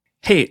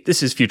Hey,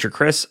 this is Future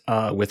Chris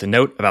with a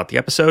note about the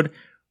episode.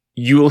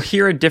 You will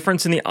hear a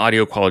difference in the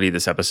audio quality of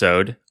this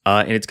episode,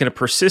 and it's going to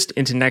persist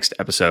into next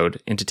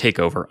episode, into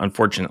Takeover,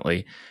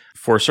 unfortunately.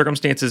 For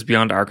circumstances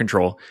beyond our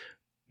control,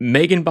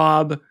 Meg and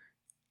Bob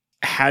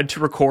had to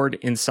record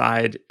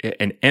inside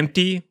an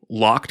empty,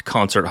 locked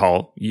concert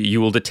hall. You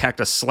will detect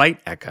a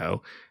slight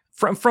echo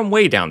from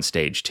way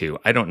downstage, too.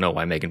 I don't know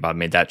why Meg and Bob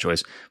made that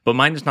choice, but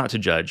mine is not to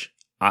judge.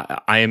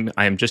 I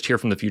am just here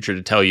from the future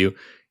to tell you,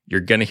 you're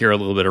going to hear a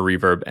little bit of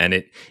reverb, and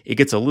it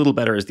gets a little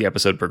better as the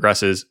episode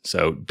progresses,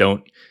 so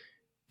don't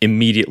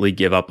immediately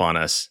give up on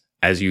us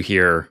as you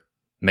hear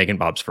Meg and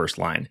Bob's first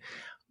line.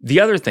 The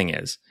other thing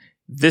is,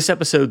 this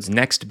episode's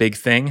next big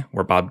thing,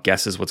 where Bob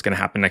guesses what's going to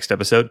happen next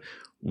episode,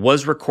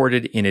 was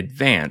recorded in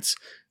advance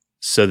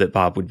so that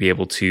Bob would be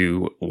able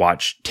to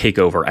watch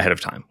Takeover ahead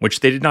of time,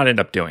 which they did not end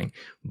up doing.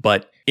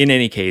 But in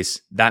any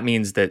case, that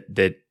means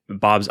that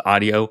Bob's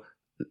audio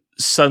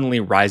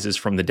suddenly rises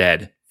from the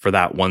dead for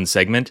that one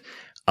segment.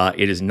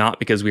 It is not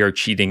because we are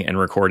cheating and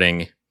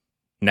recording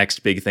next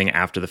big thing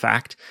after the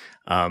fact.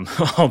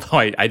 Although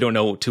I don't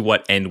know to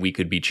what end we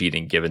could be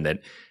cheating, given that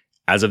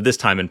as of this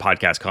time in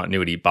podcast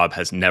continuity, Bob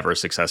has never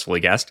successfully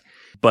guessed.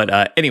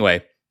 But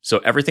anyway, so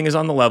everything is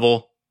on the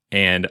level,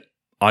 and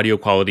audio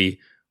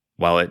quality,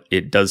 while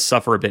it does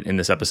suffer a bit in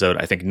this episode,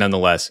 I think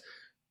nonetheless,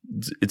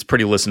 it's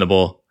pretty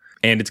listenable,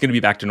 and it's going to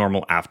be back to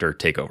normal after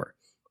Takeover.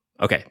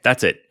 Okay,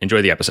 that's it.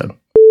 Enjoy the episode.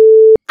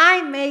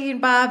 I'm Megan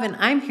Bob, and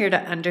I'm here to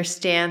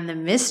understand the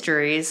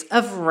mysteries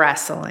of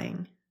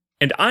wrestling.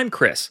 And I'm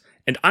Chris,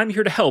 and I'm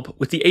here to help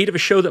with the aid of a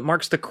show that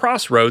marks the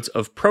crossroads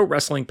of pro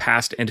wrestling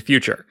past and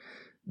future.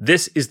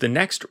 This is The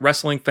Next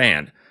Wrestling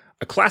Fan,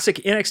 a classic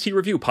NXT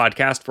review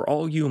podcast for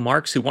all you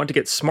marks who want to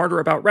get smarter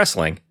about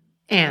wrestling.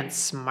 And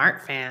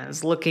smart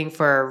fans looking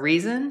for a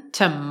reason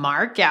to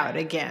mark out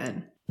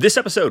again. This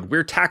episode,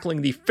 we're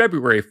tackling the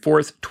February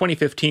 4th,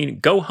 2015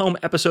 Go Home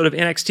episode of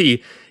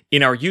NXT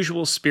in our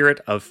usual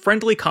spirit of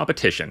friendly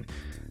competition,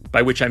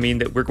 by which I mean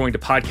that we're going to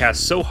podcast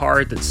so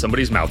hard that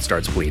somebody's mouth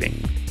starts bleeding.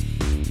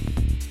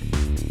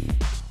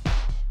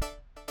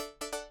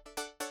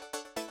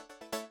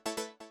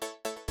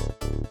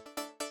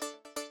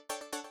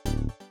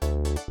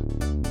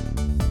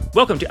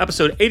 Welcome to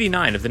episode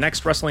 89 of The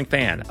Next Wrestling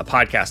Fan, a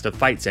podcast of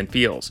fights and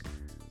feels.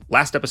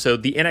 Last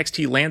episode, the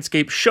NXT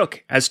landscape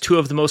shook as two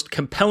of the most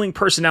compelling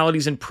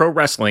personalities in pro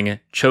wrestling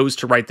chose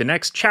to write the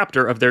next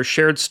chapter of their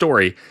shared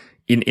story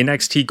in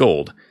NXT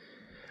Gold.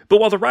 But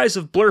while the rise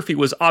of Blurfy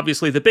was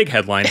obviously the big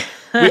headline,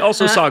 we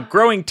also saw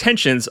growing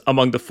tensions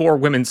among the four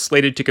women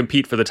slated to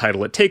compete for the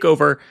title at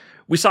TakeOver.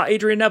 We saw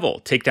Adrian Neville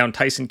take down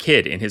Tyson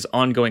Kidd in his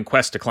ongoing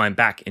quest to climb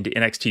back into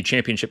NXT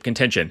Championship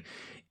contention.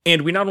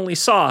 And we not only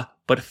saw,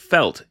 but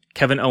felt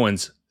Kevin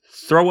Owens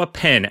throw a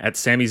pen at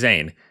Sami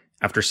Zayn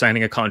after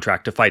signing a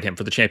contract to fight him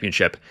for the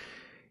championship.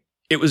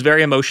 It was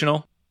very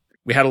emotional.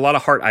 We had a lot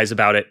of heart eyes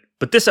about it,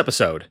 but this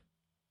episode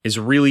is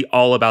really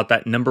all about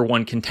that number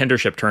one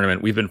contendership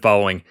tournament we've been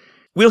following.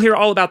 We'll hear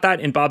all about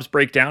that in Bob's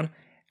breakdown.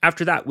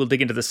 After that, we'll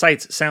dig into the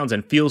sights, sounds,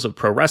 and feels of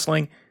pro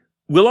wrestling.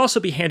 We'll also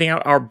be handing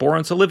out our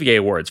Laurence Olivier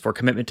Awards for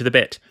commitment to the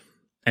bit.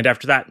 And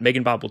after that, Meg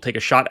and Bob will take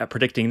a shot at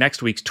predicting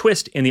next week's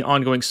twist in the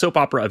ongoing soap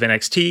opera of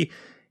NXT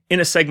in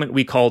a segment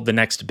we called The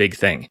Next Big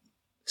Thing.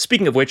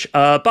 Speaking of which,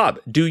 Bob,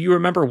 do you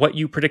remember what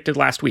you predicted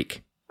last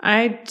week?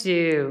 I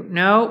do.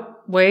 No,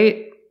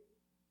 wait.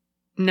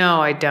 No,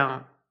 I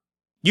don't.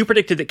 You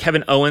predicted that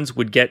Kevin Owens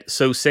would get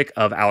so sick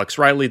of Alex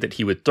Riley that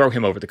he would throw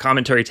him over the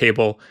commentary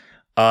table.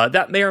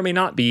 That may or may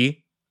not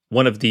be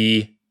one of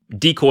the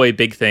decoy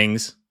big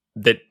things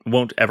that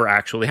won't ever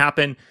actually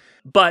happen.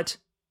 But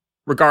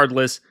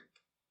regardless,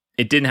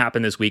 it didn't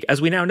happen this week. As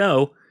we now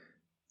know,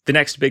 the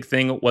next big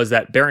thing was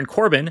that Baron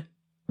Corbin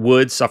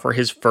would suffer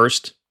his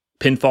first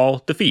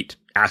pinfall defeat.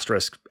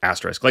 Asterisk.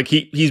 Like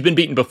he's been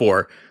beaten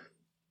before,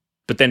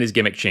 but then his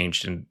gimmick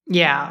changed. And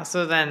yeah,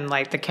 so then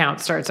like the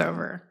count starts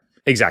over.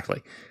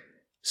 Exactly.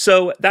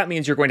 So that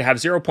means you're going to have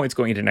 0 points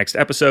going into next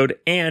episode,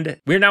 and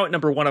we're now at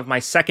number one of my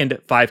second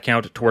 5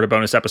 count toward a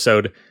bonus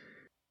episode,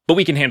 but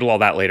we can handle all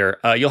that later.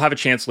 You'll have a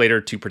chance later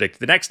to predict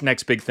the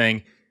next big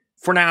thing.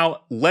 For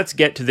now, let's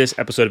get to this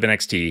episode of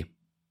NXT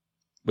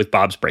with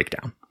Bob's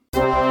breakdown.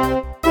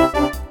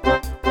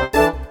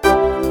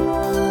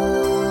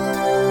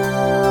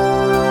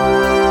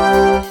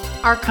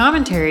 Our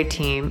commentary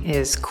team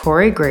is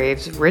Corey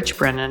Graves, Rich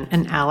Brennan,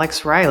 and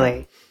Alex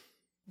Riley.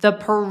 The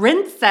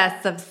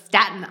princess of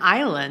Staten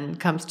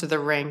Island comes to the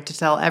ring to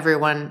tell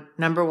everyone,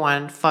 number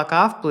one, fuck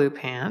off Blue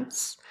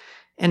Pants.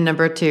 And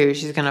number two,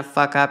 she's going to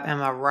fuck up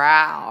Emma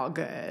real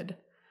good.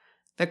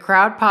 The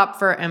crowd pop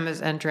for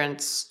Emma's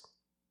entrance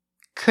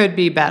could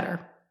be better.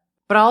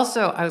 But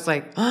also, I was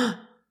like, oh,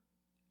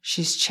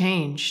 she's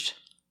changed.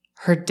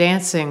 Her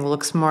dancing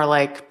looks more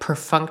like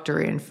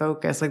perfunctory and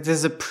focused. Like this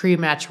is a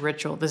pre-match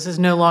ritual. This is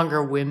no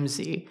longer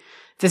whimsy.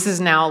 This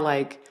is now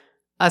like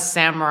a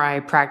samurai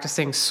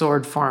practicing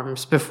sword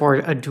forms before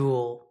a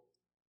duel.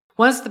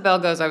 Once the bell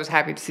goes, I was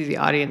happy to see the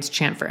audience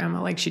chant for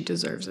Emma like she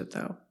deserves it,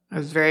 though. I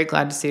was very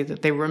glad to see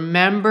that they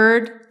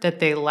remembered that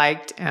they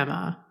liked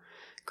Emma.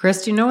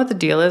 Chris, do you know what the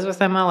deal is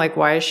with Emma? Like,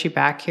 why is she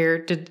back here?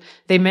 Did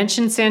they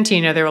mention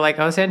Santino? They were like,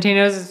 oh,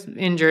 Santino's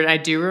injured. I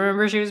do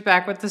remember she was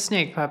back with the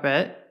snake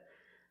puppet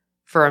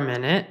for a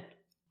minute.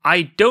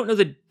 I don't know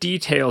the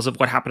details of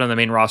what happened on the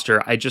main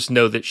roster. I just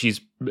know that she's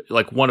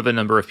like one of a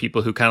number of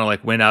people who kind of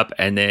like went up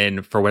and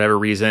then for whatever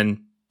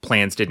reason,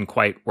 plans didn't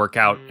quite work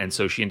out. And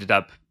so she ended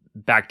up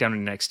back down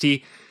in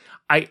NXT.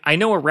 I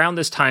know around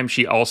this time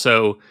she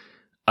also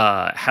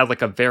had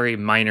like a very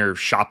minor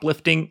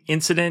shoplifting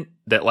incident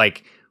that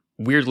like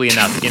weirdly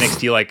enough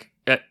NXT like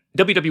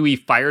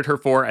WWE fired her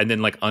for and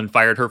then like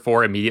unfired her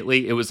for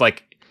immediately. It was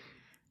like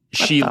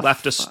she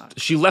left a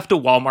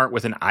Walmart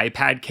with an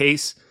iPad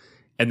case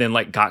and then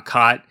like got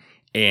caught,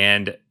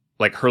 and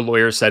like her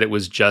lawyer said it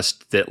was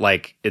just that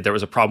like there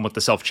was a problem with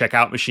the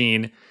self-checkout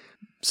machine.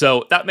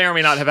 So that may or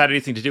may not have had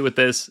anything to do with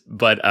this,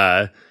 but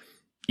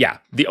yeah,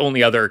 the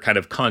only other kind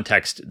of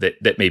context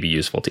that may be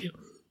useful to you.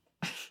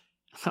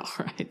 All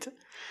right.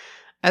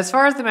 As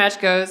far as the match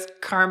goes,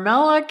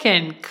 Carmella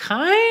can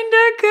kind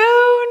of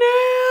go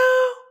now.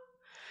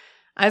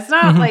 It's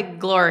not like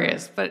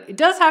glorious, but it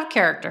does have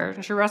character.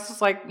 She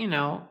wrestles like, you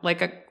know, like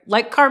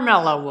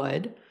Carmella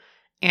would.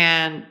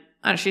 And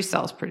she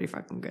sells pretty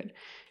fucking good.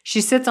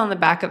 She sits on the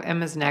back of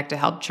Emma's neck to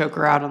help choke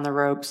her out on the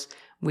ropes.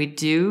 We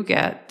do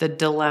get the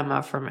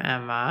dilemma from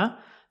Emma,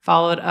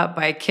 followed up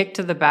by a kick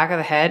to the back of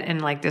the head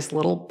and like this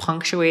little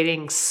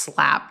punctuating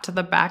slap to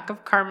the back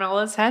of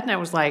Carmella's head. And I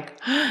was like,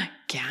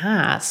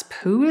 gasp,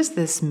 who is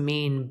this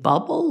mean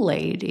bubble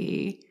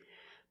lady?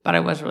 But I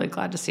was really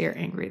glad to see her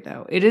angry,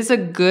 though. It is a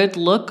good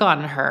look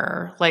on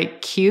her.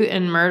 Like, cute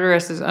and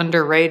murderous is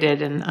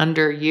underrated and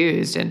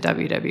underused in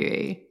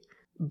WWE.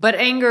 But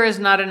anger is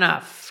not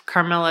enough.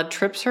 Carmella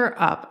trips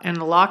her up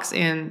and locks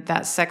in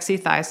that sexy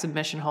thigh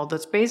submission hold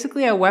that's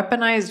basically a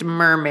weaponized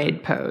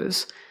mermaid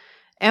pose.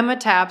 Emma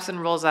taps and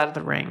rolls out of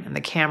the ring, and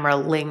the camera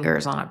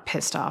lingers on a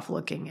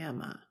pissed-off-looking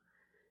Emma.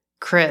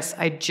 Chris,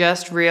 I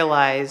just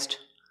realized,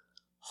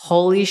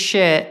 holy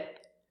shit,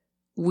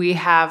 we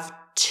have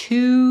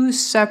 2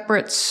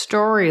 separate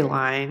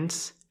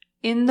storylines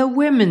in the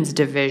women's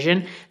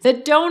division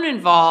that don't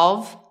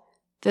involve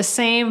the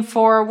same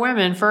 4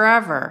 women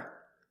forever.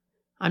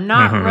 I'm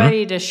not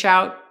ready to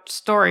shout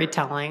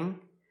storytelling,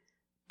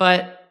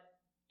 but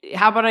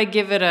how about I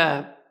give it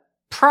a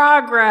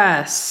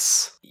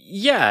progress?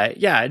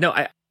 Yeah. No,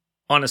 I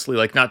honestly,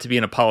 like, not to be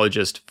an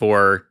apologist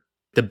for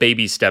the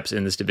baby steps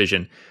in this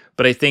division,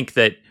 but I think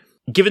that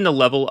given the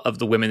level of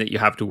the women that you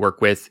have to work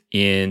with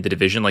in the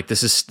division, like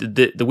this is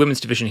the women's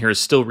division here is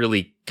still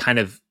really kind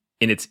of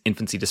in its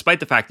infancy, despite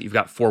the fact that you've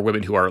got 4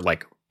 women who are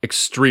like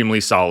extremely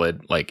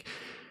solid, like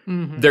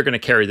they're going to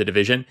carry the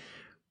division.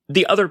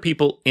 The other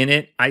people in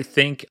it, I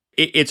think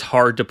it's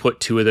hard to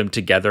put 2 of them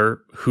together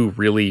who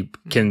really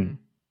can,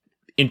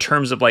 in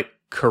terms of like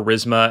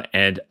charisma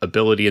and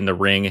ability in the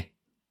ring,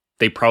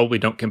 they probably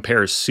don't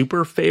compare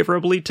super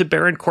favorably to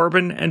Baron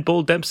Corbin and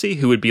Bull Dempsey,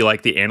 who would be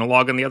like the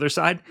analog on the other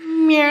side.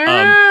 Meow.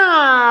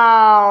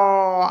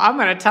 I'm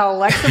going to tell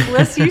Alexa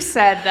Bliss you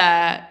said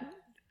that.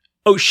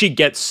 Oh, she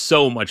gets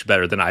so much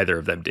better than either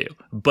of them do.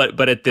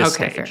 But at this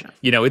stage,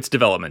 you know, it's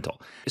developmental.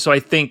 So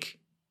I think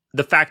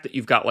the fact that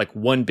you've got like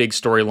one big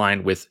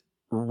storyline with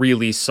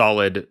really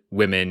solid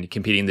women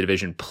competing in the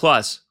division,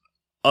 plus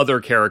other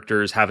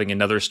characters having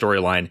another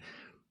storyline,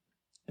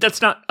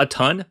 that's not a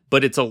ton,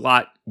 but it's a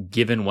lot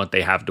given what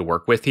they have to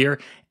work with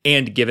here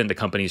and given the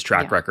company's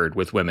track record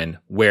with women,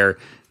 where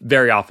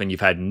very often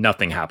you've had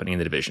nothing happening in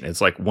the division. It's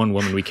like one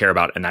woman we care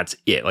about and that's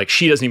it. Like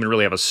she doesn't even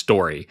really have a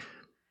story.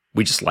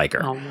 We just like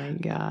her. Oh my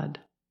God.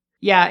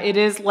 Yeah, it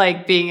is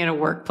like being in a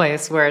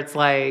workplace where it's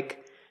like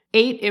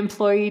 8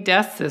 employee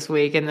deaths this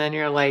week, and then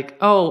you're like,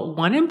 oh,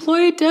 1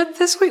 employee death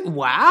this week?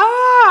 Wow.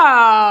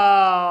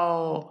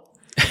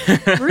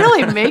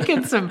 Really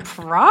making some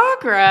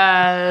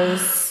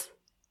progress.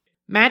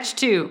 Match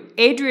 2.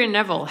 Adrian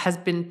Neville has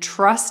been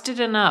trusted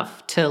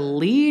enough to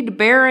lead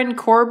Baron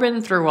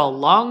Corbin through a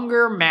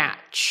longer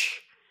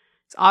match.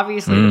 It's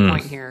obviously the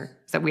point here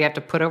is that we have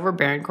to put over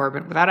Baron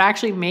Corbin without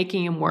actually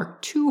making him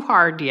work too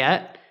hard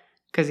yet,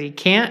 because he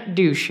can't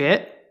do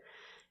shit.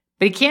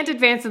 But he can't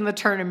advance in the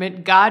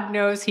tournament. God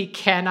knows he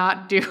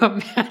cannot do a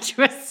match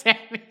with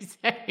Sami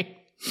Zayn.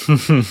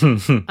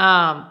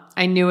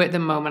 I knew it the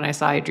moment I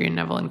saw Adrian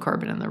Neville and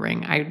Corbin in the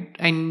ring.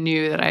 I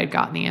knew that I had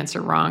gotten the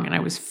answer wrong, and I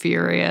was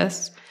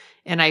furious.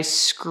 And I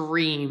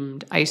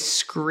screamed. I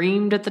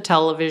screamed at the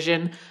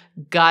television,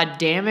 God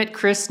damn it,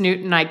 Chris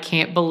Newton, I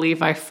can't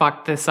believe I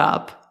fucked this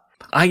up.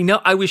 I know.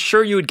 I was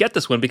sure you would get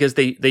this one because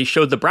they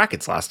showed the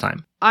brackets last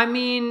time. I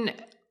mean,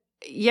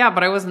 yeah,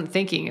 but I wasn't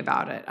thinking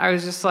about it. I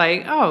was just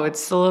like, oh,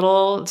 it's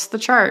the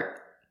chart.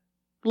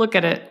 Look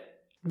at it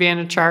being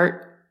a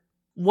chart.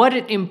 What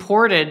it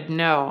imported,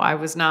 no, I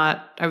was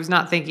not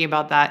thinking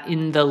about that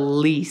in the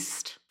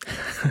least.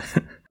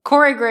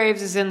 Corey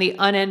Graves is in the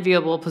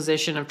unenviable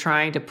position of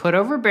trying to put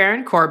over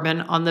Baron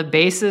Corbin on the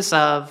basis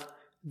of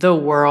the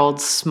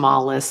world's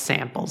smallest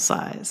sample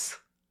size.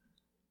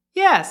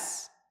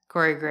 Yes,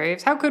 Corey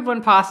Graves, how could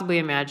one possibly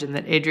imagine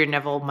that Adrian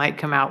Neville might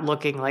come out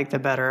looking like the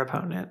better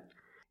opponent?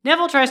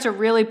 Neville tries to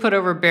really put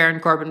over Baron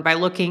Corbin by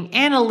looking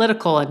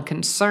analytical and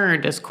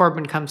concerned as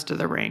Corbin comes to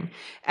the ring,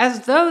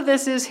 as though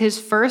this is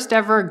his first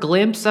ever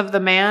glimpse of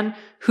the man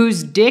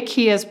whose dick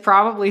he has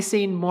probably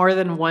seen more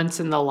than once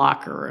in the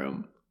locker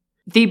room.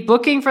 The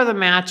booking for the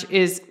match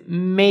is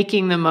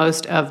making the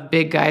most of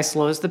big guy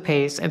slows the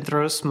pace and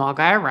throws small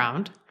guy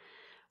around.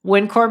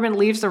 When Corbin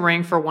leaves the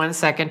ring for 1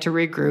 second to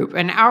regroup,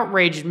 an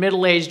outraged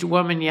middle-aged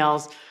woman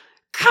yells,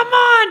 "Come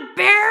on,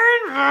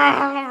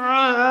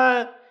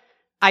 Baron!"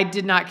 I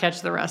did not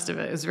catch the rest of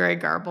it. It was very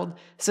garbled.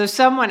 So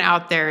someone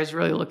out there is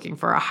really looking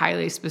for a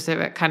highly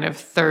specific kind of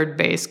third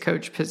base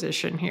coach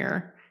position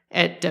here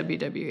at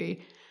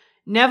WWE.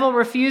 Neville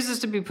refuses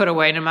to be put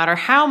away no matter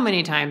how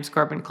many times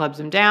Corbin clubs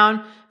him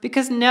down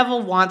because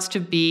Neville wants to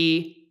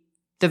be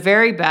the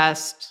very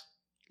best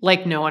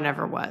like no one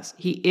ever was.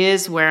 He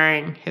is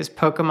wearing his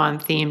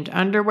Pokemon-themed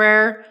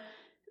underwear.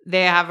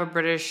 They have a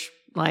British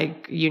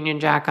Union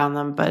Jack on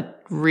them,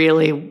 but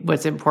really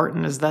what's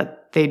important is that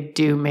they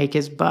do make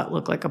his butt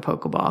look like a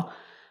Pokeball.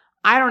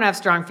 I don't have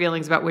strong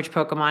feelings about which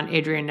Pokemon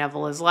Adrian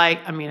Neville is like.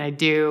 I mean, I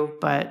do,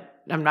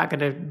 but I'm not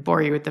going to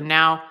bore you with them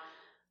now.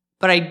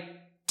 But I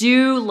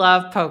do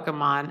love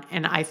Pokemon,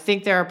 and I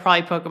think there are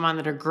probably Pokemon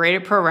that are great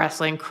at pro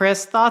wrestling.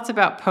 Chris, thoughts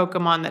about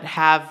Pokemon that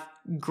have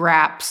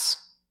graps?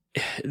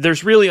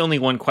 There's really only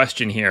one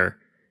question here,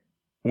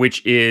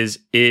 which is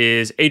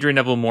Adrian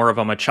Neville more of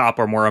a Machop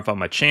or more of a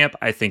Machamp?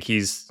 I think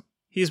he's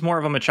more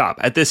of a Machop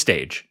at this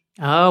stage.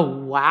 Oh,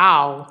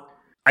 wow.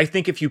 I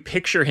think if you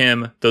picture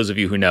him, those of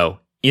you who know,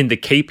 in the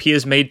cape he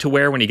is made to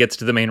wear when he gets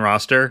to the main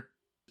roster,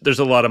 there's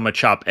a lot of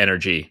Machop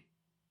energy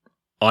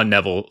on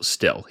Neville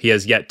still. He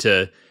has yet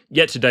to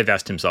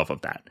divest himself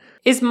of that.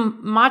 Is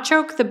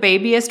Machoke the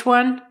babiest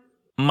one?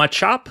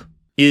 Machop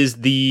is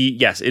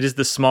it is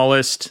the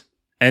smallest,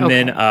 and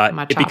then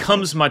it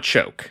becomes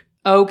Machoke.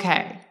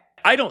 Okay.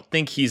 I don't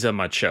think he's a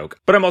Machoke,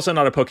 but I'm also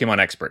not a Pokemon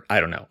expert. I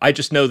don't know. I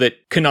just know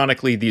that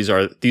canonically these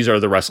are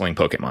the wrestling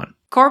Pokemon.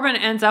 Corbin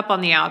ends up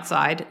on the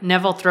outside.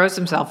 Neville throws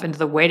himself into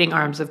the waiting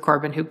arms of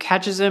Corbin, who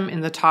catches him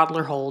in the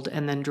toddler hold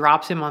and then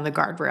drops him on the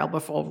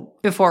guardrail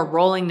before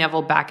rolling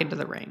Neville back into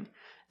the ring.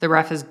 The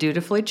ref is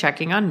dutifully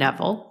checking on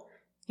Neville.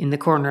 In the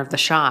corner of the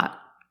shot,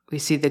 we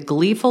see the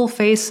gleeful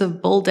face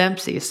of Bull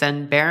Dempsey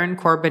send Baron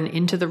Corbin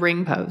into the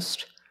ring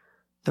post.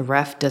 The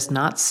ref does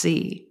not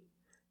see.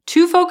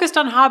 Too focused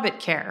on Hobbit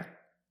care,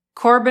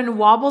 Corbin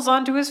wobbles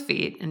onto his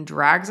feet and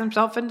drags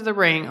himself into the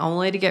ring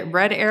only to get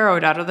red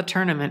arrowed out of the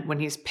tournament when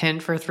he's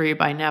pinned for 3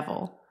 by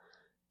Neville.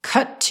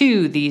 Cut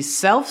to the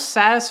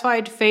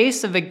self-satisfied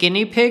face of a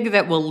guinea pig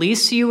that will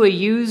lease you a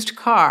used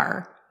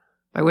car,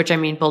 by which I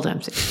mean Bull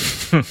Dempsey.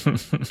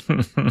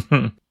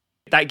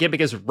 That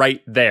gimmick is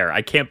right there.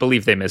 I can't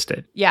believe they missed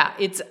it. Yeah,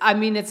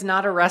 it's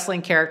not a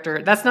wrestling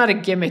character. That's not a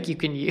gimmick you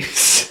can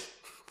use.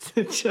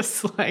 It's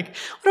just like,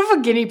 what if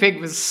a guinea pig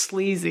was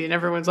sleazy and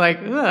everyone's like,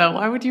 ugh,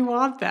 why would you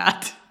want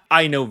that?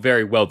 I know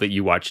very well that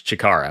you watch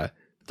Chikara.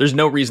 There's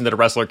no reason that a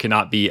wrestler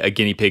cannot be a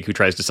guinea pig who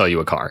tries to sell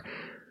you a car.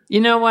 You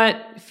know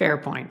what? Fair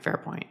point.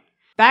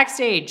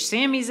 Backstage,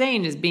 Sami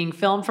Zayn is being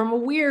filmed from a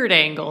weird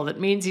angle. That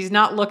means he's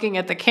not looking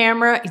at the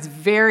camera. He's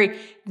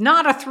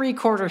not a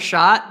 3/4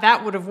 shot.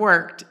 That would have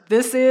worked.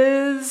 This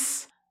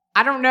is,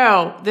 I don't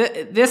know.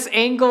 This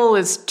angle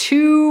is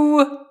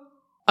too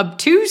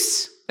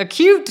obtuse.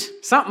 Acute,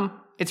 something.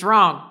 It's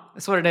wrong.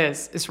 That's what it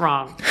is. It's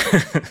wrong.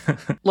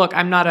 Look,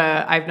 I've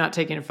not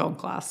taken a film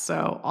class,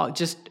 so I'll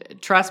just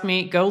trust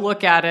me. Go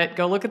look at it.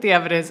 Go look at the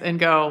evidence and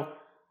go,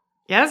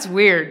 yeah, that's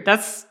weird.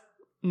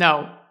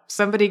 No.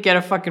 Somebody get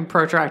a fucking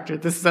protractor.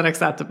 This is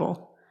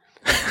unacceptable.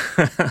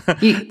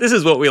 This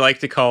is what we like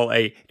to call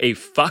a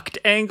fucked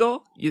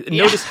angle.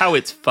 Notice how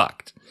it's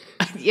fucked.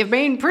 I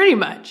mean, pretty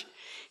much.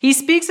 He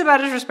speaks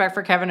about his respect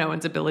for Kevin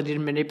Owens' ability to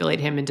manipulate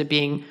him into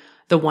being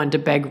the one to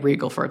beg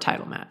Regal for a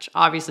title match.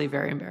 Obviously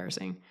very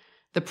embarrassing.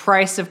 The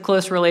price of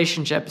close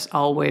relationships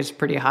always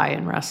pretty high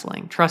in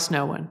wrestling. Trust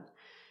no one.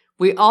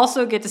 We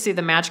also get to see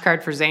the match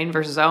card for Zayn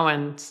versus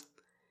Owens.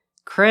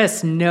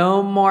 Chris,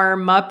 no more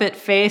Muppet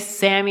face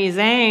Sami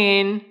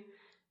Zayn.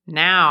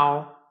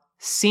 Now,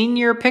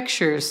 senior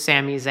pictures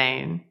Sami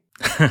Zayn.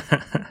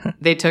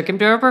 They took him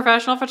to a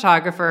professional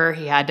photographer.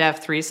 He had to have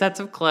 3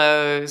 sets of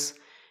clothes.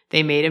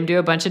 They made him do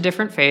a bunch of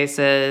different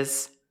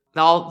faces.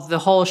 The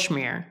whole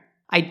schmear.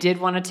 I did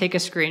want to take a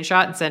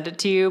screenshot and send it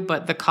to you,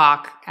 but the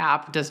Cock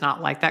app does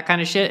not like that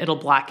kind of shit. It'll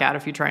black out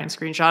if you try and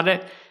screenshot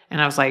it.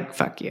 And I was like,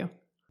 fuck you.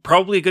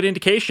 Probably a good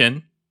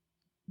indication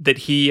that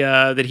he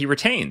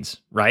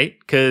retains, right?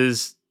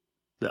 Because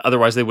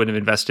otherwise they wouldn't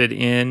have invested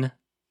in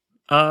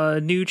a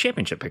new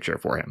championship picture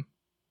for him.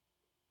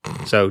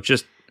 So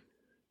just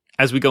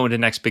as we go into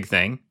next big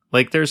thing,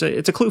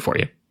 it's a clue for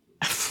you.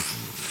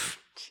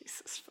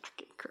 Jesus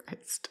fucking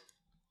Christ.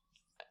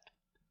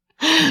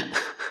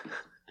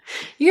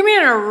 You're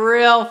being a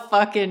real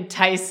fucking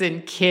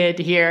Tyson kid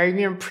here. You're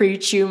going to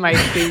pre-chew my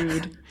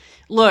food.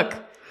 Look,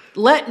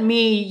 let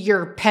me,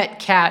 your pet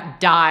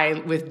cat,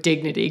 die with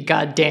dignity.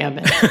 God damn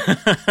it.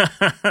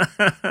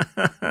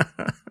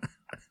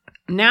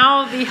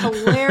 Now the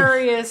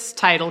hilarious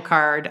title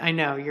card. I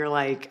know you're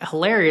like,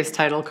 hilarious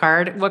title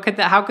card.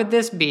 How could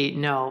this be?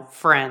 No,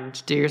 friend,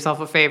 do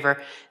yourself a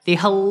favor. The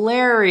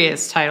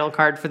hilarious title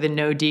card for the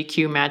no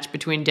DQ match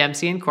between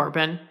Dempsey and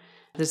Corbin.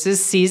 This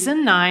is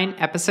season 9,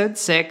 episode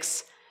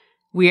 6.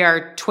 We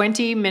are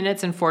 20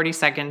 minutes and 40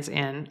 seconds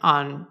in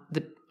on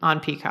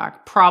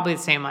Peacock. Probably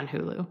the same on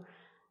Hulu.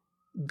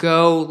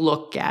 Go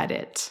look at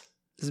it.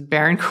 This is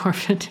Baron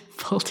Corbin and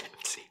Bull Dempsey.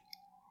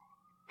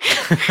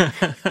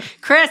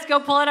 Chris, go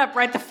pull it up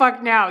right the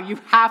fuck now. You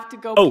have to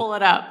go pull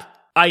it up.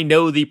 I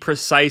know the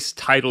precise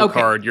title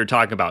card you're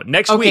talking about.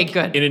 Next week,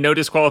 good. In a no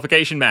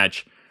disqualification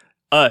match,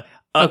 a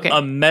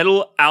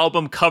metal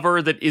album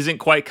cover that isn't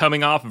quite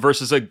coming off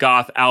versus a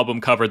goth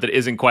album cover that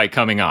isn't quite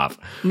coming off.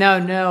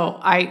 No.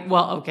 I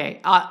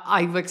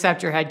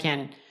accept your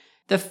headcanon.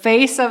 The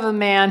face of a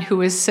man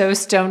who is so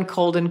stone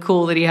cold and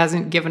cool that he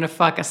hasn't given a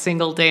fuck a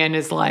single day in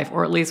his life,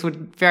 or at least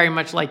would very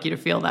much like you to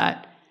feel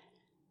that.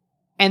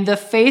 And the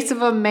face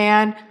of a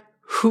man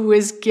who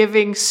is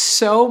giving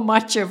so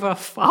much of a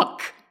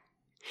fuck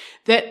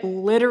that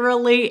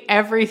literally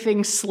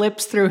everything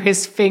slips through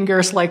his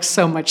fingers like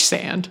so much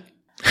sand.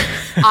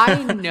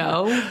 I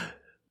know.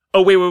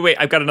 Oh, wait.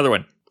 I've got another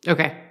one.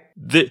 Okay.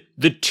 The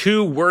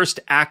two worst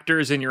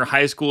actors in your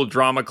high school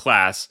drama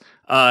class,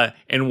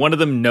 and one of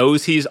them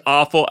knows he's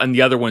awful, and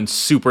the other one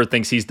super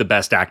thinks he's the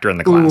best actor in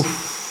the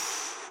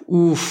class.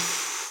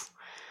 Oof.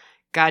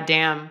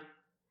 Goddamn.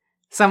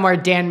 Somewhere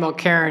Dan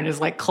Mulcairn is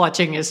like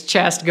clutching his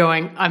chest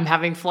going, I'm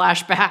having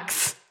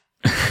flashbacks.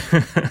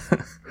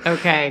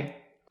 Okay.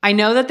 I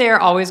know that they are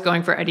always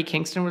going for Eddie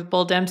Kingston with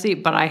Bull Dempsey,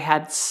 but I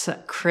had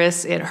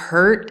Chris, it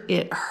hurt.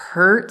 It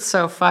hurt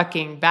so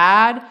fucking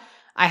bad.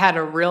 I had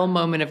a real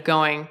moment of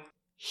going,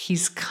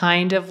 he's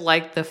kind of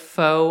like the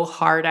faux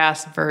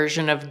hard-ass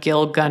version of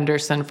Gil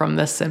Gunderson from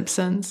The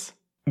Simpsons.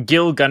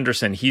 Gil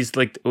Gunderson, he's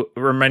like,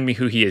 remind me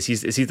who he is.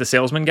 Is he the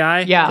salesman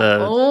guy? Yeah.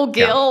 Gil.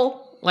 Yeah.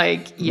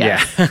 Like,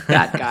 yes,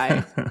 that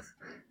guy.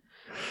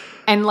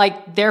 And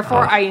like,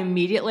 therefore, I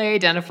immediately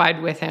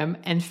identified with him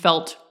and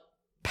felt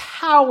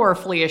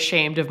powerfully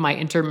ashamed of my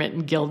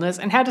intermittent Gilness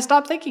and had to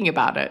stop thinking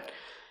about it.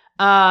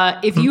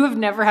 If you have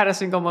never had a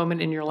single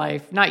moment in your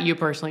life, not you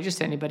personally,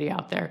 just anybody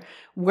out there,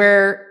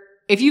 where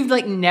if you've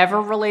like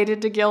never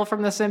related to Gil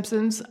from The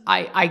Simpsons,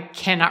 I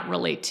cannot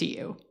relate to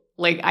you.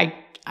 Like,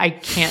 I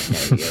can't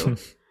know you.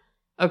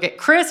 Okay,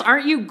 Chris,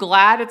 aren't you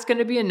glad it's going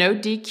to be a no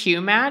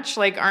DQ match?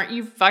 Like, aren't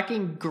you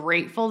fucking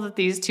grateful that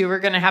these two are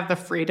going to have the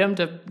freedom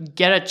to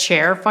get a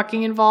chair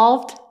fucking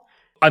involved?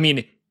 I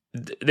mean,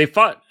 they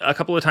fought a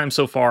couple of times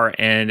so far,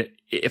 and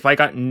if I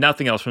got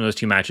nothing else from those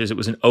two matches, it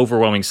was an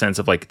overwhelming sense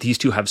of like, these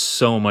two have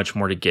so much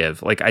more to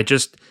give. Like,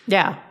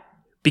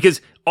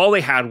 because all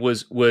they had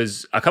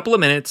was a couple of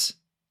minutes,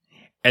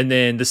 and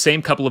then the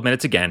same couple of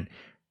minutes again.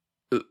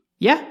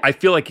 Yeah. I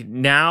feel like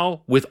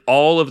now, with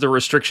all of the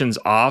restrictions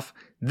off,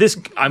 this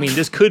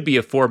could be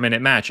a 4-minute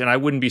match, and I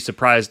wouldn't be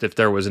surprised if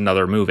there was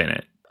another move in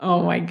it.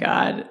 Oh my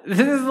God. This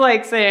is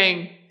like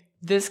saying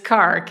this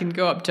car can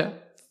go up to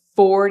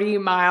 40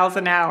 miles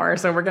an hour,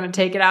 so we're going to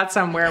take it out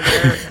somewhere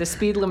where the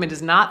speed limit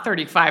is not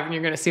 35, and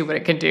you're going to see what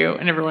it can do.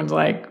 And everyone's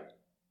like,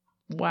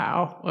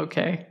 wow,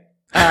 okay.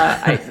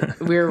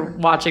 We were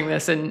watching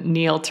this, and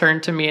Neil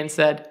turned to me and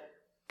said,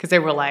 because they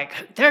were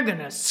like, they're going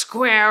to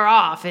square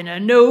off in a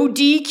no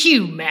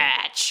DQ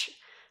match.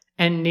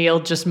 And Neil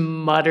just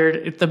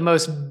muttered the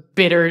most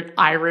bitter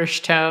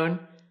Irish tone.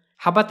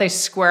 How about they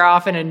square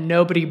off in a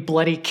nobody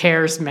bloody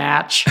cares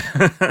match?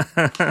 And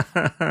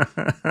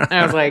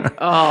I was like,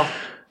 oh,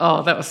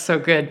 that was so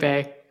good,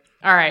 Bae.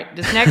 All right,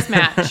 this next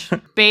match,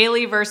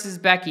 Bayley versus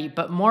Becky,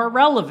 but more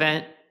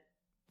relevant,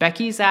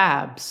 Becky's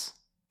abs.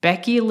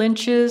 Becky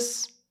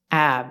Lynch's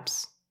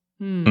abs.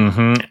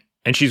 Mm-hmm.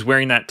 And she's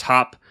wearing that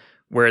top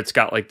where it's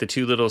got like the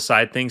two little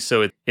side things.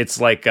 So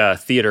it's like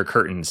theater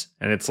curtains.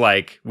 And it's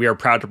like, we are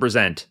proud to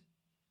present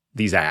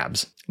these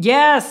abs.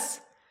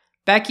 Yes.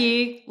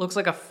 Becky looks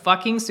like a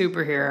fucking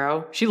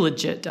superhero. She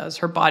legit does.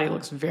 Her body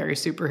looks very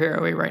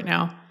superhero-y right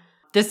now.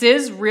 This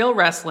is real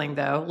wrestling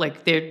though.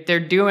 Like they're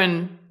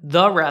doing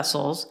the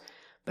wrestles.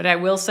 But I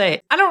will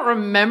say, I don't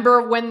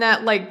remember when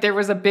that, like, there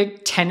was a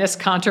big tennis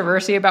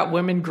controversy about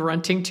women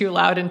grunting too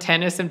loud in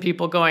tennis and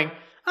people going,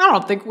 I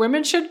don't think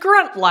women should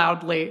grunt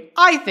loudly.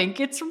 I think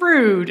it's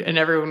rude. And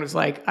everyone was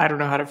like, I don't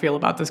know how to feel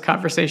about this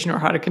conversation or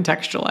how to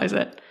contextualize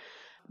it.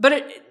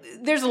 But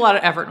there's a lot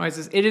of effort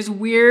noises. It is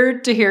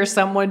weird to hear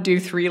someone do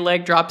 3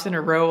 leg drops in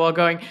a row while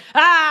going,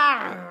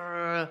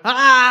 ah,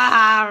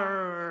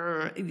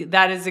 ah.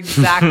 That is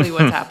exactly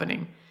what's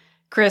happening.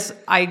 Chris,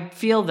 I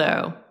feel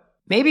though,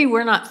 maybe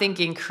we're not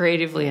thinking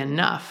creatively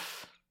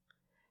enough.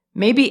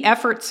 Maybe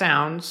effort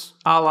sounds,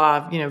 a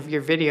la, your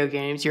video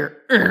games,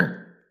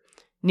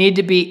 need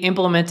to be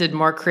implemented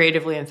more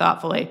creatively and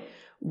thoughtfully.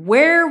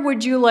 Where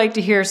would you like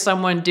to hear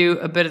someone do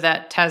a bit of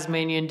that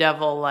Tasmanian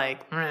devil, like,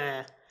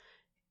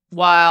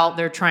 while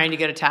they're trying to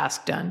get a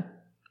task done?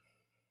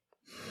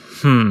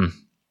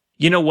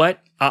 You know what?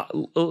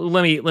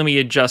 Let me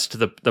adjust to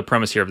the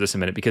premise here of this a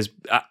minute, because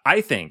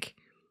I think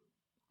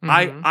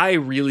I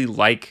really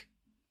like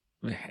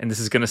and this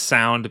is going to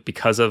sound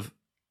because of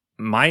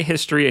my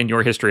history and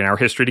your history and our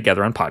history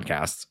together on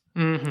podcasts,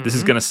 this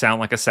is going to sound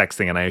like a sex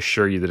thing, and I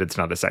assure you that it's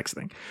not a sex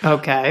thing.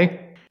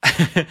 Okay.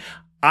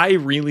 I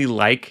really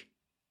like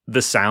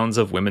the sounds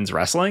of women's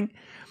wrestling.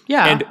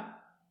 Yeah.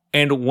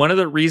 And one of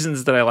the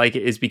reasons that I like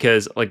it is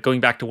because, like, going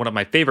back to one of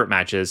my favorite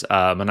matches,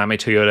 Manami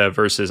Toyota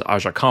versus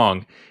Aja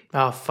Kong.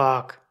 Oh,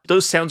 fuck.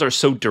 Those sounds are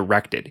so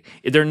directed.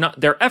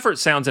 They're effort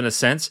sounds in a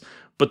sense,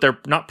 but they're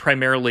not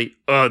primarily,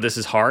 oh, this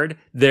is hard.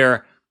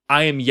 They're,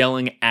 I am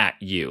yelling at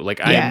you. Like,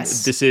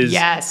 this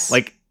is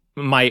like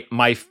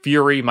my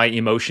fury, my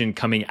emotion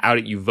coming out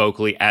at you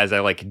vocally as I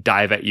like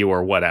dive at you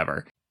or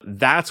whatever.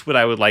 That's what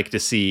I would like to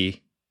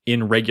see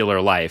in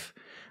regular life.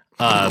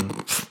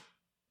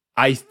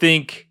 I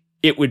think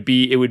it would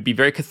be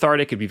very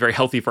cathartic. It'd be very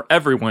healthy for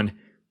everyone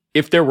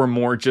if there were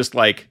more just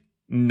like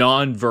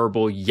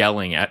non-verbal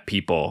yelling at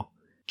people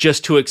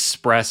just to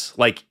express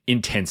like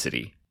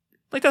intensity.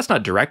 Like, that's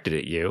not directed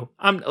at you.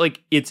 I'm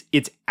like, it's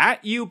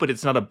at you, but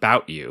it's not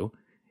about you.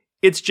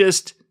 It's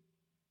just,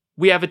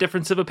 we have a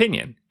difference of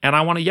opinion and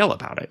I want to yell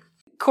about it.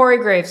 Corey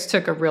Graves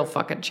took a real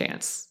fucking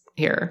chance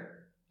here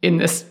in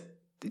this.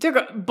 He took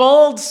a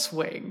bold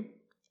swing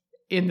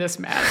in this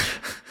match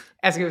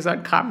as he was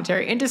on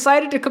commentary and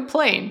decided to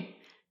complain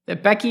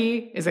that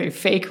Becky is a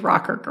fake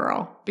rocker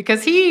girl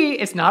because he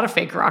is not a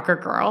fake rocker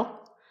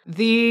girl.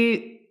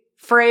 The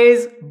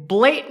phrase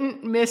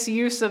blatant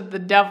misuse of the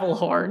devil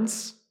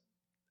horns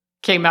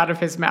came out of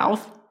his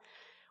mouth,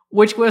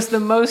 which was the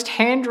most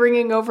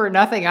hand-wringing over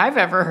nothing I've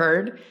ever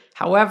heard.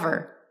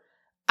 However,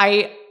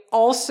 I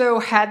also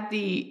had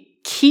the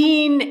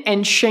keen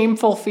and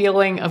shameful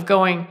feeling of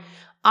going,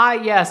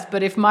 yes,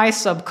 but if my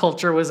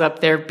subculture was up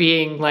there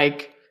being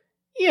like,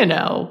 you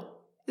know,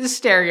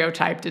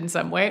 stereotyped in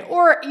some way,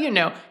 or, you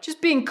know,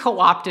 just being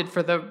co-opted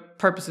for the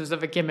purposes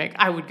of a gimmick,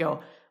 I would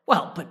go,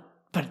 well,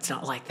 but it's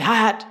not like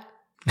that.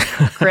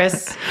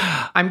 Chris,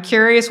 I'm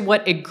curious,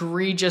 what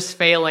egregious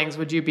failings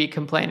would you be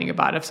complaining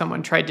about if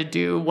someone tried to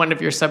do one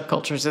of your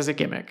subcultures as a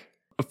gimmick?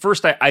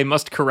 First, I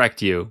must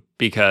correct you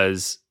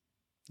because...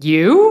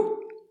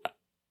 You?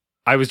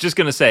 I was just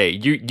going to say,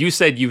 you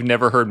said you've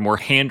never heard more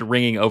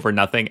hand-wringing over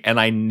nothing, and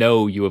I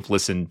know you have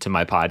listened to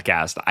my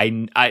podcast.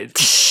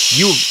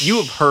 You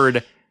have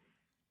heard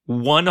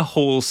one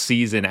whole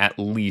season at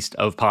least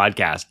of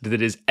podcast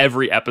that is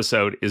every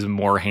episode is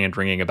more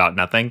hand-wringing about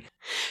nothing.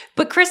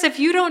 But Chris, if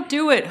you don't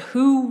do it,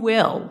 who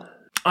will?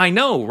 I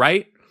know,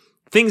 right?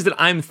 Things that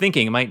I'm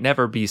thinking might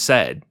never be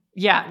said.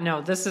 Yeah,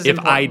 no, this is if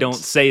important. I don't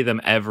say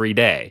them every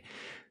day.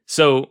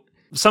 So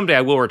someday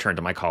I will return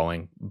to my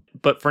calling.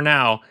 But for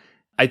now,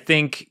 I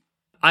think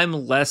I'm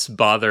less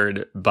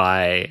bothered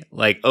by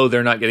like, oh,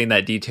 they're not getting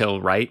that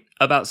detail right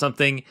about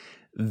something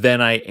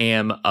than I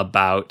am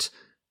about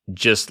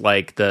just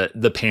like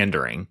the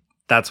pandering.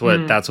 That's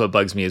what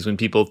bugs me is when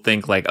people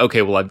think like,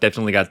 okay, well, I've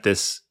definitely got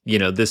this, you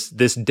know, this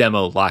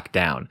demo locked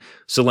down.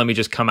 So let me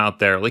just come out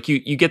there. Like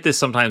you get this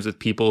sometimes with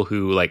people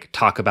who like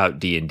talk about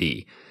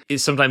D&D.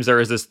 Sometimes there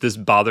is this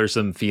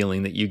bothersome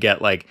feeling that you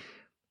get like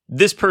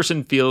this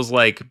person feels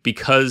like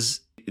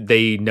because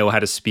they know how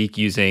to speak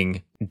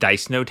using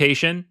dice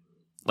notation,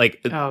 like,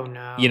 oh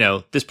no, you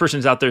know, this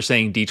person's out there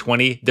saying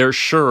D20. They're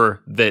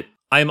sure that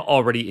I'm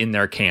already in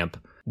their camp.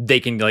 They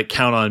can like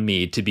count on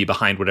me to be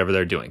behind whatever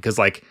they're doing. Cause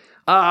like,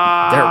 they're,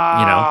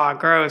 you know,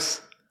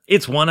 gross.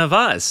 It's one of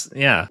us.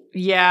 Yeah.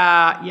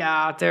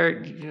 Yeah.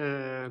 They're,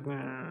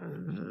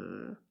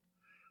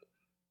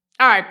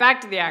 all right.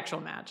 Back to the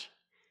actual match.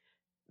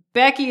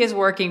 Becky is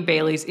working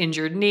Bayley's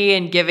injured knee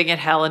and giving it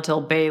hell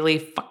until Bayley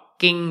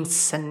fucking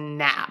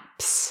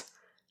snaps.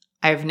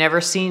 I've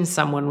never seen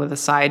someone with a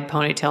side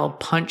ponytail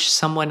punch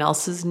someone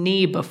else's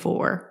knee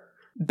before.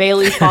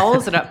 Bayley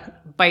follows it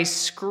up by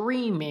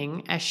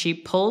screaming as she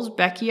pulls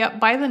Becky up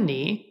by the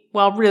knee,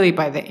 well, really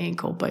by the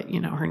ankle, but, you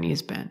know, her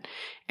knee's bent,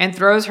 and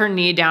throws her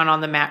knee down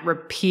on the mat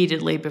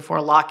repeatedly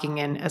before locking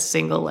in a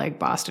single leg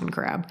Boston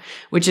Crab,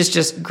 which is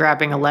just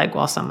grabbing a leg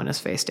while someone is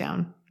face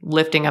down,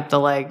 lifting up the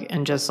leg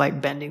and just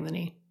like bending the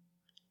knee.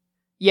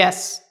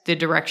 Yes, the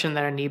direction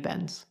that a knee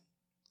bends.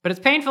 But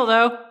it's painful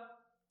though,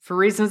 for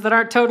reasons that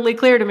aren't totally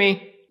clear to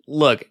me.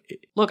 Look,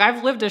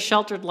 I've lived a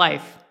sheltered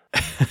life.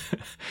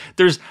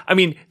 There's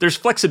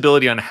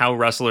flexibility on how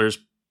wrestlers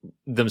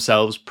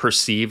themselves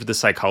perceive the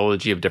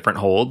psychology of different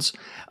holds.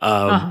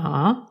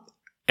 And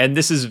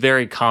this is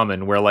very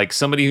common where like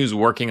somebody who's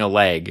working a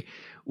leg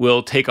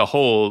will take a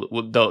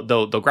hold,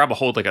 they'll grab a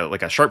hold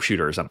like a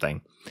sharpshooter or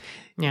something.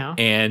 Yeah.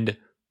 And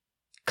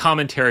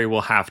commentary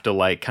will have to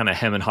like kind of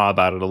hem and haw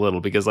about it a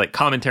little because like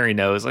commentary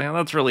knows like, oh,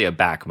 that's really a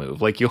back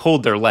move. Like you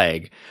hold their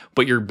leg,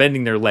 but you're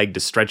bending their leg to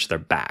stretch their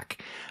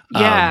back.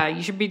 Yeah,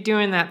 you should be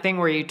doing that thing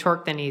where you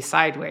torque the knee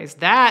sideways.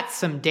 That's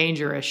some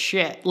dangerous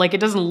shit. Like,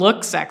 it doesn't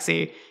look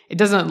sexy. It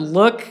doesn't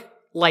look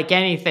like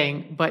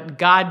anything, but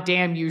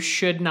goddamn, you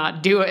should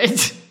not do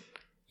it.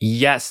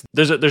 Yes,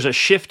 there's a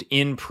shift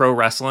in pro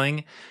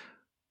wrestling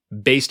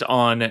based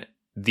on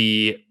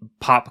the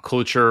pop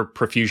culture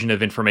profusion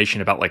of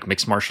information about like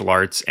mixed martial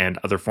arts and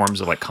other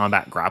forms of like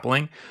combat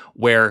grappling,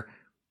 where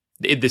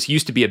this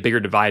used to be a bigger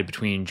divide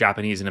between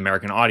Japanese and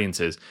American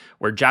audiences,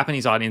 where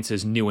Japanese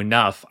audiences knew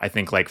enough, I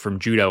think, like from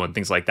judo and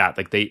things like that.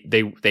 Like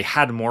they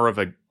had more of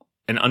an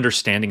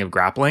understanding of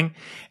grappling.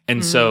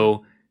 And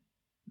so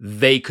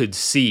they could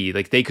see,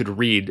 like they could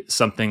read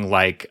something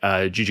like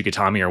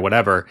Jujigatami or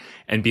whatever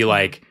and be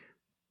like,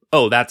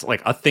 oh, that's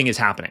like a thing is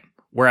happening.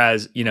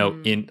 Whereas,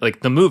 in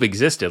like the move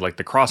existed, like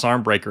the cross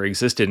arm breaker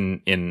existed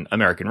in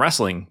American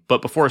wrestling,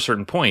 but before a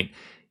certain point,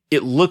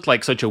 it looked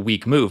like such a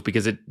weak move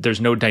because there's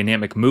no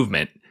dynamic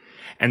movement.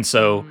 And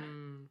so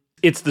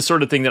it's the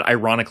sort of thing that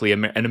ironically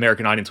an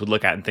American audience would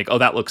look at and think, oh,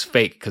 that looks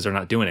fake because they're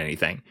not doing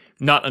anything.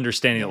 Not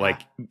understanding that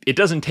like it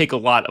doesn't take a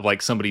lot of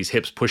like somebody's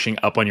hips pushing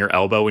up on your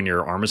elbow and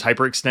your arm is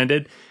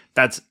hyperextended.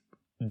 That's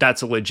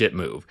a legit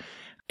move.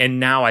 And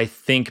now I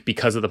think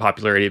because of the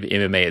popularity of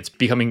MMA, it's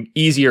becoming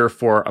easier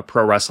for a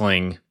pro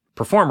wrestling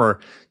performer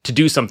to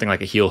do something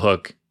like a heel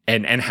hook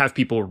and have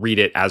people read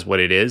it as what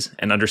it is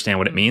and understand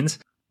what it means.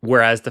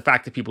 Whereas the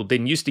fact that people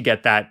didn't used to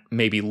get that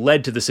maybe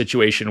led to the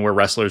situation where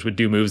wrestlers would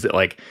do moves that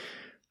like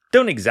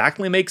don't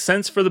exactly make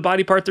sense for the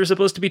body part they're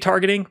supposed to be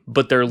targeting,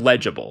 but they're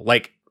legible.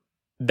 Like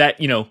that,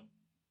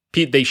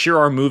 they sure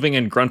are moving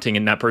and grunting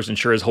and that person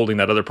sure is holding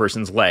that other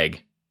person's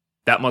leg.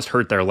 That must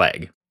hurt their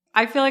leg.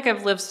 I feel like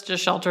I've lived such a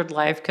sheltered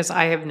life because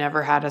I have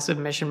never had a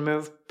submission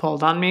move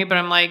pulled on me, but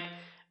I'm like,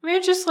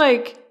 maybe just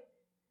like,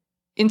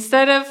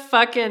 instead of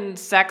fucking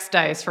sex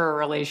dice for a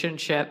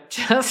relationship,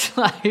 just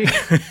like...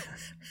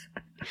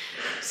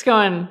 Just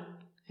going,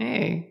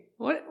 hey,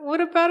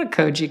 what about a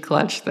Koji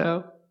clutch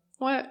though?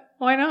 Why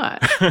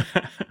not?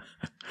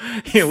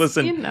 Hey,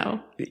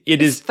 listen,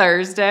 it's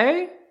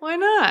Thursday. Why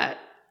not?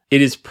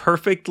 It is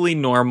perfectly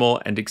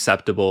normal and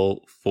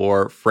acceptable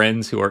for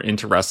friends who are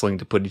into wrestling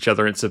to put each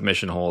other in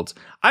submission holds.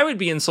 I would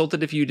be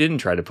insulted if you didn't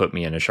try to put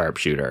me in a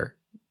sharpshooter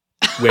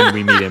when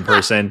we meet in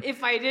person.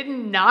 If I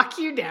didn't knock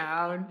you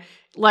down,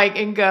 like,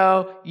 and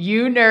go,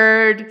 you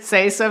nerd,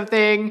 say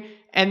something,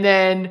 and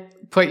then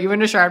put you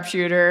in a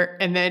sharpshooter,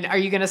 and then are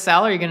you going to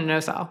sell or are you going to no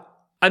sell?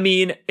 I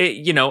mean,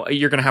 you're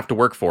going to have to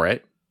work for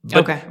it.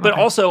 But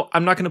also,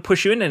 I'm not going to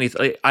push you into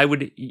anything.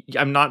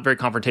 I'm not very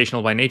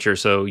confrontational by nature.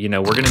 So, we're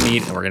going to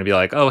meet and we're going to be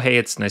like, oh, hey,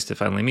 it's nice to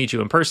finally meet you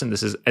in person.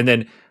 And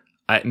then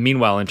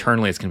meanwhile,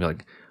 internally, it's going to be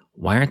like,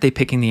 why aren't they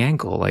picking the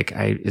ankle? Like,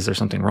 is there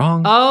something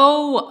wrong?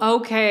 Oh,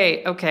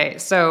 okay. Okay.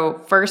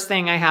 So first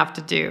thing I have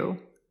to do,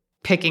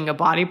 picking a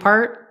body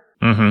part.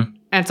 Mm-hmm.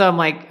 And so I'm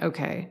like,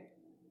 okay,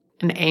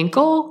 an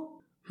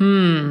ankle?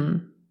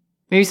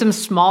 Maybe some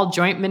small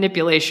joint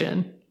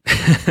manipulation.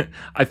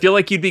 I feel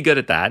like you'd be good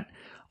at that.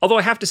 Although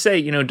I have to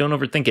say, don't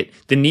overthink it.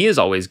 The knee is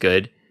always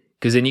good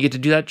because then you get to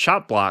do that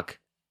chop block.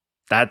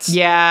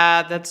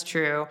 Yeah, that's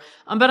true.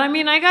 But I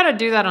mean, I got to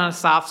do that on a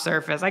soft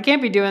surface. I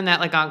can't be doing that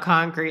like on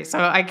concrete. So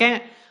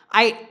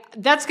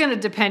that's going to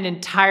depend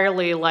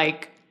entirely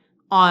like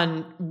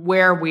on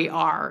where we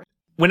are.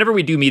 Whenever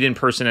we do meet in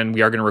person and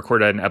we are going to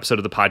record an episode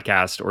of the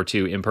podcast or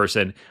two in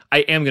person, I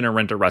am going to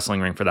rent a wrestling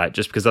ring for that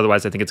just because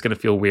otherwise I think it's going to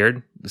feel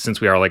weird since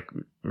we are like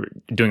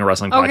doing a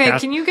wrestling podcast. Okay,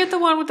 can you get the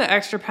one with the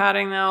extra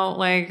padding though?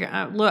 Like,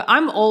 look,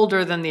 I'm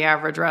older than the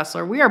average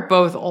wrestler. We are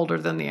both older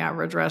than the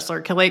average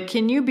wrestler.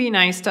 Can you be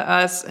nice to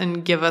us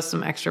and give us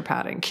some extra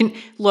padding?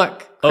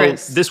 Chris. Oh,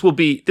 this will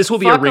be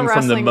a ring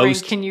from the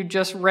most. Ring. Can you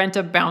just rent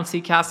a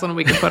bouncy castle and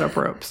we can put up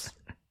ropes?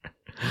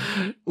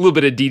 A little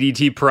bit of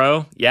DDT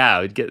Pro.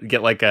 Yeah, we'd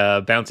get like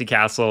a bouncy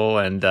castle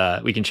and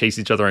we can chase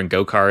each other on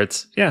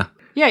go-karts. Yeah.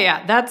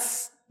 Yeah.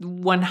 That's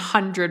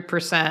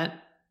 100%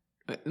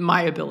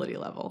 my ability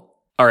level.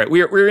 All right,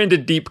 we're into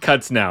deep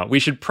cuts now. We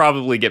should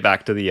probably get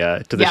back to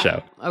the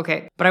show.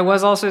 Okay, but I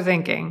was also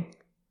thinking,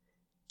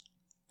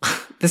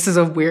 this is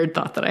a weird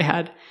thought that I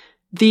had.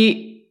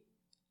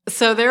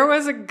 So there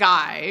was a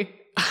guy...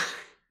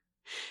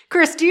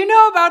 Chris, do you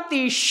know about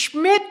the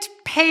Schmidt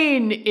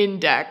Pain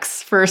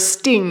Index for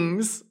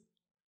stings?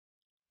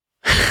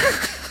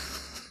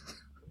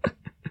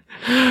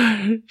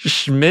 The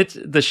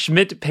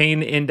Schmidt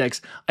Pain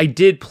Index. I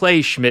did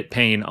play Schmidt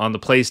Pain on the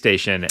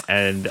PlayStation,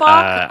 and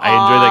I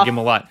enjoyed that game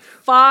a lot.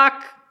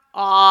 Fuck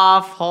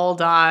off.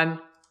 Hold on.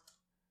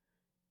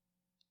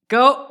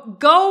 Go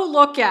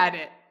look at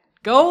it.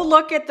 Go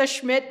look at the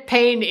Schmidt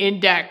Pain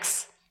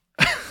Index.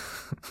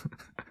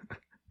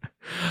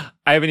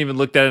 I haven't even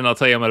looked at it, and I'll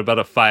tell you I'm at about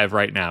a 5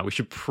 right now. We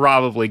should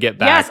probably get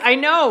back. Yes, I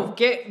know.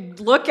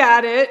 Look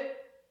at it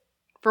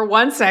for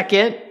 1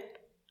 second.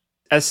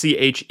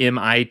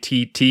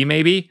 SCHMITT,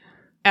 maybe?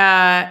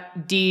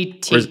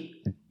 DT. Where's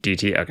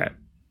DT? Okay.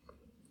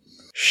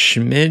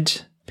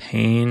 Schmidt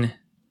Pain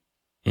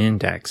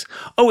Index.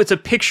 Oh, it's a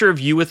picture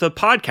of you with a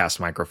podcast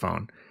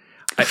microphone.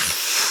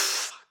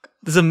 This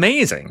is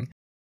amazing.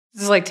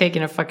 This is like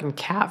taking a fucking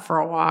cat for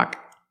a walk.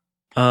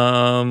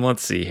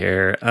 Let's see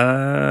here.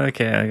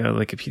 Okay, I got a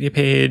Wikipedia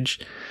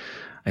page.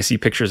 I see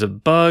pictures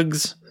of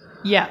bugs.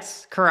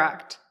 Yes,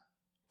 correct.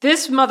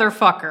 This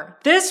motherfucker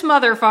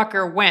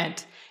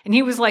went and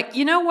he was like,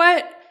 you know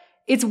what?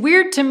 It's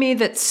weird to me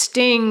that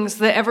stings,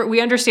 we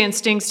understand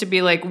stings to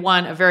be like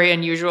a very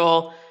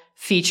unusual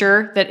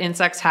feature that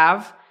insects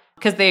have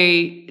because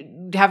they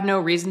have no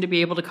reason to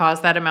be able to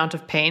cause that amount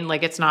of pain.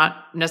 Like, it's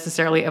not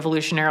necessarily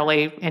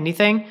evolutionarily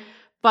anything,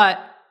 but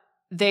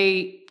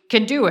they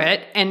can do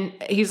it. And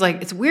he's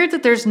like, it's weird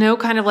that there's no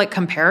kind of like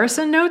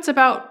comparison notes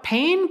about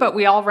pain, but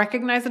we all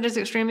recognize that it's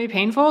extremely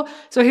painful.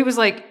 So he was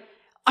like,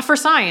 for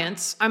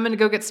science, I'm going to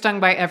go get stung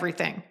by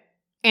everything.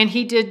 And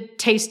he did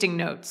tasting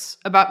notes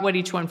about what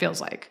each one feels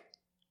like.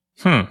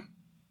 And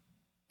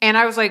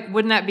I was like,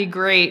 wouldn't that be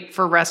great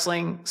for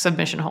wrestling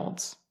submission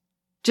holds?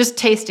 Just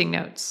tasting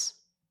notes.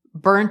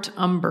 Burnt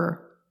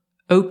umber,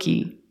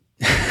 oaky,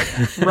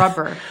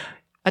 rubber,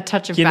 a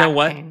touch of back know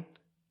what? pain.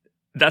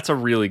 That's a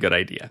really good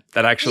idea.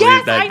 That actually,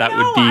 Yes, that I know.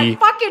 would be. I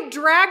fucking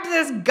dragged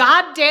this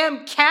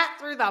goddamn cat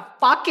through the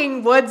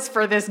fucking woods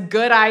for this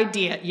good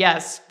idea.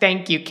 Yes,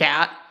 thank you,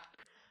 cat.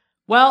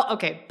 Well,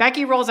 okay,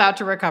 Becky rolls out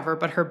to recover,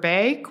 but her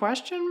bae, ?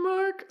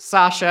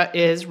 Sasha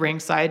is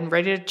ringside and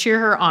ready to cheer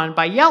her on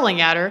by yelling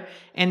at her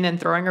and then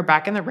throwing her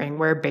back in the ring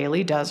where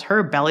Bayley does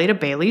her belly to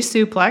Bayley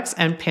suplex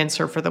and pins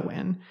her for the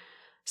win.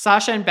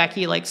 Sasha and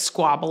Becky like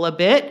squabble a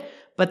bit,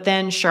 but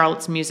then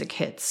Charlotte's music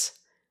hits.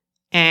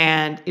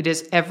 And it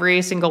is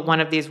every single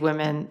one of these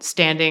women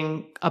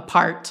standing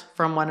apart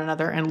from one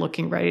another and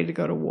looking ready to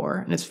go to war.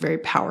 And it's very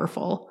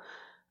powerful.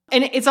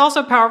 And it's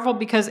also powerful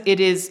because it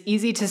is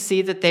easy to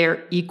see that they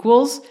are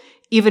equals,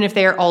 even if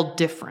they are all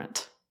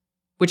different,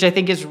 which I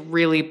think is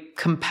really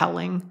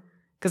compelling.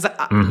 Because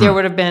there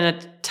would have been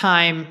a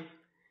time,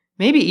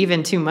 maybe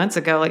even 2 months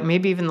ago, like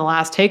maybe even the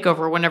last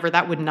takeover, whenever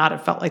that would not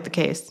have felt like the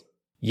case.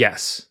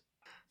 Yes.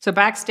 So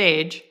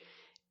backstage,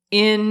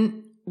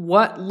 in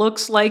what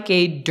looks like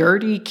a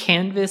dirty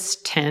canvas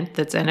tent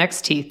that's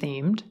NXT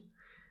themed,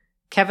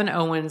 Kevin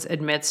Owens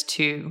admits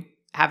to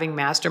having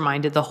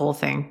masterminded the whole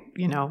thing,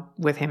 you know,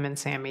 with him and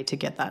Sammy to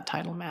get that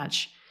title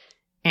match.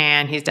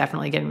 And he's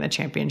definitely getting the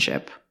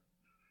championship.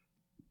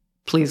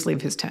 Please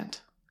leave his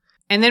tent.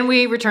 And then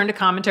we return to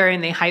commentary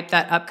and they hype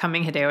that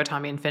upcoming Hideo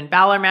Itami and Finn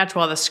Balor match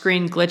while the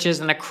screen glitches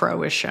and a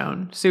crow is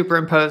shown,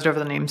 superimposed over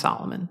the name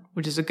Solomon,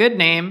 which is a good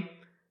name.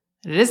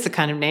 It is the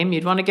kind of name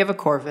you'd want to give a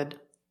Corvid.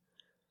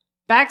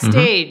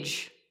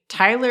 Backstage,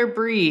 Tyler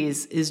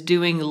Breeze is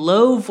doing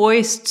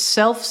low-voiced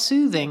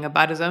self-soothing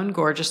about his own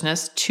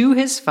gorgeousness to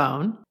his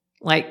phone.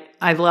 Like,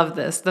 I love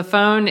this. The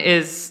phone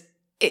is...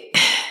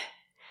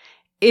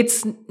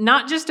 It's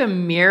not just a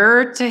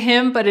mirror to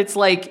him, but it's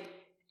like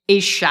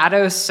a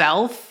shadow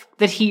self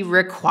that he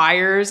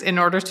requires in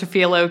order to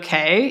feel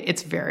okay.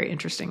 It's very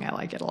interesting. I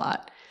like it a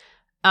lot.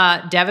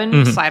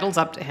 Devin sidles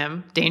up to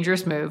him.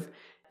 Dangerous move.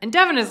 And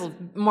Devin is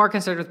more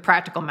concerned with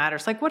practical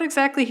matters, like what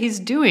exactly he's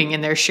doing in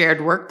their shared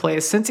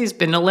workplace since he's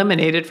been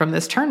eliminated from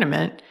this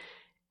tournament.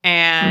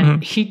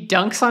 And he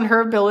dunks on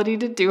her ability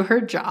to do her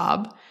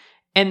job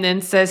and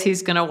then says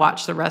he's going to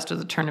watch the rest of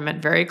the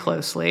tournament very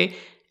closely.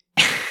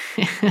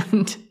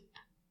 And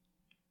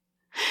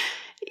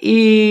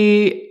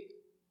he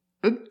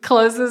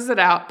closes it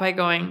out by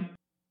going,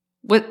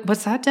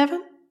 what's that,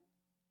 Devin?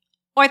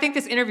 Oh, I think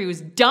this interview is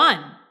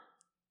done.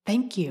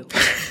 Thank you.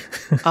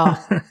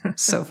 Oh,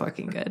 so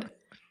fucking good.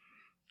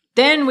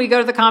 Then we go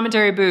to the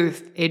commentary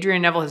booth.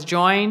 Adrian Neville has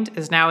joined,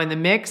 is now in the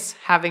mix,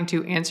 having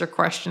to answer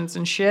questions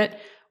and shit,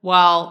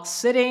 while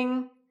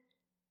sitting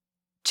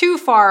too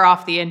far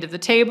off the end of the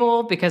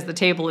table because the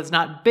table is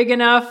not big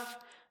enough.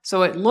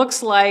 So it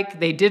looks like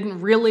they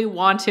didn't really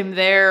want him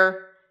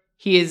there.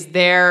 He is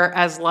there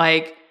as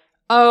like,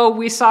 oh,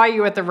 we saw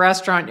you at the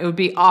restaurant. It would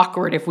be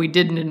awkward if we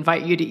didn't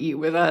invite you to eat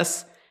with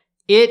us.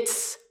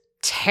 It's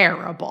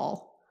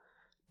terrible.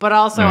 But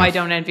also, I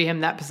don't envy him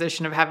that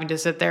position of having to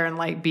sit there and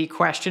like be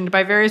questioned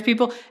by various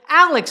people.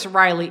 Alex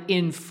Riley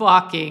in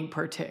fucking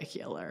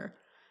particular.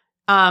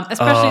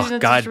 Especially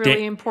since it's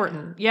really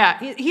important. Yeah,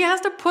 he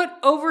has to put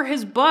over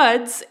his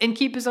buds and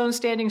keep his own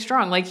standing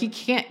strong. Like he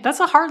can't, that's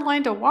a hard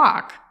line to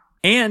walk.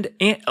 I'm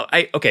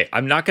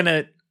not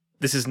gonna,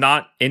 this is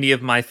not any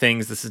of my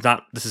things. This is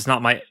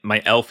not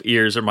my elf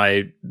ears or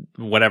my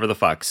whatever the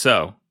fuck.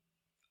 So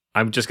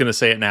I'm just gonna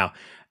say it now.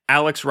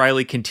 Alex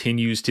Riley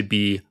continues to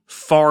be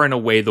far and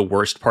away the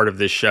worst part of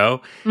this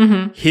show.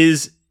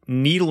 His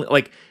needle,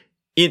 like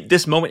in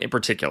this moment in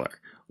particular,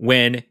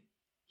 when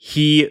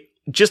he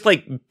just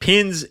like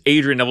pins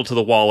Adrian Neville to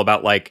the wall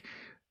about like,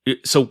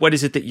 so what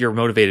is it that you're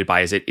motivated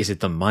by? Is it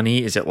the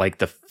money? Is it like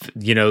that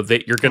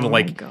you're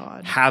going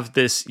to have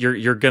this,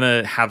 you're going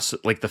to have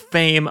like the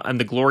fame and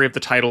the glory of the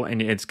title and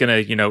it's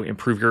going to,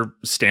 improve your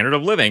standard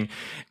of living.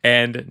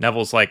 And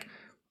Neville's like,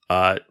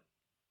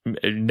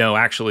 no,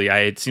 actually,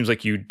 it seems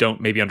like you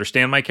don't maybe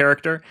understand my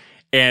character.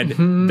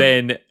 And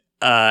then,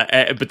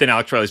 but then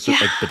Alex Riley's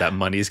like, but that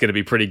money is going to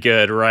be pretty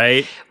good,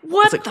 right?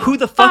 What? It's like, who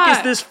the fuck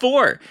is this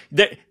for?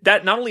 That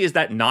not only is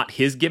that not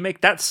his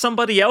gimmick, that's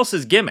somebody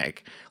else's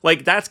gimmick.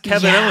 Like that's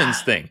Kevin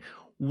Owens' thing.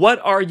 What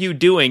are you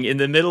doing in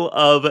the middle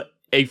of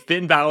a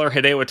Finn Balor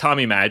Hideo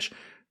Itami match,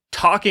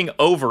 talking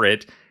over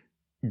it,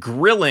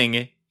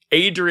 grilling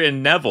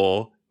Adrian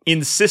Neville,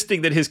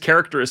 insisting that his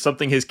character is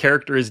something his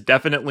character is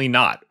definitely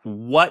not?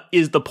 What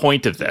is the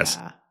point of this?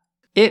 Yeah.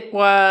 It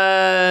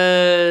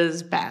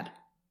was bad.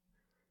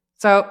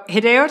 So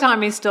Hideo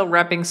Itami's still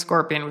repping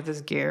Scorpion with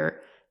his gear.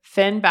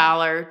 Finn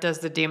Balor does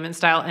the demon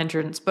style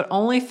entrance, but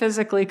only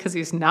physically because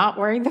he's not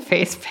wearing the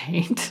face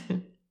paint.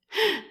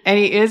 And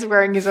he is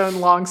wearing his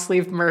own long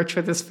sleeve merch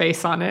with his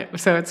face on it.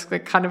 So it's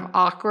like kind of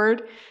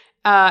awkward.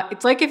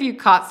 It's like if you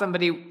caught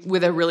somebody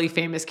with a really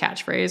famous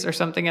catchphrase or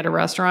something at a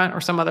restaurant or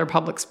some other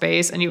public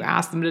space and you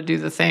ask them to do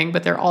the thing,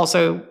 but they're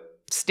also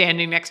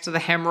standing next to the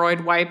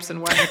hemorrhoid wipes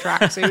and wearing a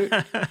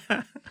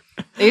tracksuit.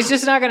 He's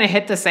just not going to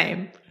hit the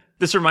same.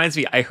 This reminds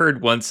me, I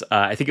heard once,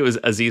 I think it was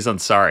Aziz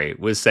Ansari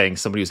was saying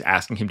somebody was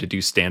asking him to do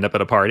stand-up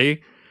at a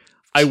party.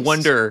 I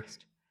wonder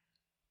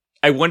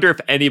if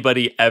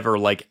anybody ever,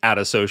 like, at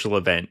a social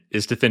event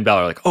is to Finn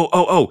Balor, like,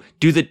 oh,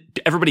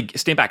 everybody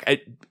stand back.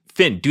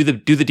 Finn, do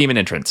the demon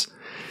entrance.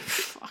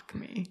 Fuck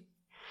me.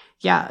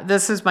 Yeah,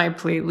 this is my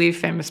plea. Leave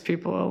famous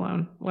people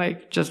alone.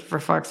 Like, just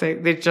for fuck's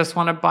sake. They just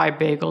want to buy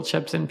bagel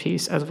chips in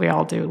peace, as we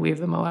all do. Leave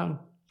them alone.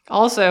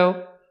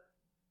 Also,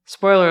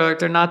 spoiler alert,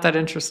 they're not that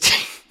interesting.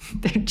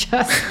 They're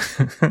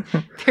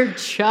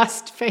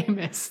just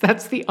famous.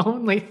 That's the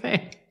only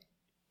thing.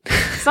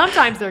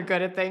 Sometimes they're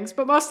good at things,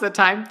 but most of the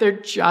time they're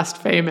just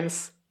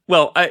famous.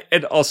 Well,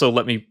 and also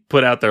let me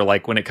put out there,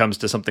 like, when it comes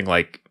to something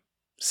like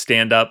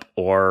stand-up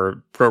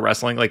or pro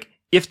wrestling, like,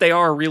 if they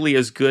are really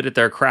as good at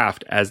their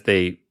craft as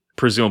they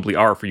presumably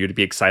are for you to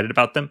be excited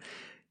about them,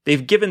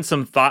 they've given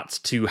some thoughts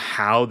to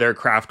how their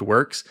craft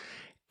works,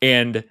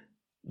 and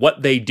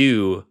what they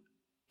do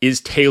is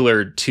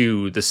tailored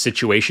to the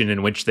situation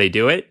in which they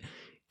do it.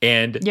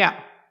 And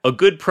a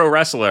good pro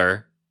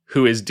wrestler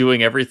who is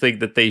doing everything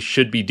that they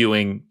should be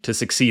doing to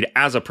succeed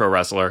as a pro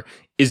wrestler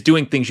is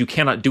doing things you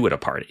cannot do at a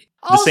party.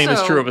 Also, the same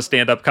is true of a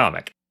stand-up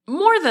comic.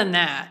 More than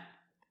that,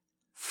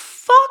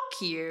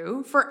 fuck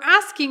you for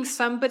asking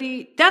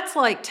somebody. That's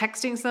like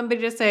texting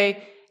somebody to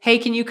say, hey,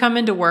 can you come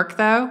into work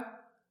though?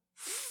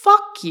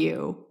 Fuck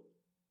you.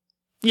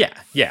 Yeah,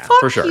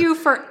 fuck for sure. Fuck you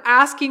for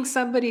asking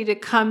somebody to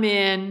come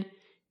in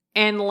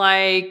and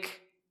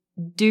like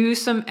do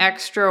some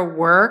extra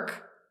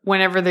work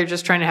whenever they're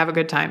just trying to have a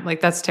good time.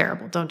 Like, that's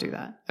terrible. Don't do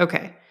that.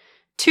 Okay.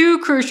 2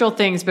 crucial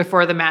things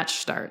before the match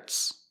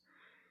starts.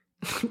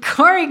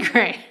 Corey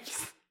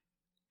Graves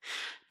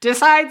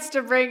decides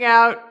to bring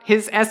out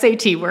his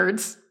SAT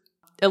words.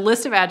 A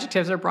list of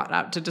adjectives are brought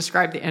out to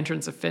describe the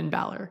entrance of Finn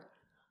Balor.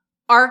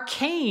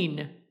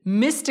 Arcane,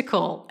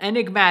 mystical,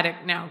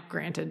 enigmatic. Now,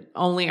 granted,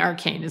 only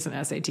arcane is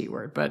an SAT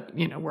word, but,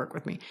 work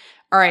with me.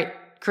 All right,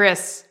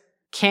 Chris,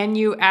 can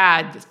you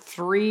add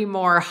 3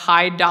 more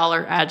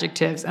high-dollar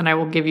adjectives, and I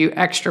will give you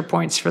extra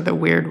points for the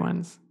weird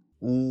ones?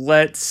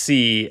 Let's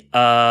see.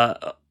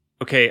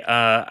 Okay,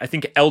 I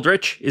think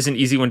Eldritch is an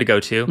easy one to go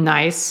to.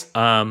 Nice.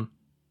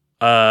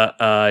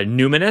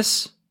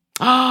 Numinous.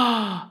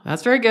 Oh,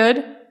 that's very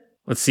good.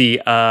 Let's see.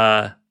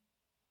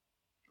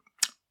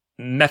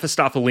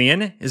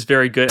 Mephistophelian is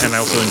very good, and I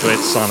also enjoy it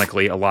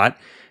sonically a lot.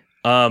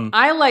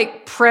 I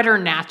like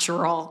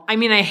preternatural. I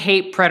mean, I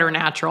hate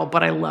preternatural,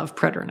 but I love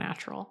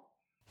preternatural.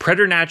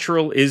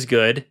 Preternatural is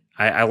good.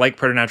 I like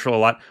preternatural a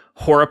lot.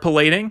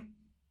 Horripilating.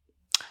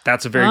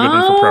 That's a very good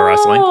one for pro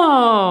wrestling.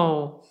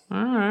 Oh, all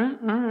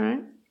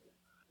right.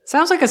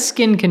 Sounds like a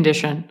skin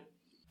condition.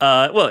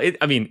 Well, it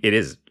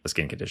is a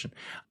skin condition.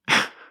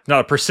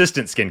 Not a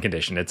persistent skin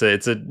condition. It's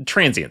a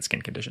transient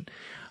skin condition.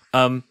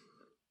 And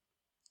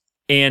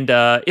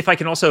if I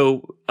can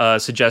also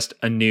suggest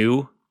a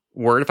new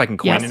word, if I can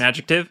coin an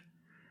adjective,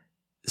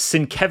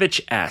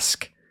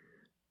 Sienkiewicz-esque.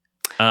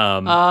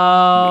 Okay,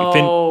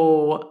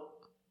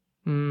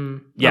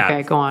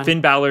 go on.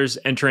 Finn Balor's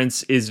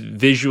entrance is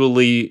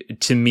visually,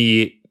 to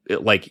me,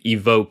 like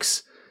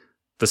evokes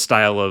the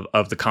style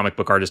of the comic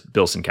book artist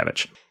Bill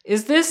Sienkiewicz.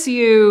 Is this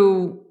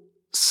you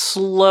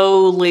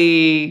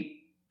slowly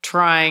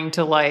trying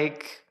to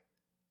like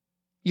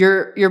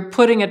you're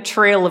putting a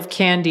trail of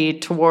candy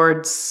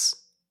towards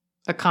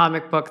a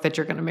comic book that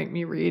you're going to make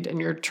me read,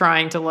 and you're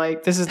trying to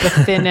like, this is the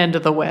thin end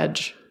of the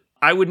wedge?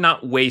 I would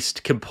not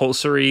waste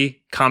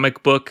compulsory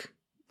comic book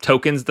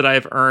tokens that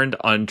I've earned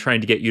on trying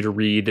to get you to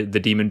read the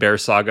Demon Bear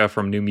saga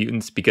from New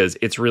Mutants, because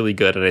it's really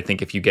good, and I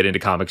think if you get into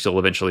comics, you'll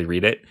eventually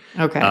read it.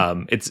 Okay.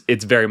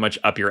 It's very much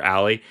up your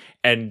alley,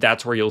 and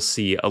that's where you'll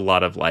see a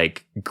lot of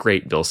like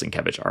great Bill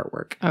Sienkiewicz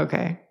artwork.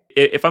 Okay.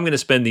 If I'm going to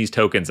spend these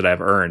tokens that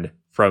I've earned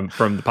from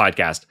the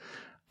podcast,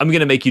 I'm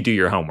going to make you do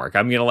your homework.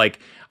 I'm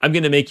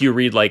going to make you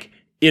read like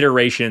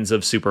iterations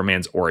of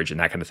Superman's origin,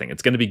 that kind of thing.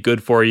 It's going to be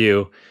good for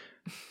you.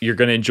 You're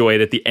going to enjoy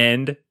it at the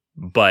end,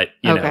 but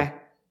you know.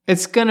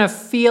 It's going to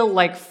feel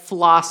like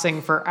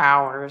flossing for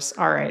hours.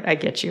 All right, I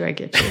get you.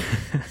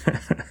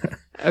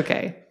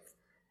 Okay.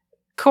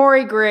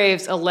 Corey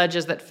Graves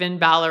alleges that Finn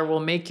Balor will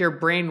make your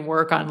brain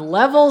work on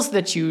levels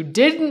that you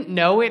didn't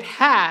know it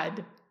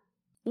had.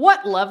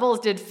 What levels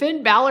did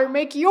Finn Balor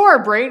make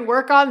your brain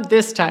work on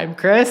this time,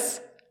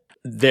 Chris?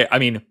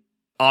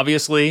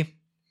 Obviously,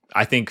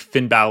 I think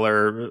Finn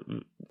Balor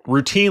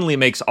routinely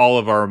makes all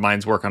of our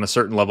minds work on a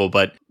certain level,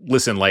 but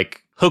listen,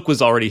 like, Hook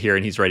was already here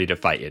and he's ready to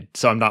fight you.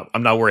 So I'm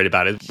not worried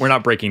about it. We're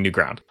not breaking new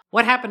ground.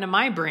 What happened to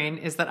my brain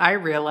is that I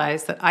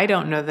realized that I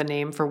don't know the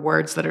name for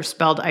words that are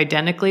spelled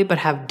identically but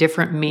have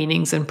different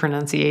meanings and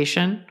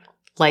pronunciation.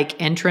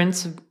 like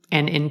entrance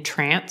and in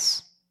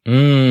trance.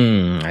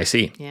 I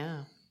see.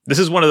 Yeah. This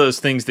is one of those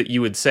things that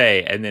you would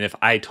say, and then if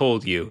I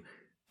told you,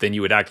 then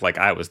you would act like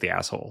I was the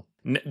asshole.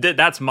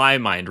 That's my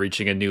mind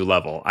reaching a new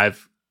level.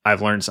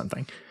 I've learned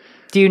something.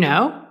 Do you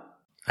know?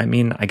 I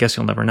mean, I guess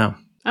you'll never know.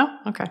 Oh,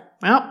 okay.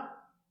 Well,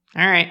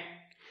 all right.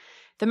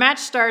 The match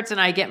starts and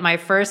I get my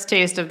first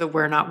taste of the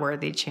 "We're not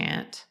worthy"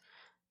 chant.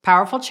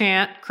 Powerful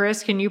chant.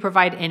 Chris, can you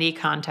provide any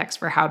context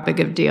for how big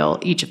of a deal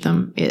each of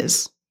them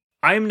is?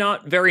 I'm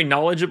not very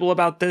knowledgeable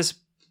about this,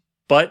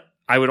 but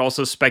I would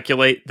also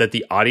speculate that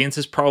the audience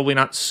is probably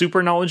not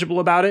super knowledgeable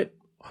about it.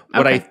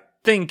 What I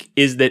think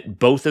is that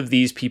both of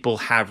these people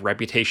have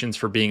reputations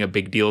for being a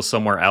big deal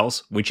somewhere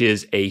else, which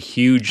is a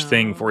huge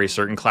thing for a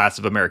certain class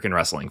of American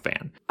wrestling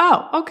fan.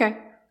 Oh, okay.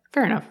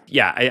 Fair enough.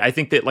 Yeah, I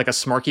think that like a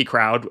smarky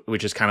crowd,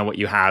 which is kind of what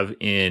you have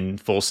in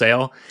Full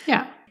Sail,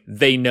 yeah,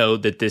 they know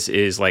that this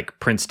is like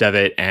Prince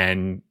Devitt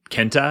and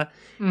Kenta.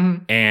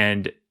 Mm-hmm.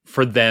 And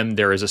for them,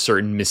 there is a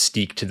certain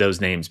mystique to those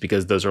names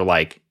because those are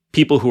like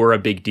people who are a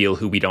big deal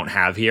who we don't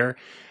have here.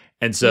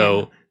 And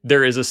so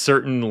there is a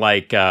certain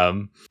like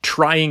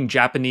trying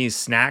Japanese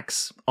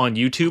snacks on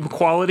YouTube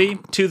quality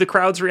to the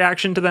crowd's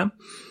reaction to them.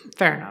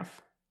 Fair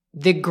enough.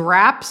 The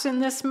graps in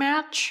this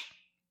match,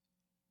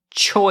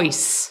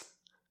 choice,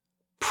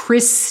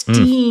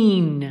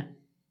 pristine.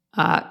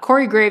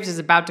 Corey Graves is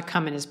about to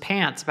come in his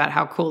pants about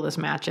how cool this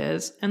match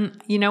is.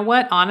 And you know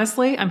what?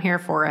 Honestly, I'm here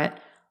for it.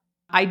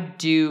 I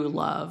do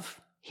love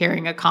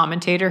hearing a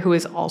commentator who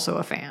is also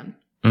a fan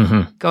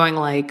going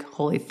like,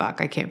 holy fuck,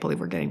 I can't believe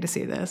we're getting to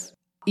see this.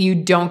 You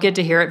don't get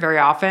to hear it very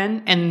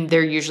often, and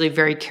they're usually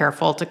very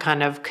careful to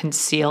kind of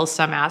conceal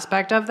some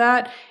aspect of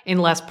that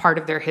unless part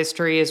of their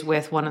history is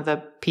with one of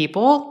the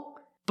people.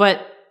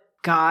 But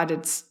God,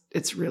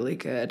 it's really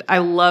good. I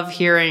love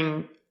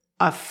hearing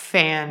a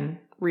fan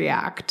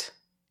react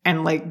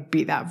and like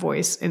be that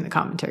voice in the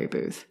commentary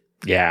booth.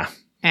 Yeah.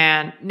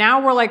 And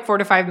now we're like 4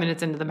 to 5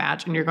 minutes into the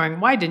match and you're going,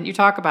 why didn't you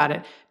talk about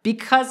it?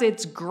 Because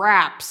it's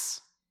graps.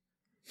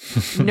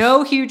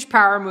 No huge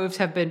power moves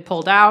have been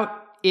pulled out.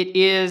 It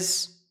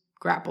is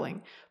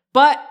grappling.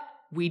 But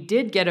we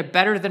did get a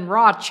better than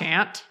Raw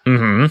chant,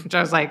 which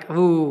I was like,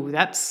 ooh,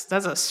 that's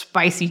a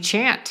spicy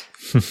chant.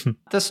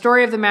 The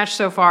story of the match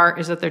so far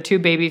is that they're two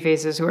baby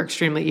faces who are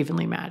extremely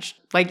evenly matched.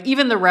 Like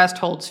even the rest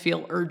holds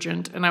feel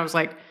urgent. And I was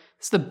like,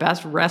 it's the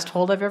best rest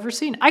hold I've ever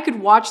seen. I could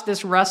watch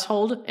this rest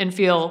hold and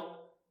feel,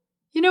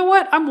 you know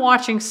what? I'm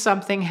watching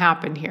something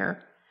happen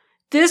here.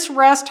 This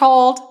rest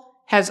hold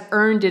has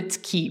earned its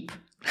keep.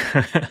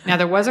 Now,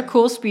 there was a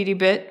cool speedy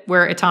bit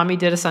where Itami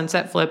did a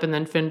sunset flip and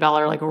then Finn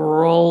Balor like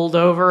rolled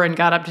over and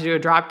got up to do a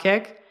drop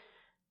kick.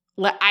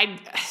 I'm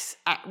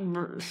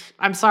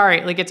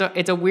sorry. Like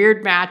it's a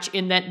weird match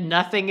in that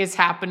nothing is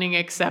happening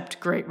except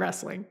great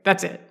wrestling.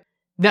 That's it.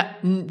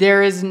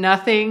 There is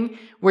nothing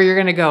where you're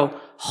going to go,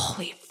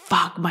 holy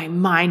fuck, my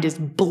mind is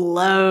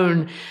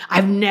blown.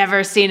 I've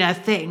never seen a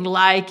thing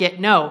like it.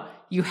 No,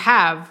 you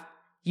have.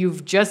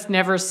 You've just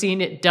never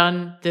seen it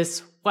done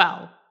this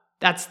well.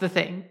 That's the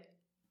thing.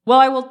 Well,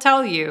 I will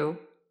tell you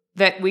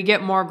that we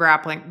get more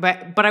grappling,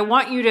 but I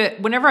want you to,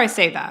 whenever I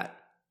say that,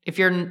 if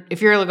you're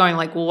going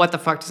like, well, what the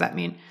fuck does that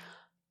mean?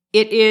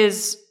 It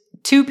is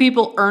two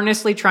people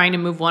earnestly trying to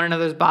move one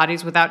another's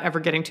bodies without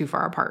ever getting too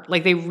far apart.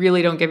 Like they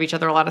really don't give each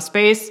other a lot of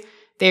space.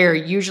 They're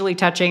usually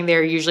touching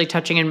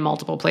in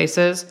multiple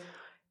places.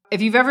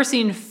 If you've ever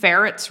seen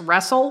ferrets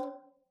wrestle,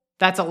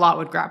 that's a lot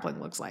what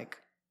grappling looks like.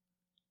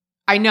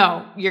 I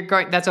know you're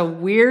going, that's a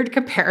weird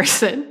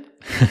comparison.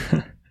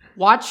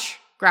 Watch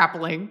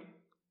grappling,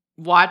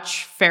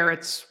 watch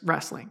ferrets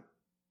wrestling.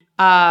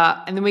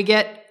 And then we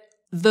get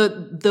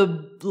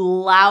the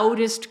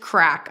loudest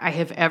crack I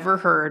have ever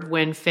heard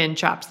when Finn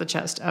chops the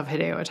chest of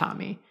Hideo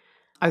Itami.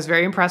 I was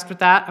very impressed with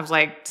that. I was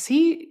like, is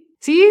he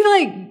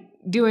like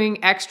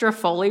doing extra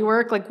Foley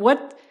work? Like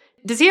what,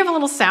 does he have a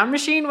little sound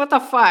machine? What the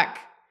fuck?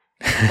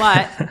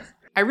 But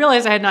I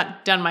realized I had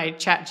not done my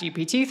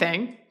ChatGPT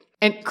thing.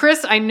 And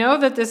Chris, I know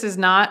that this is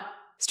not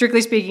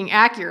strictly speaking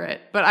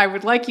accurate, but I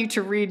would like you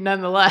to read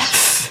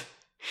nonetheless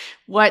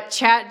what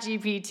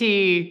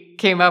ChatGPT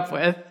came up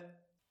with.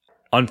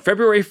 On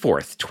February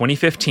 4th,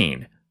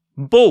 2015,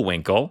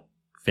 Bullwinkle,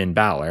 Finn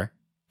Balor,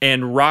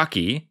 and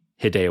Rocky,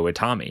 Hideo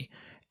Itami,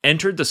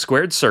 entered the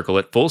squared circle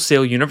at Full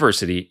Sail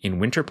University in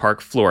Winter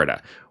Park,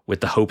 Florida, with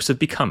the hopes of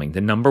becoming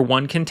the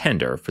 #1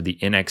 contender for the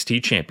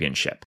NXT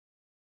Championship.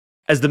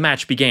 As the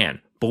match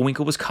began,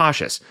 Bullwinkle was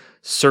cautious,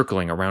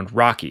 circling around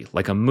Rocky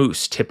like a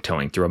moose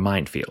tiptoeing through a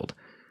minefield.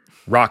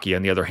 Rocky,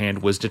 on the other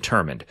hand, was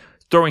determined,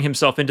 throwing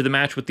himself into the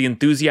match with the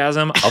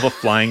enthusiasm of a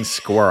flying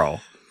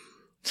squirrel.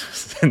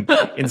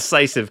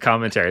 Incisive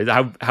commentary.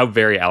 How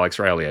very Alex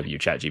Riley of you,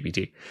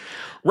 ChatGPT.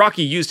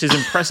 Rocky used his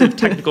impressive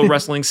technical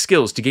wrestling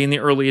skills to gain the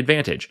early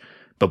advantage,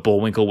 but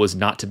Bullwinkle was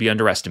not to be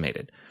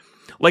underestimated.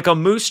 Like a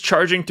moose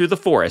charging through the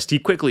forest, he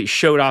quickly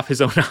showed off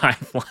his own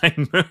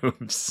high-flying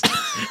moves.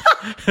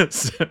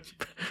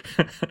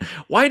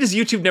 Why does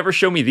YouTube never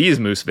show me these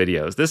moose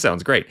videos? This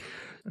sounds great.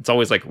 It's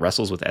always like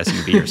wrestles with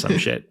SUV or some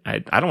shit. I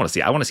don't want to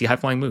see. I want to see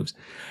high-flying moves.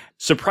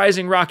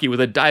 Surprising Rocky with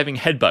a diving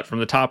headbutt from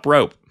the top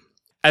rope.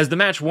 As the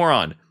match wore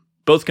on,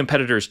 both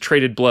competitors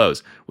traded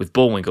blows, with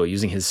Bullwinkle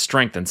using his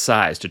strength and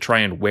size to try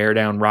and wear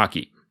down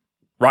Rocky.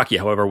 Rocky,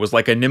 however, was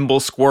like a nimble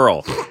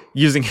squirrel,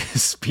 using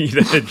his speed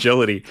and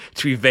agility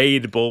to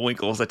evade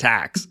Bullwinkle's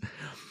attacks.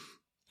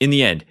 In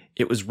the end,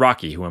 it was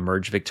Rocky who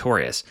emerged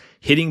victorious,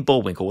 hitting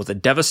Bullwinkle with a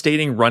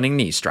devastating running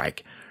knee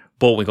strike.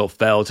 Bullwinkle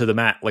fell to the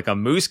mat like a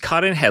moose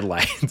caught in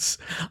headlights,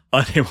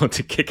 unable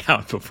to kick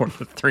out before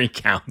the 3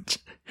 count.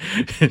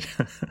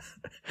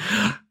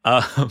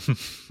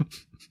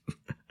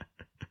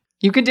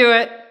 You can do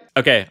it.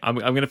 Okay, I'm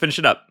going to finish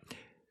it up.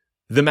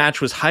 The match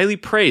was highly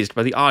praised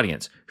by the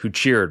audience, who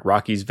cheered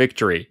Rocky's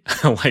victory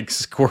like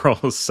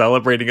squirrels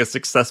celebrating a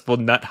successful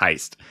nut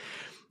heist.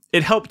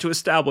 It helped to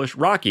establish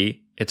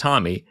Rocky,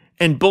 Itami,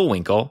 and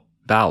Bullwinkle,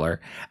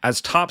 Balor,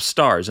 as top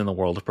stars in the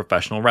world of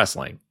professional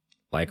wrestling,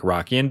 like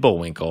Rocky and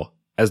Bullwinkle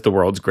as the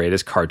world's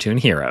greatest cartoon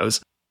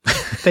heroes.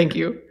 Thank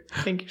you.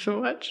 Thank you so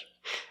much.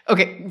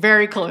 Okay,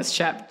 very close,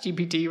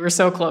 ChatGPT. We're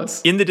so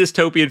close. In the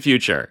dystopian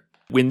future,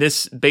 when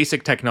this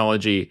basic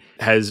technology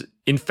has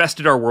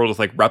infested our world with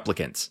like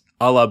replicants,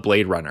 a la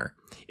Blade Runner,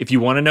 if you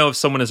want to know if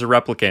someone is a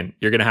replicant,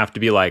 you're going to have to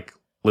be like,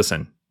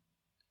 listen,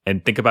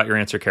 and think about your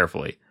answer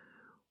carefully.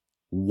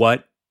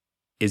 What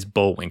is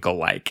Bullwinkle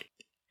like?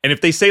 And if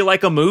they say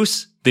like a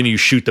moose, then you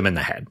shoot them in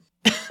the head.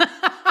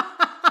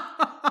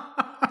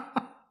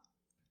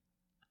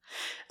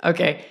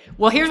 Okay.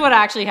 Well, here's what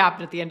actually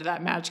happened at the end of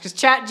that match, because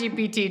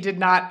ChatGPT did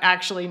not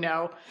actually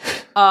know.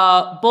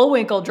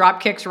 Bullwinkle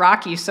drop kicks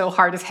Rocky so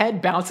hard his head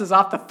bounces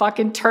off the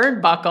fucking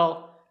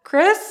turnbuckle.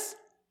 Chris?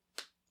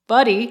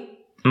 Buddy?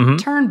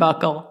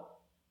 Turnbuckle.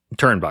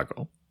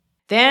 Turnbuckle.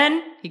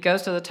 Then he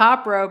goes to the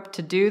top rope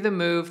to do the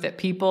move that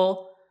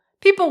people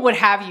would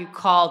have you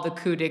call the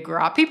coup de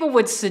grace. People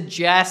would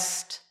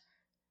suggest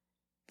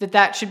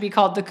that should be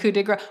called the coup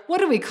de grace. What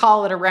do we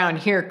call it around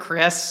here,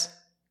 Chris?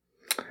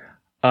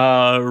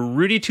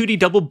 Rudy Tooty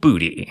Double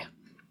Booty.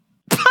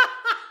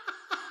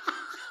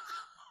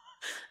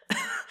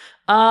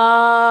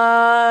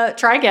 Try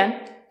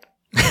again.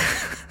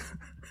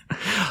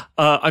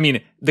 I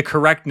mean, the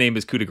correct name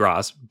is coup de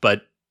grace,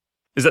 but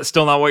is that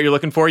still not what you're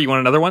looking for? You want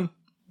another one?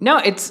 No,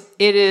 it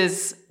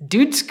is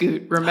Dude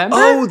Scoot, remember?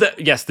 Oh,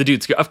 yes, the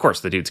Dude Scoot. Of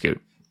course, the Dude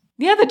Scoot.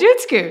 Yeah, the Dude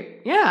Scoot.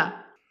 Yeah.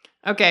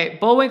 Okay,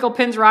 Bullwinkle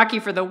pins Rocky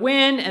for the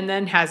win and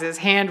then has his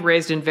hand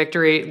raised in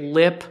victory,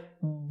 lip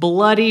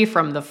bloody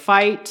from the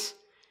fight.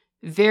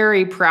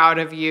 Very proud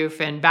of you,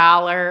 Finn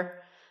Balor.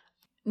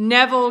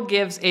 Neville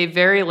gives a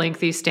very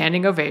lengthy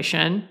standing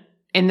ovation,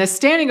 and the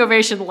standing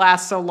ovation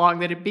lasts so long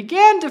that it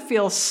began to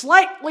feel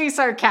slightly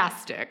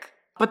sarcastic.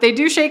 But they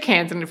do shake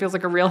hands, and it feels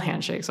like a real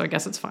handshake, so I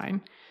guess it's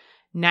fine.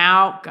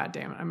 Now,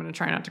 goddamn it, I'm going to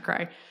try not to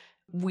cry.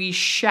 We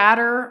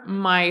shatter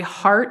my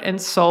heart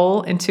and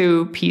soul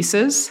into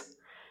pieces.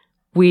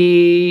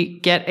 We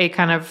get a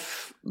kind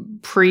of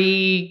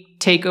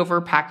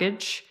pre-takeover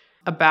package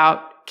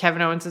about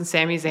Kevin Owens and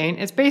Sami Zayn.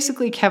 It's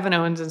basically Kevin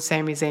Owens and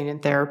Sami Zayn in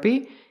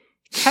therapy.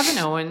 Kevin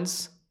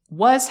Owens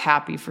was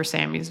happy for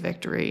Sami's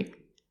victory.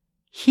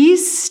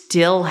 He's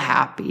still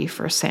happy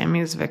for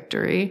Sami's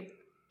victory.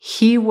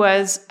 He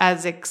was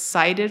as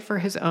excited for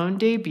his own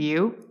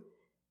debut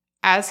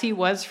as he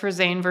was for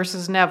Zayn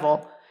versus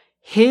Neville.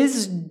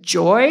 His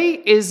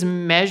joy is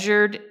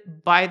measured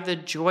by the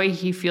joy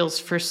he feels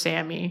for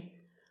Sami.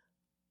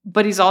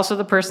 But he's also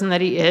the person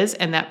that he is,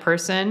 and that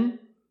person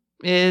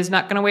is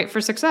not going to wait for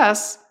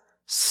success.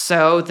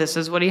 So this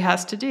is what he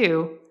has to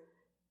do.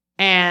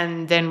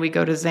 And then we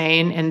go to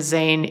Zayn, and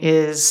Zayn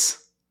is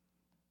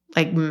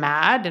like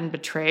mad and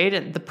betrayed,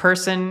 and the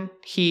person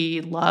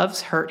he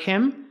loves hurt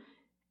him,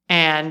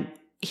 and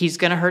he's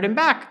going to hurt him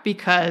back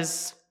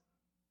because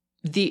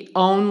the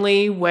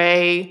only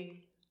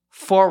way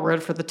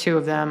forward for the two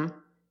of them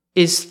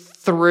is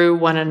through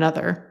one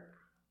another.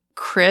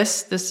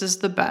 Chris, this is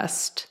the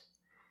best.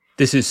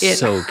 This is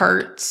so It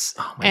hurts,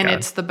 and God.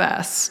 It's the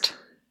best.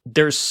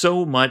 There's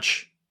so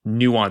much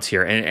nuance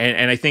here.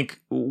 And I think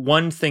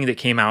one thing that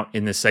came out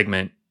in this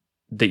segment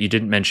that you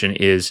didn't mention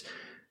is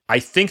I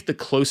think the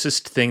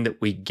closest thing that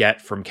we get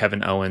from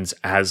Kevin Owens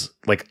as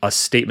like a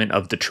statement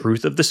of the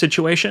truth of the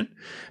situation,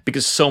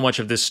 because so much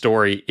of this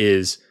story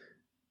is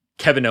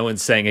Kevin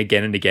Owens saying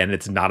again and again,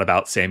 it's not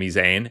about Sami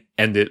Zayn,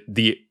 and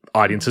the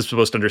audience is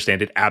supposed to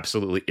understand it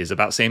absolutely is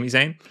about Sami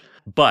Zayn.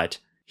 But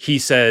he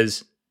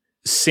says,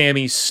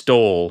 Sami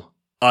stole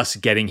us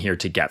getting here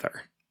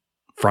together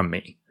from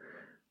me.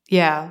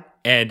 Yeah.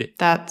 And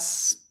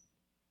that's...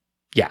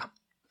 Yeah.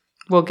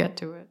 We'll get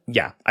to it.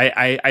 Yeah.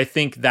 I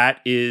think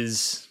that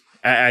is,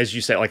 as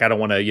you say, like, I don't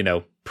want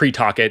to,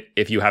 pre-talk it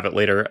if you have it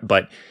later,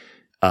 but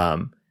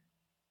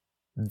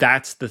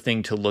that's the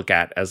thing to look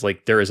at as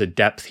like, there is a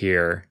depth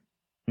here,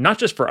 not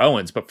just for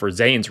Owens, but for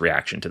Zayn's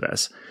reaction to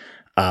this.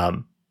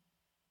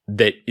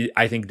 That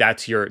I think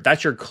that's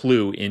your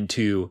clue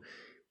into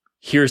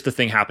here's the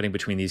thing happening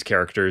between these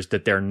characters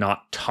that they're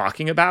not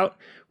talking about.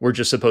 We're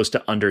just supposed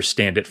to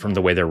understand it from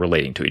the way they're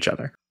relating to each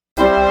other.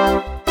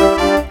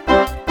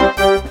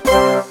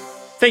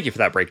 Thank you for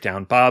that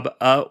breakdown, Bob.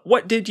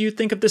 What did you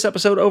think of this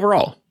episode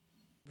overall?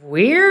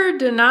 Weird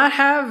to not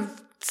have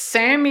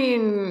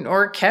Sammy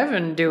or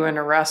Kevin doing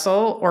a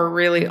wrestle or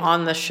really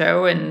on the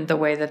show in the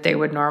way that they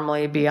would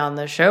normally be on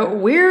the show.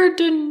 Weird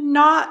to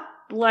not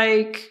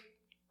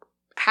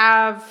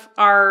have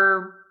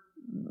our,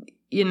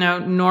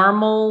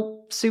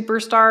 normal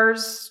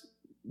superstars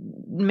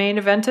main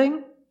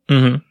eventing.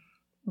 Mm-hmm.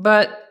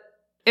 But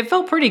it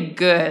felt pretty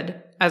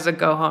good as a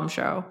go-home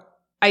show.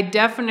 I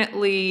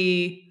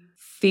definitely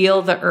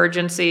feel the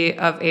urgency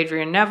of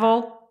Adrian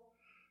Neville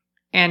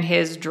and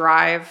his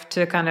drive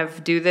to kind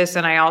of do this.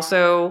 And I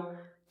also,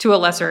 to a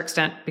lesser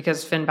extent,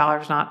 because Finn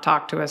Balor's not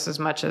talked to us as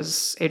much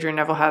as Adrian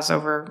Neville has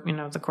over,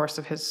 the course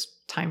of his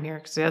time here,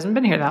 because he hasn't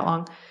been here that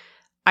long.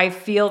 I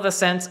feel the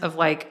sense of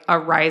a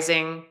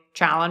rising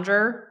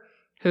challenger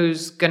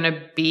who's going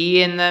to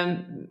be in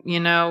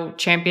the,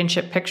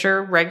 championship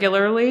picture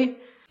regularly.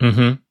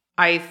 Mm-hmm.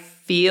 I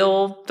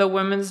feel the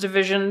women's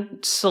division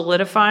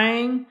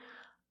solidifying.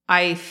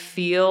 I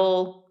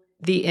feel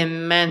the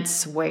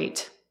immense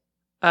weight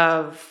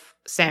of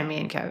Sammy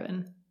and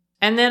Kevin.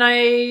 And then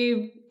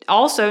I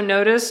also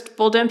noticed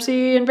Bull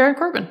Dempsey and Baron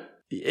Corbin.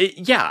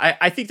 Yeah,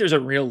 I think there's a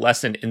real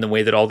lesson in the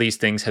way that all these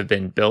things have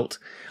been built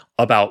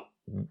about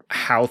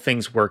how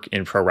things work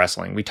in pro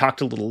wrestling. We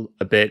talked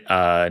a bit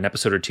an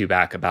episode or two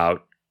back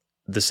about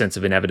the sense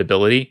of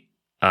inevitability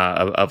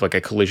of a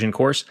collision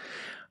course.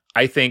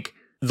 I think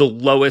the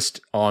lowest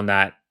on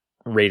that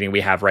rating we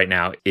have right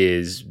now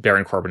is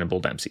Baron Corbin and Bull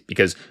Dempsey,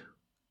 because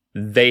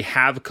they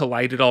have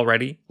collided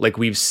already.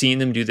 We've seen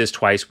them do this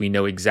twice. We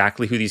know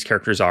exactly who these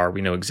characters are.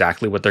 We know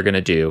exactly what they're going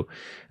to do.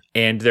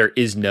 And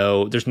there's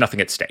nothing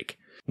at stake.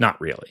 Not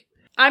really.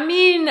 I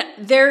mean,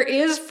 there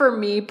is for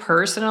me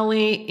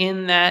personally,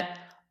 in that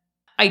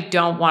I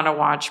don't want to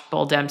watch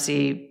Bull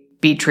Dempsey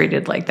be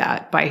treated like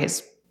that by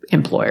his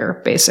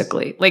employer,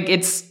 basically.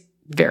 It's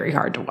very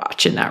hard to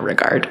watch in that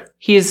regard.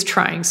 He is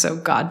trying so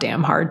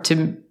goddamn hard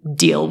to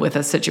deal with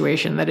a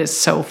situation that is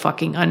so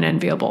fucking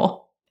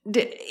unenviable.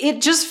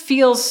 It just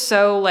feels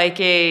so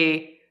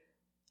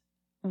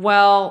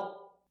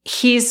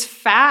he's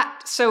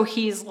fat, so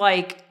he's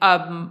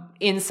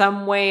in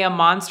some way a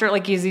monster.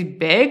 Is he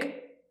big?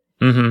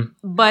 Mm-hmm.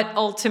 But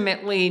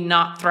ultimately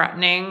not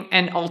threatening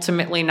and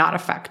ultimately not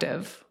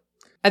effective.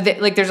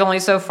 There's only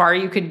so far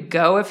you could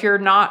go if you're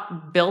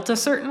not built a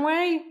certain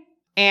way.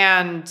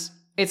 And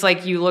it's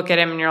you look at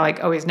him and you're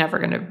like, oh, he's never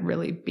going to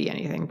really be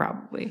anything,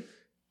 probably.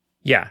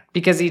 Yeah.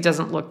 Because he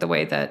doesn't look the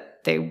way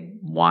that they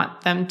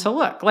want them to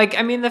look.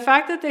 The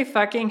fact that they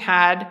fucking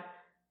had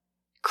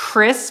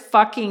Chris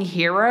fucking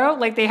Hero,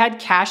 they had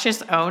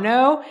Cassius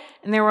Ohno,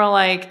 and they were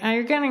like, oh,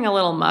 you're getting a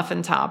little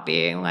muffin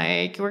toppy.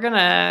 We're going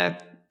to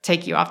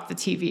take you off the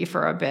TV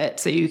for a bit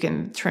so you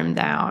can trim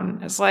down.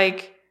 It's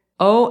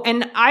oh,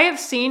 and I have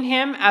seen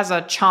him as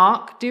a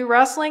chonk do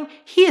wrestling.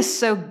 He is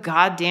so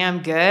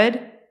goddamn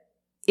good.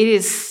 It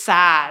is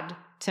sad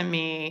to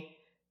me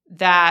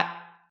that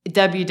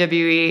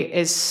WWE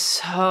is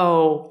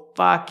so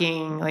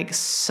fucking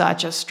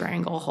such a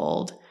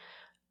stranglehold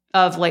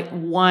of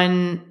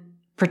one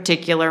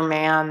particular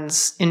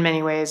man's, in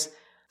many ways,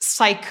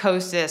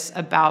 psychosis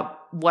about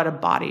what a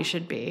body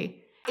should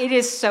be. It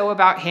is so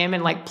about him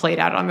and played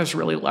out on this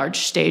really large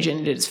stage,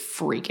 and it is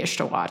freakish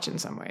to watch in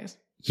some ways.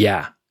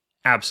 Yeah,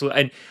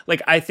 absolutely. And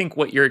I think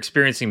what you're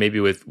experiencing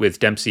maybe with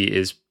Dempsey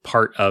is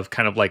part of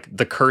kind of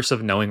the curse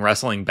of knowing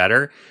wrestling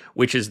better,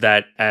 which is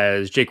that,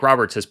 as Jake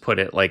Roberts has put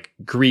it,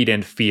 greed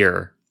and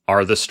fear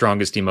are the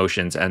strongest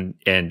emotions,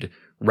 and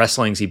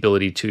wrestling's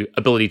ability to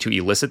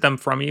elicit them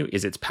from you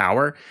is its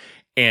power.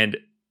 And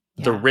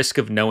the risk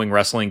of knowing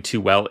wrestling too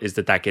well is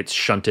that gets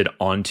shunted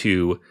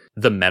onto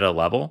the meta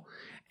level.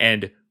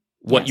 And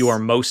what you are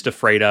most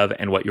afraid of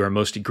and what you are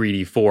most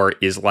greedy for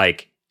is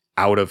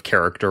out of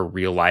character,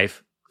 real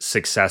life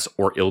success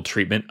or ill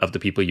treatment of the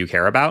people you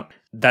care about.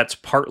 That's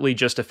partly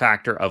just a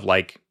factor of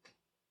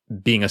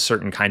being a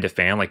certain kind of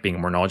fan, being a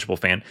more knowledgeable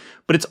fan,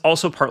 but it's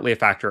also partly a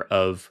factor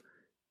of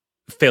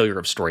failure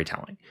of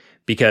storytelling.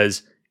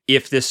 Because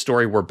if this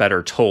story were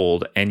better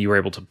told and you were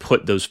able to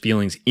put those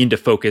feelings into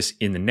focus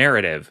in the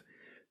narrative,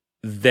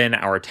 then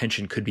our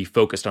attention could be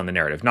focused on the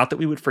narrative. Not that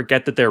we would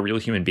forget that they're real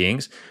human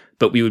beings,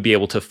 but we would be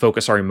able to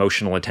focus our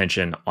emotional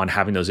attention on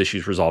having those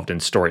issues resolved in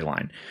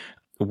storyline.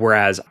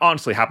 Whereas,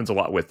 honestly, happens a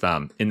lot with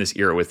in this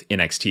era with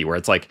NXT, where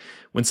it's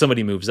when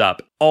somebody moves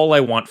up, all I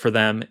want for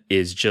them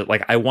is just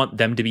I want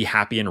them to be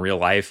happy in real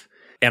life.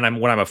 And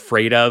what I'm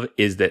afraid of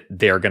is that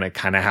they're going to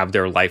kind of have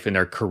their life and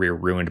their career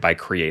ruined by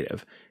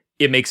creative.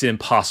 It makes it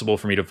impossible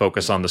for me to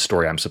focus on the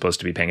story I'm supposed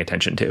to be paying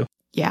attention to.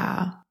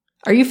 Yeah.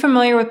 Are you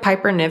familiar with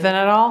Piper Niven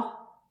at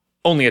all?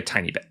 Only a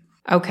tiny bit.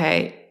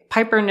 Okay.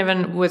 Piper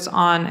Niven was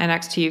on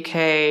NXT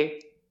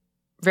UK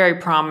very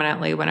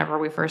prominently whenever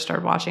we first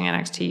started watching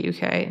NXT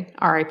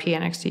UK, RIP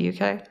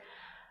NXT UK.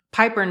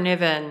 Piper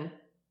Niven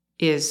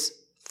is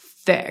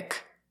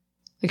thick.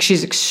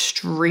 She's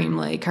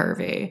extremely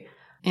curvy.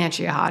 And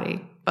she a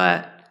hottie.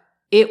 But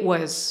it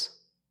was,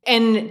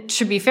 and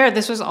to be fair,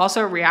 this was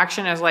also a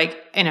reaction as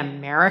an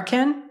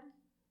American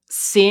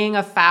seeing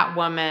a fat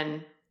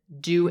woman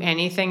do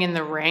anything in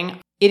the ring,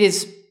 it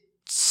is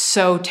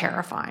so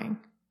terrifying.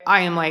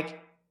 I am like,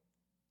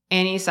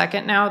 any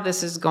second now,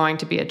 this is going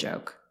to be a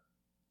joke.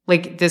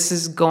 Like, this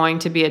is going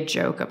to be a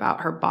joke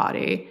about her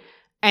body.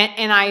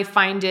 And I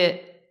find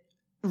it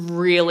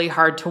really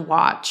hard to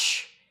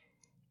watch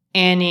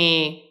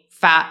any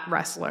fat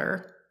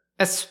wrestler,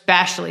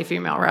 especially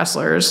female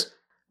wrestlers,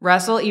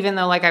 wrestle, even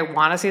though like I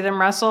want to see them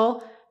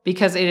wrestle,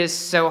 because it is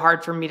so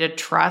hard for me to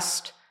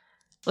trust.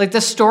 Like,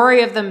 the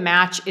story of the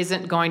match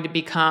isn't going to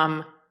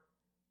become,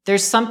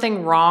 there's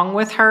something wrong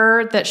with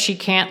her that she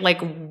can't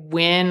like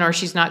win or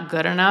she's not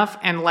good enough.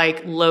 And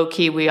like low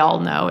key, we all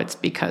know it's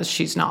because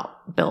she's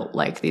not built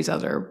like these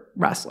other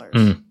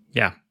wrestlers.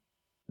 Yeah.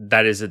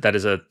 That is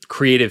a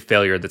creative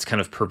failure that's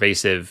kind of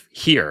pervasive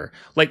here.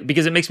 Like,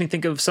 because it makes me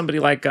think of somebody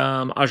like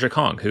Aja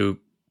Kong, who,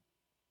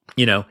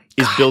 you know,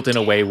 is built in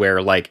a way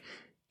where like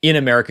in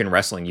American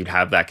wrestling, you'd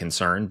have that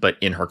concern, but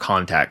in her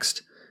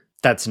context,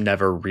 that's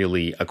never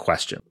really a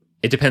question.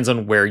 It depends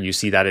on where you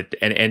see that.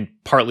 And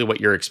partly what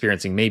you're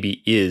experiencing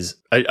maybe is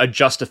a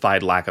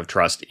justified lack of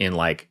trust in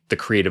like the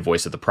creative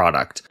voice of the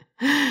product.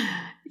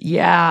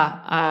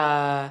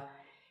 Yeah.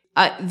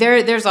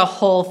 There's a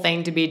whole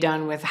thing to be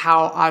done with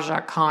how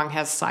Aja Kong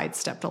has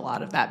sidestepped a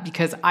lot of that,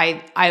 because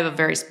I have a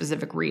very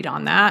specific read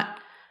on that.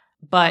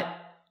 But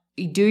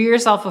do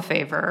yourself a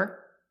favor,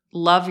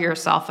 love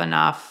yourself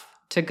enough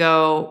to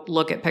go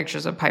look at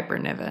pictures of Piper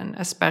Niven,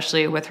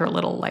 especially with her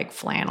little like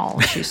flannel.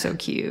 She's so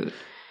cute.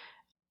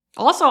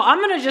 Also, I'm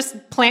going to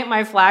just plant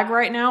my flag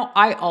right now.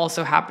 I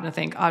also happen to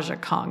think Aja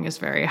Kong is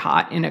very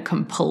hot in a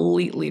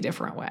completely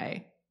different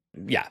way.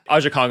 Yeah,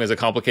 Aja Kong is a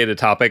complicated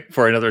topic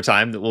for another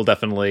time that we'll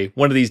definitely,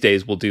 one of these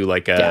days, we'll do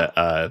like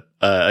a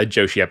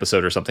Joshi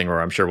episode or something where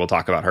I'm sure we'll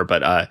talk about her.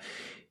 But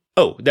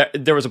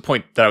there was a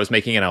point that I was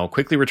making, and I'll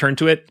quickly return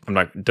to it.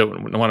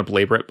 Don't want to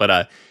belabor it,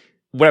 but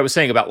what I was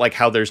saying about like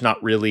how there's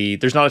not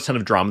a ton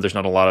of drama, there's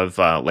not a lot of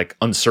like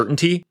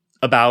uncertainty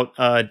about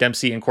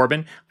Dempsey and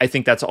Corbin. I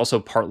think that's also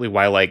partly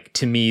why, like,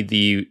 to me,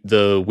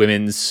 the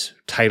women's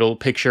title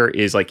picture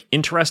is like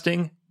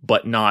interesting,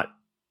 but not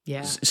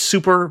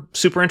super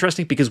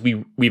interesting, because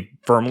we've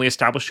firmly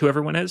established who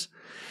everyone is,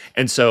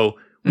 and so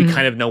we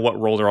kind of know what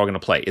role they're all going to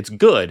play. It's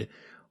good,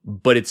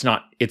 but it's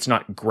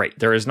not great.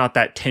 There is not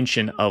that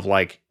tension of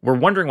like, we're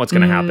wondering what's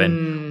going to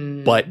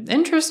happen, but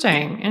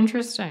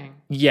interesting.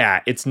 Yeah,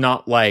 it's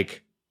not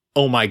like,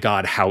 oh my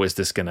God, how is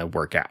this going to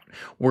work out?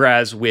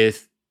 Whereas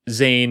with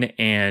Zayn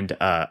and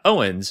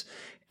Owens,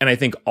 and I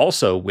think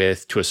also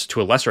with to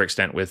a lesser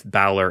extent with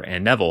Balor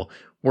and Neville,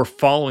 we're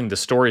following the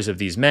stories of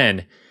these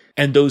men,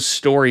 and those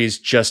stories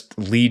just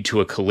lead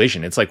to a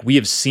collision. It's like we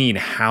have seen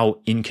how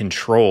in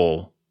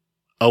control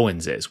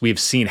Owens is. We have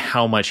seen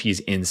how much he's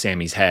in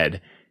Sammy's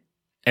head,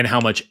 and how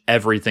much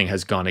everything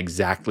has gone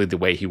exactly the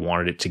way he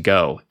wanted it to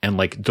go, and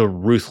like the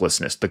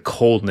ruthlessness, the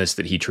coldness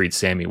that he treats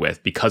Sammy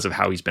with because of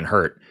how he's been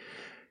hurt,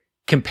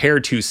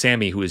 compared to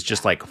Sammy, who is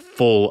just like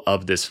full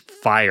of this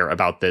fire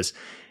about this.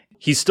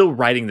 He's still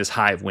riding this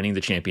high of winning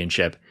the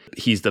championship.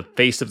 He's the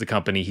face of the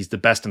company. He's the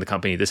best in the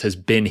company. This has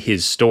been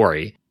his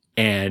story.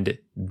 And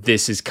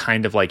this is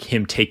kind of like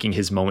him taking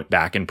his moment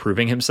back and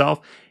proving himself.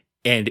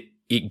 And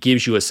it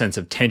gives you a sense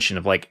of tension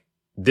of like,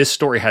 this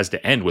story has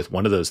to end with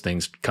one of those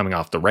things coming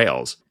off the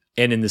rails.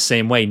 And in the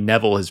same way,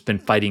 Neville has been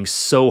fighting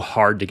so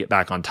hard to get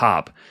back on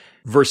top,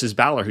 versus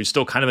Balor, who's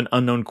still kind of an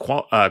unknown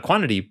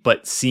quantity,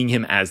 but seeing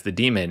him as the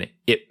demon,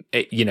 it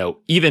you know,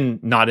 even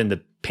not in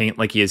the paint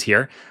like he is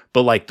here,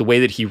 but like the way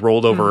that he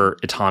rolled over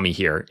Itami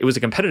here, it was a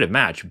competitive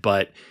match,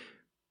 but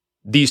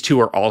these two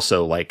are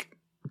also like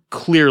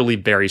clearly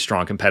very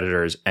strong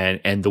competitors,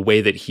 and the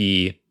way that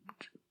he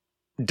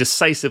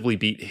decisively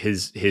beat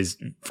his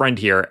friend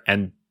here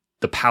and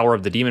the power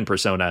of the demon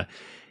persona,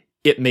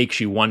 it makes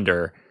you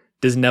wonder,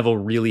 does Neville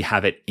really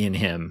have it in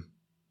him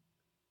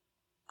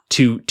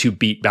to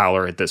beat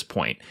Balor at this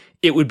point?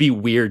 It would be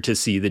weird to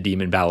see the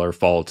demon Balor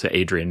fall to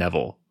Adrian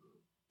Neville,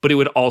 but it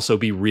would also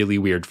be really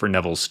weird for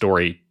Neville's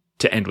story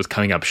to end with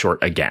coming up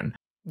short again.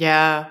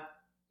 Yeah.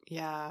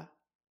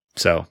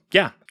 So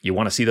yeah, you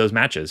want to see those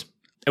matches.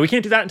 And we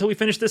can't do that until we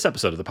finish this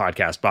episode of the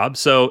podcast, Bob.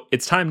 So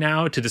it's time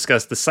now to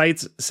discuss the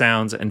sights,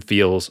 sounds, and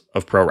feels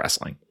of pro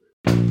wrestling.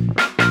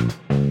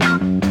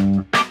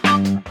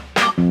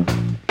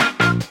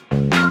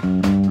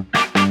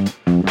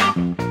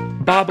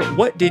 Bob,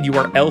 what did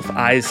your elf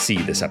eyes see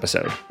this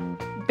episode?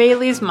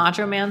 Bailey's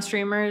Macho Man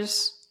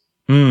streamers.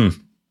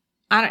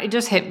 It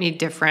just hit me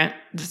different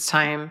this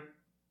time.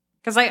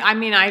 Because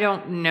I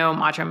don't know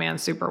Macho Man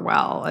super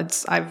well.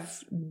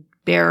 I've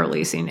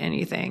barely seen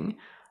anything.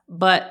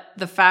 But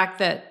the fact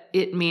that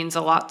it means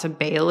a lot to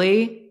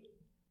Bailey,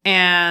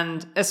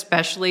 and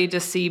especially to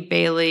see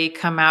Bailey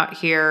come out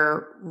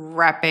here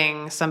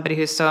repping somebody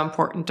who's so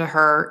important to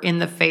her in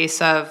the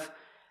face of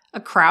a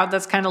crowd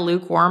that's kind of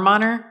lukewarm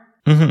on her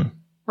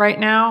right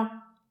now.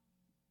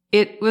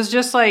 It was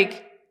just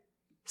like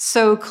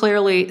so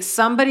clearly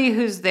somebody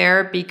who's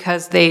there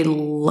because they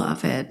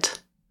love it.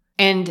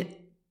 And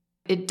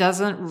it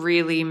doesn't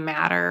really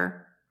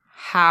matter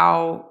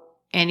how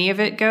any of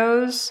it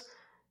goes,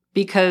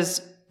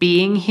 because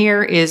being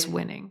here is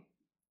winning.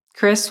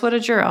 Chris, what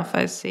did your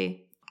alphas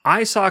see?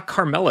 I saw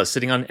Carmella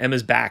sitting on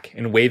Emma's back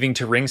and waving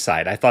to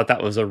ringside. I thought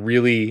that was a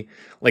really,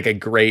 like, a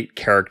great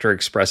character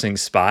expressing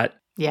spot.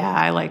 Yeah,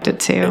 I liked it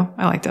too.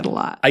 I liked it a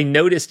lot. I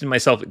noticed in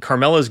myself that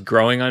Carmella's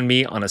growing on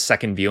me on a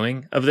second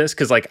viewing of this,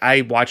 because like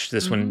I watched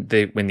this when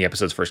the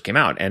episodes first came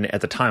out, and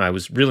at the time I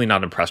was really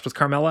not impressed with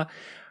Carmella.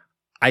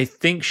 I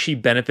think she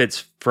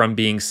benefits from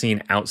being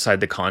seen outside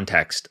the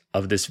context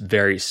of this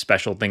very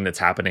special thing that's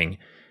happening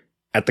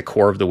at the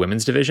core of the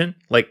women's division.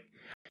 Like,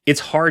 it's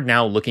hard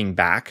now looking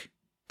back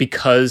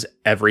because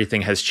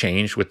everything has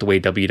changed with the way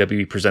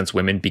WWE presents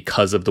women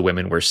because of the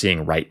women we're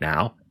seeing right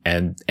now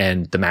and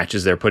the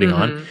matches they're putting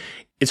on.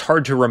 It's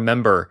hard to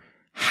remember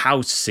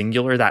how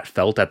singular that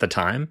felt at the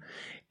time.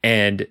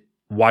 And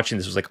watching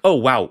this was like, oh,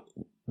 wow,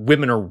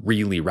 women are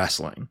really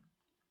wrestling.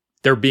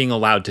 They're being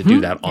allowed to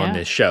do that on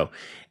this show.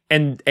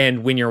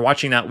 And when you're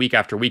watching that week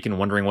after week and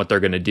wondering what they're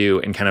going to do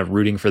and kind of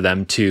rooting for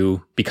them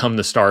to become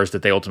the stars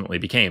that they ultimately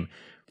became,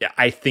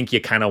 I think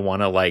you kind of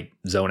want to like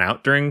zone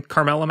out during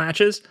Carmella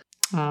matches.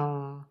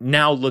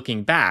 Now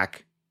looking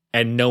back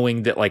and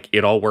knowing that like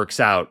it all works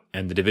out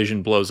and the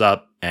division blows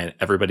up and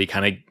everybody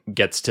kind of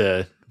gets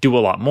to do a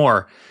lot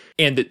more,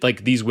 and that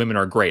like these women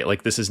are great.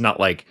 Like, this is not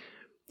like,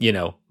 you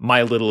know,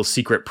 my little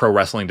secret pro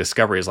wrestling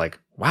discovery is like,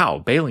 wow,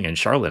 Bayley and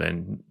Charlotte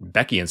and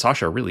Becky and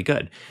Sasha are really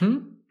good.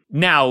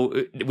 Now,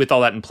 with all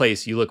that in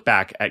place, you look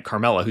back at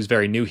Carmella, who's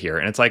very new here,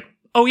 and it's like,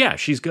 oh yeah,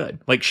 she's good.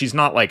 Like, she's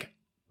not like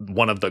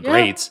one of the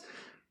greats,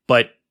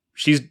 but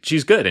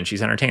she's good and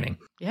she's entertaining.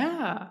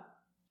 Yeah.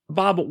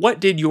 Bob,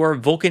 what did your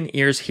Vulcan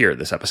ears hear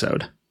this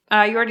episode?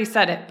 You already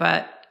said it,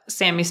 but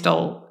Sammy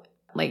stole,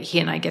 like, he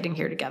and I getting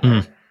here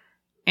together.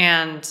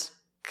 And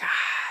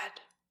God,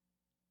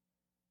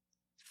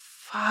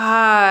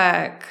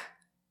 fuck.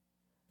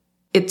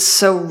 It's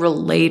so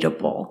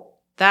relatable.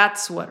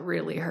 That's what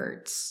really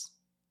hurts.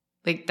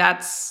 Like,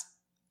 that's,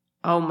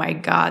 oh my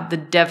God, the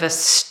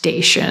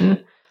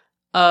devastation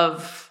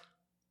of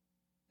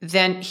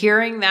then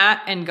hearing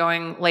that and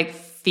going, like,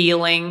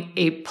 feeling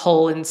a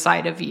pull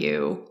inside of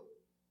you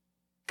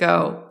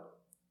go,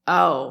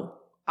 oh,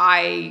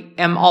 I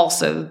am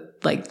also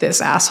like this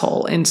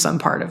asshole in some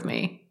part of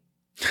me.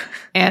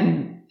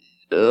 And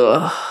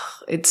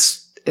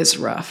it's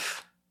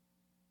rough,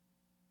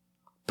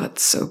 but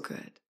so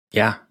good.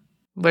 Yeah.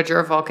 But you're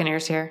a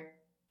Vulcaneers here?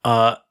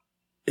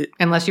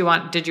 Unless you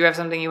want, did you have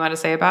something you want to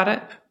say about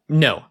it?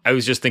 No, I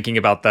was just thinking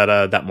about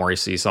that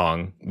Morrissey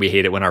song, "We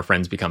Hate It When Our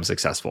Friends Become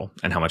Successful,"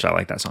 and how much I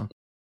like that song.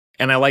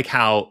 And I like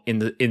how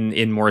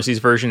in Morrissey's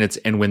version, it's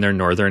 "and when they're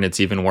northern,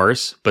 it's even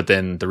worse." But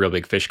then the Real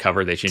Big Fish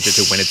cover, they changed it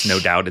to "when it's no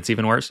doubt, it's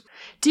even worse."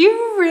 Do you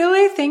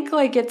really think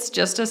like it's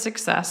just a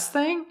success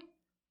thing?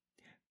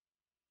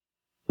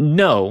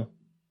 No,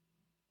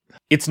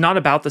 it's not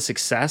about the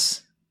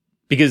success,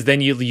 because then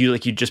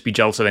you'd just be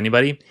jealous of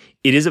anybody.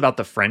 It is about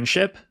the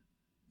friendship.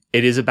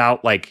 It is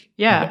about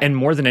and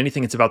more than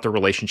anything, it's about the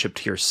relationship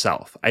to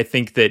yourself. I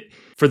think that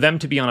for them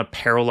to be on a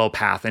parallel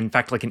path, in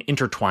fact, like an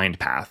intertwined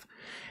path,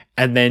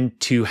 and then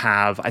to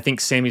have, I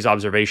think Sammy's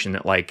observation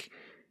that like,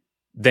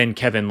 then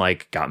Kevin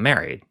like got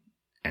married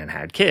and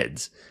had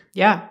kids.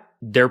 Yeah.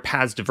 Their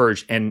paths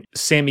diverged, and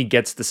Sammy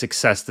gets the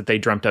success that they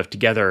dreamt of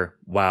together,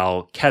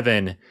 while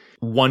Kevin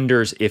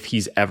wonders if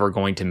he's ever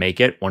going to make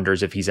it,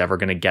 wonders if he's ever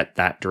going to get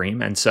that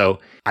dream. And so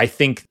I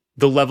think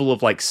the level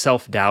of like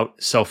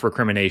self-doubt,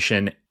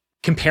 self-recrimination,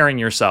 comparing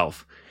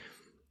yourself,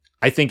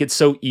 I think it's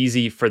so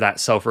easy for that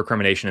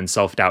self-recrimination and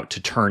self-doubt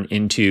to turn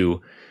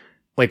into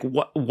like,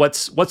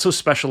 what's so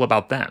special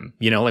about them?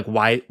 You know, like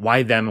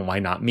why them and why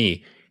not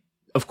me?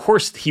 Of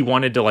course, he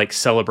wanted to like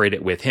celebrate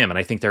it with him. And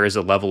I think there is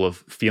a level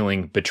of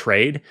feeling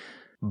betrayed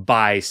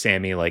by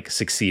Sammy like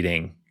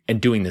succeeding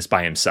and doing this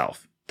by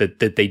himself, that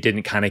they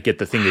didn't kind of get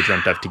the thing they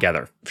dreamt of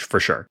together, for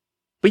sure.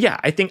 But yeah,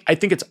 I think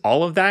it's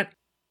all of that.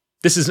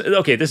 This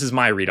is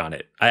my read on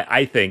it.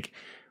 I think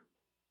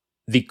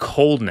the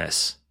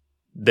coldness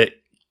that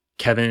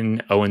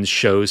Kevin Owens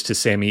shows to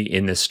Sammy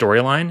in this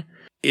storyline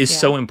is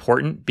so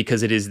important,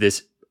 because it is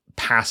this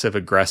passive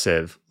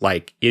aggressive,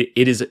 like it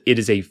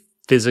is a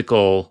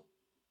physical,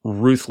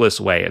 ruthless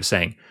way of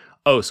saying,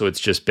 oh, so it's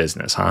just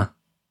business, huh?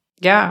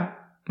 Yeah.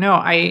 No,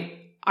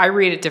 I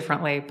read it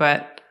differently,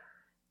 but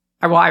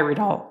I read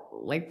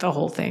the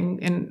whole thing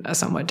in a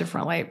somewhat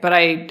different light, but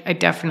I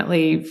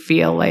definitely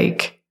feel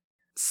like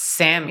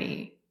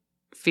Sammy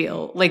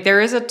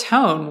there is a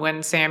tone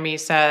when Sammy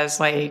says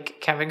like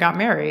Kevin got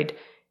married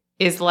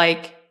is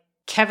like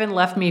Kevin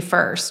left me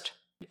first.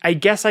 I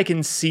guess I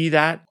can see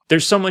that.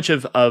 There's so much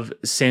of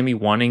Sammy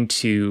wanting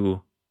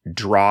to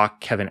draw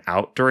Kevin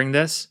out during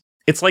this.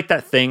 It's like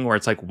that thing where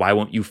it's like, why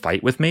won't you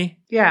fight with me?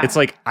 Yeah. It's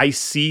like, I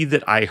see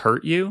that I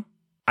hurt you.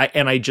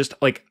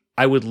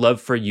 I would love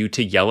for you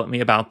to yell at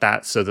me about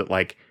that so that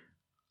like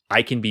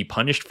I can be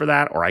punished for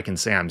that, or I can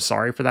say I'm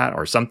sorry for that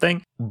or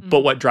something. But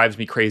what drives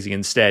me crazy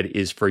instead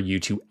is for you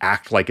to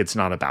act like it's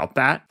not about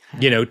that,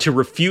 to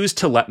refuse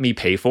to let me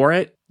pay for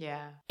it.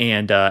 Yeah.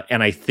 And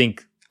I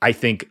think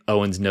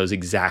Owens knows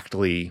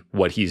exactly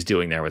what he's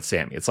doing there with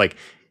Sammy. It's like,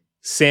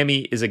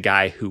 Sammy is a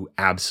guy who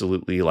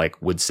absolutely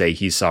like would say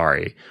he's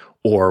sorry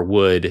or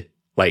would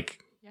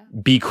like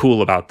be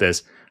cool about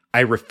this.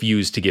 I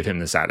refuse to give him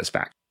the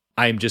satisfaction.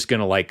 I'm just going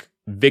to like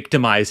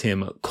victimize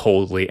him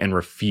coldly and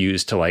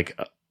refuse to like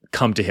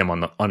come to him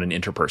on an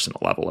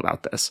interpersonal level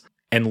about this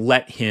and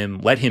let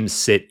him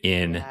sit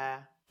in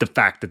the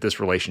fact that this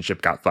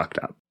relationship got fucked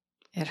up.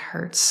 It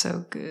hurts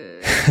so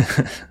good.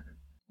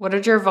 What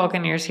did your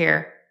Vulcaneers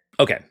hear?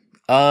 Okay.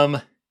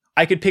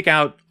 I could pick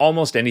out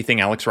almost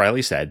anything Alex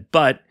Riley said,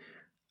 but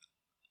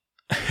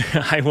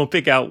I will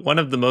pick out one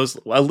of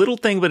the a little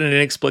thing, but an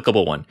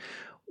inexplicable one.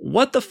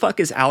 What the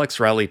fuck is Alex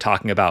Riley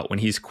talking about when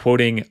he's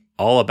quoting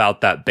All About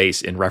That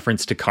Bass in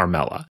reference to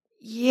Carmella?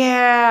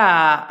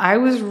 Yeah, I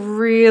was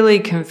really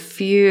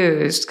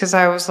confused because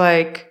I was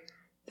like,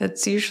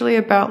 that's usually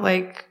about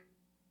like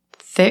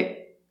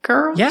thick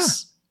girls?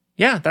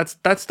 Yeah,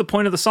 that's the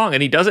point of the song,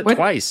 and he does it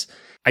twice.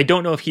 I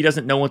don't know if he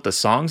doesn't know what the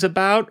song's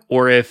about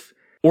or if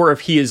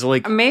he is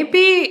like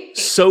maybe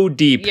so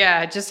deep.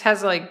 Yeah, it just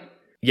has like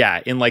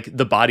in like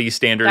the body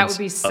standards that would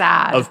be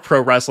sad. Of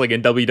pro wrestling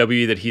and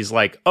WWE that he's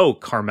like, oh,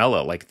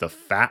 Carmella, like the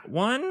fat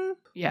one?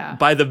 Yeah.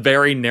 By the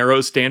very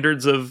narrow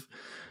standards of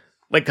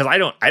like, because I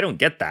don't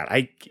get that.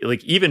 I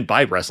like even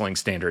by wrestling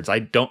standards, I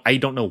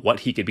don't know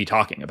what he could be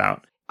talking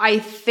about. I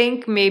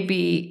think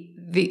maybe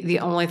the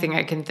only thing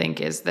I can think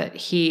is that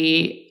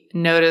he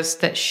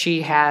noticed that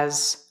she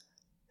has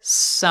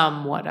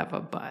somewhat of a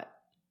butt.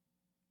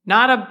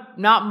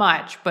 Not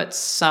much, but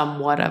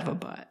somewhat of a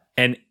butt.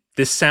 And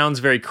this sounds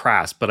very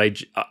crass, but I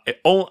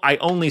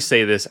only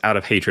say this out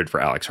of hatred for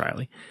Alex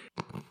Riley.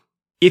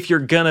 If you're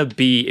gonna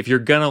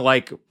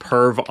like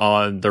perv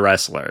on the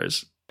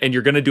wrestlers and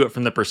you're gonna do it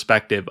from the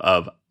perspective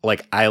of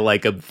like, I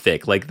like a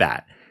thick like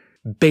that,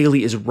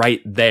 Bayley is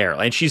right there.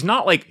 And she's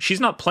not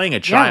playing a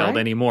child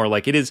anymore.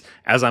 Like it is,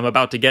 as I'm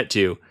about to get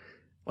to,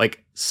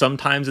 like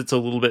sometimes it's a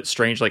little bit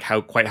strange, like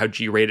how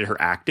G-rated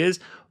her act is,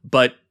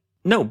 but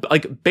no,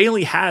 like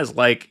Bayley has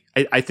like,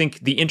 I think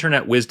the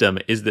internet wisdom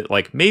is that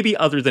like maybe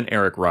other than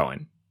Eric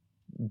Rowan,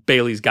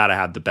 Bayley's got to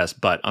have the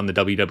best butt on the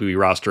WWE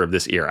roster of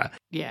this era.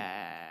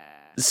 Yeah.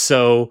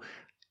 So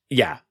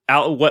yeah,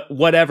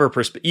 whatever,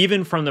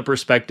 even from the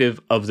perspective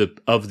of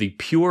the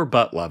pure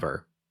butt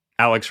lover,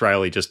 Alex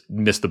Riley just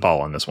missed the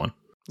ball on this one.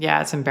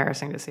 Yeah, it's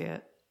embarrassing to see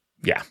it.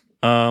 Yeah.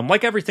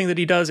 Like everything that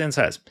he does and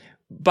says.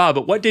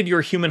 Bob, what did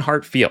your human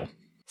heart feel?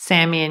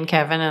 Sammy and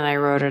Kevin, and I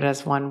wrote it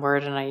as one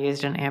word and I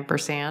used an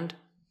ampersand.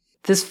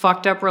 This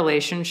fucked up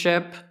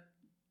relationship,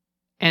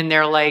 and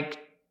they're like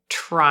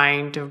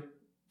trying to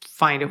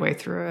find a way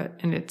through it,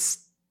 and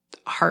it's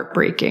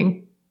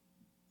heartbreaking.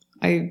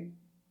 I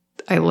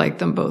like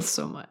them both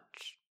so much.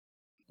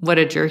 What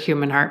did your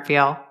human heart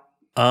feel?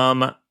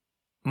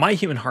 My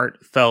human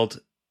heart felt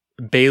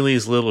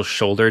Bayley's little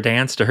shoulder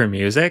dance to her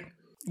music.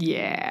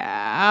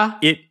 Yeah.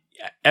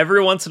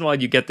 Every once in a while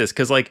you get this,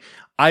 because like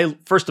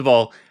first of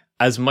all,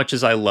 as much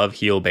as I love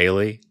heel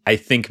Bayley, I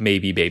think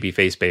maybe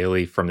babyface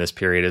Bayley from this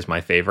period is my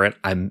favorite.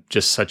 I'm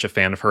just such a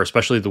fan of her,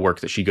 especially the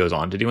work that she goes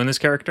on to do in this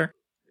character.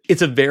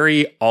 It's a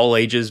very all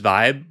ages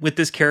vibe with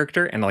this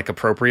character, and like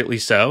appropriately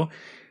so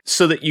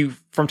that you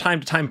from time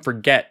to time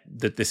forget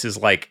that this is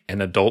like an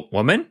adult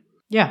woman.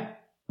 Yeah.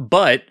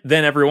 But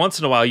then every once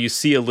in a while you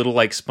see a little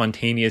like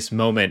spontaneous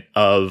moment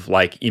of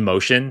like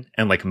emotion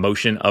and like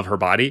motion of her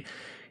body.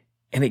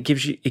 And it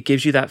gives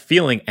you that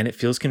feeling, and it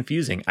feels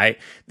confusing.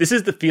 This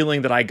is the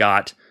feeling that I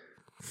got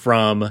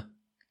from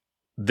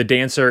the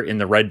dancer in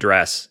the red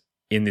dress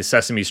in the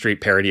Sesame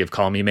Street parody of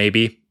Call Me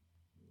Maybe.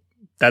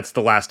 That's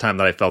the last time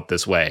that I felt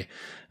this way.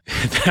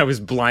 I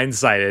was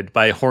blindsided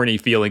by horny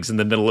feelings in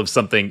the middle of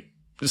something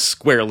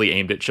squarely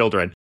aimed at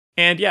children.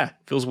 And yeah,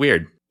 feels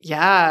weird.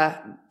 Yeah,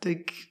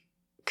 the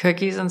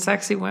cookies and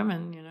sexy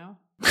women, you know?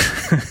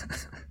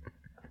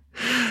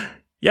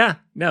 Yeah,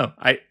 no,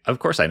 of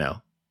course I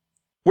know.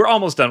 We're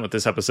almost done with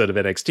this episode of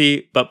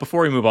NXT, but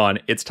before we move on,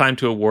 it's time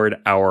to award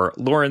our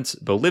Laurence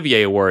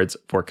Bolivier Awards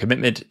for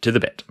commitment to the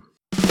bit.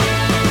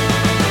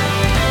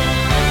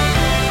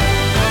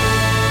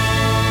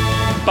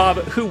 Bob,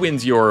 who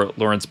wins your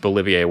Laurence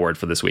Bolivier Award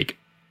for this week?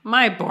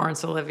 My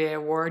Laurence Olivier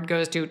Award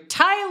goes to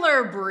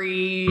Tyler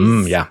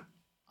Breeze. Yeah.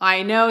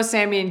 I know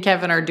Sammy and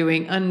Kevin are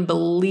doing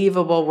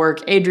unbelievable work.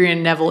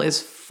 Adrian Neville is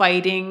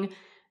fighting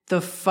the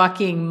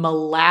fucking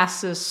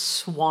molasses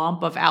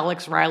swamp of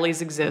Alex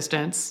Riley's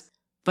existence.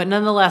 But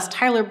nonetheless,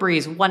 Tyler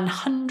Breeze,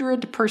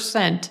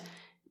 100%,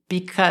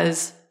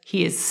 because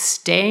he is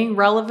staying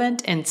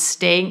relevant and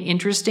staying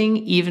interesting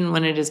even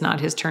when it is not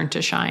his turn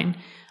to shine.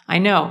 I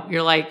know,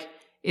 you're like,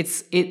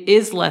 it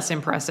is less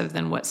impressive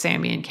than what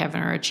Sammy and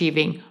Kevin are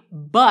achieving,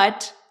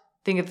 but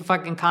think of the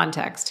fucking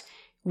context.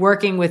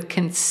 Working with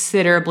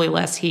considerably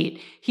less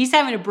heat. He's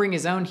having to bring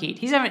his own heat.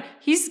 He's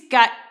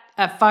got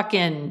a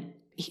fucking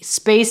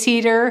space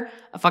heater,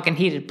 a fucking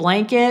heated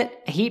blanket,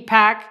 a heat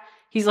pack.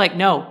 He's like,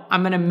 no,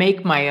 I'm going to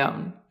make my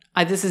own.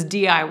 This is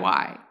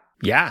DIY.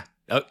 Yeah.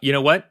 You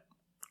know what?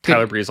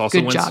 Tyler Breeze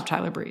also Good job,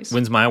 Tyler Breeze.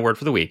 Wins my award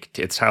for the week.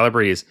 It's Tyler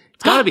Breeze.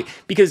 It's got to be.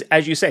 Because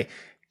as you say,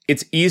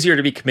 it's easier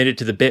to be committed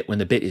to the bit when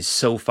the bit is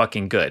so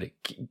fucking good.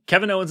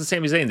 Kevin Owens and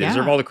Sami Zayn, they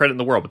deserve all the credit in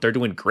the world, but they're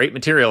doing great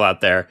material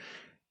out there,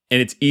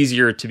 and it's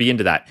easier to be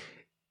into that.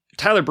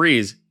 Tyler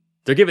Breeze,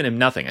 they're giving him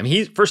nothing. I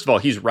mean, first of all,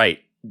 he's right.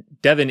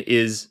 Devin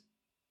is,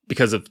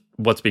 because of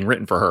what's being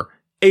written for her,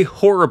 a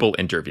horrible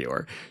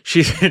interviewer.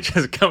 She's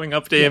just coming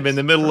up to him in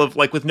the middle of,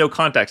 like, with no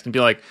context and be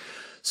like,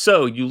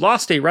 so you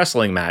lost a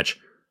wrestling match.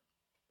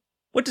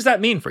 What does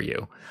that mean for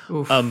you?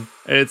 And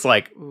it's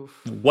like,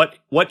 what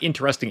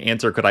interesting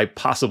answer could I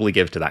possibly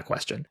give to that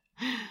question?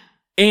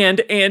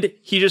 And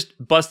he just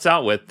busts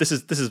out with, this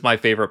is my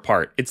favorite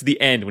part. It's the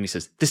end when he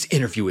says, this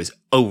interview is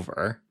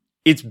over.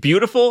 It's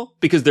beautiful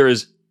because there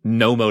is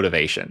no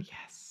motivation.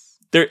 Yes.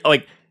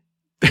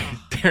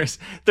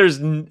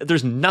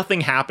 There's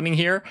nothing happening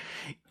here.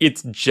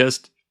 It's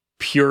just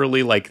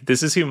purely like,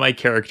 this is who my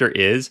character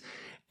is.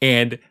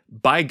 And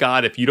by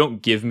God, if you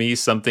don't give me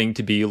something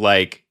to be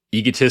like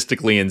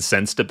egotistically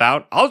incensed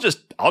about, I'll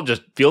just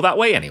feel that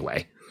way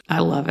anyway. I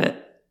love it.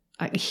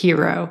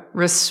 Hero.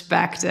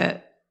 Respect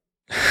it.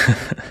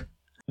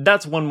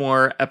 That's one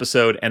more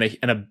episode and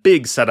a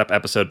big setup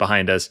episode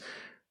behind us.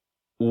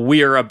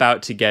 We are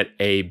about to get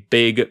a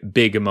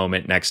big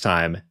moment next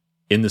time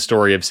in the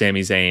story of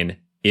Sami Zayn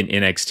in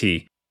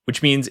NXT,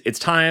 which means it's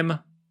time,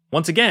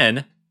 once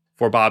again,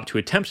 for Bob to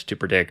attempt to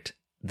predict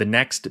the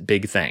next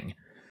big thing.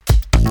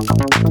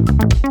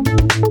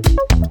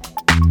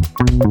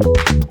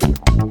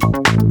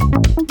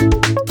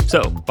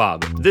 So,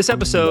 Bob, this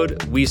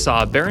episode, we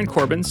saw Baron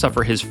Corbin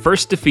suffer his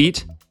first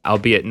defeat,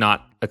 albeit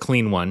not a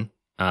clean one.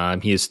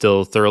 He is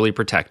still thoroughly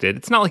protected.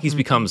 It's not like he's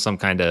become some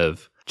kind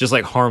of just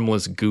like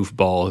harmless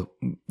goofball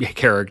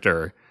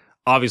character.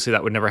 Obviously,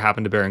 that would never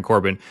happen to Baron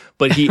Corbin,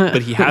 but he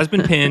has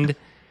been pinned.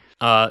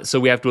 So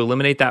we have to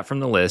eliminate that from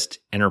the list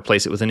and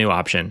replace it with a new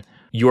option.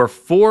 Your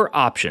 4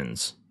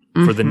 options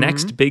for the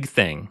next big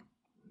thing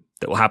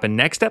that will happen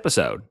next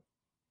episode,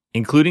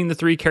 including the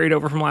 3 carried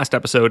over from last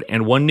episode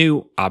and 1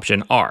 new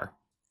option, are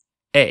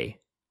A,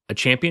 a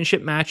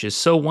championship match is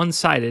so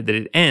one-sided that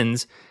it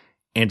ends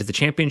and the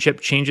championship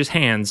changes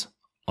hands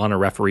on a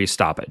referee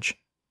stoppage.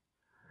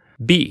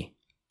 B,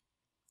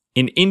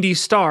 an indie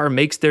star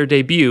makes their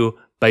debut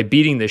by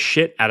beating the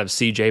shit out of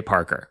CJ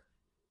Parker.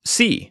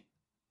 C,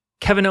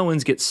 Kevin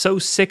Owens gets so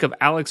sick of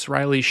Alex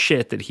Riley's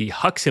shit that he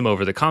hucks him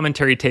over the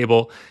commentary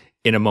table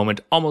in a moment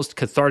almost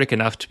cathartic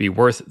enough to be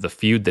worth the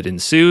feud that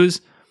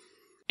ensues.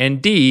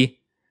 And D,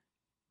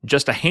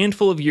 just a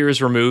handful of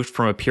years removed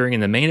from appearing in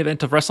the main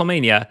event of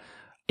WrestleMania,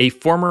 a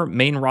former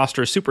main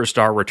roster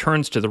superstar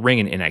returns to the ring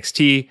in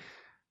NXT,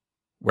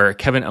 where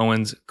Kevin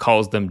Owens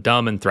calls them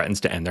dumb and threatens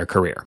to end their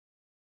career.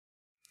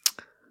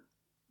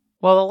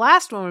 Well, the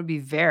last one would be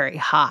very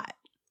hot.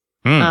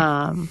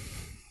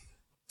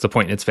 It's a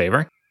point in its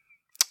favor.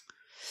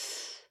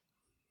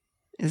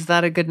 Is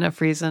that a good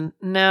enough reason?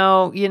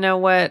 No, you know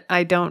what?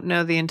 I don't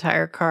know the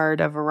entire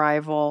card of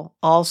Arrival.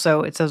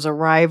 Also, it says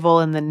Arrival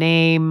in the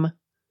name.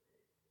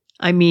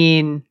 I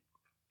mean,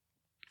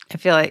 I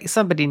feel like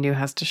somebody new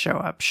has to show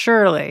up.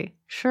 Surely.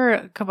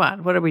 Sure. Come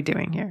on. What are we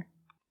doing here?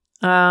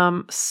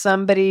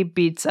 Somebody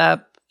beats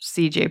up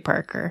CJ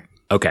Parker.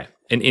 Okay.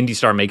 An indie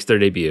star makes their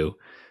debut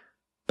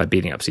by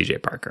beating up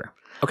CJ Parker.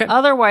 Okay.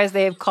 Otherwise,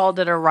 they have called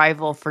it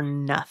Arrival for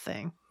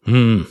nothing.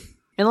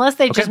 Unless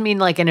they just mean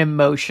like an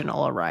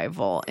emotional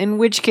arrival. In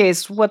which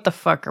case, what the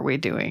fuck are we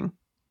doing?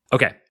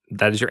 Okay.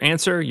 That is your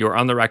answer. You're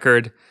on the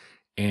record.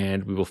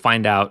 And we will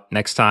find out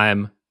next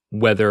time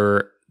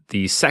whether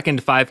the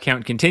second 5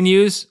 count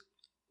continues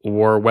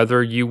or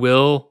whether you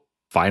will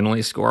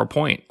finally score a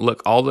point.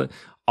 Look, all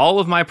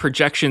of my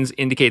projections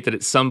indicate that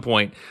at some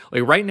point,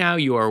 like right now,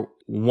 you are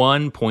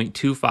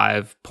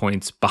 1.25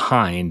 points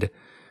behind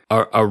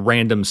a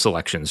random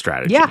selection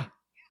strategy. Yeah.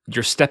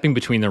 You're stepping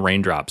between the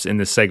raindrops in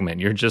this segment.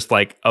 You're just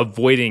like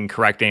avoiding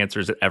correct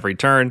answers at every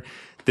turn,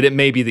 that it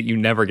may be that you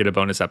never get a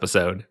bonus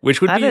episode,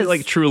 which would be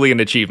like truly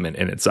an achievement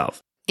in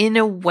itself. In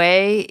a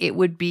way, it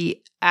would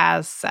be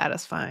as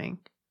satisfying.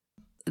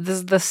 This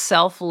is the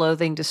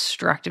self-loathing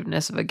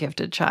destructiveness of a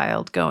gifted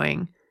child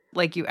going,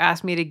 like, you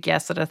asked me to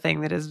guess at a thing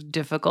that is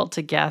difficult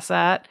to guess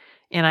at,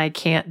 and I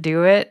can't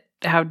do it.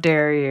 How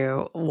dare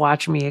you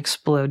watch me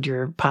explode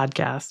your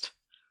podcast?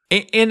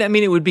 And I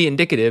mean, it would be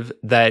indicative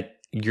that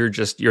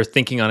you're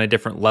thinking on a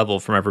different level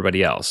from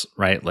everybody else,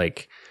 right?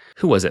 Like,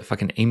 who was it?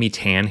 Fucking Amy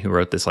Tan, who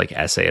wrote this like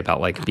essay about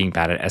like being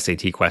bad at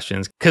SAT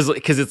questions. Cause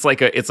it's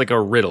like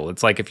a riddle.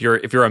 It's like if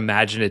you're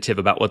imaginative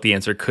about what the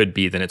answer could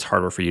be, then it's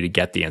harder for you to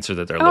get the answer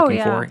that they're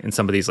looking for in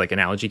some of these like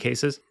analogy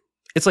cases.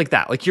 It's like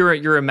that. Like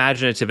you're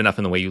imaginative enough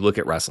in the way you look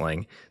at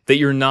wrestling that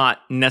you're not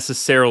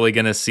necessarily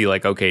going to see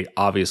like, okay,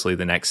 obviously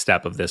the next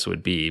step of this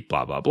would be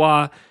blah, blah,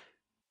 blah.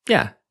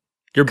 Yeah.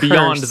 You're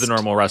beyond the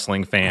normal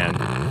wrestling fan.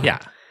 Yeah.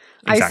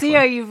 Exactly. I see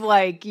how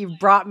you've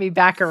brought me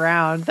back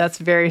around. That's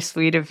very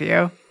sweet of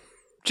you.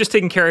 Just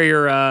taking care of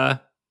your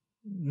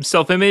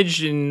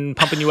self-image and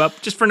pumping you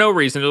up just for no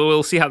reason.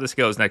 We'll see how this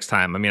goes next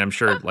time. I mean, I'm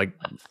sure like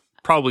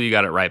probably you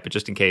got it right, but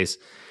just in case,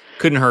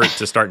 couldn't hurt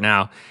to start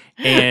now.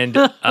 And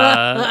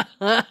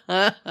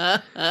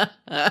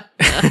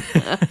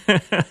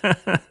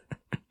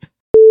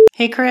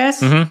Hey,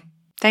 Chris. Mm-hmm.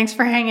 Thanks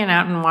for hanging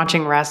out and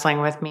watching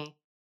wrestling with me.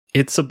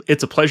 It's a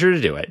pleasure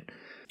to do it.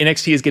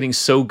 NXT is getting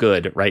so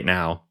good right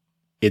now.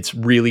 It's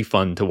really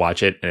fun to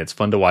watch it, and it's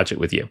fun to watch it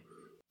with you.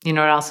 You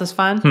know what else is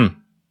fun?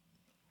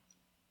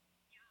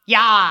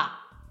 Yeah.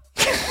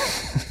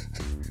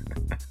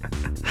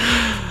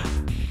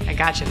 I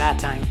got you that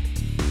time.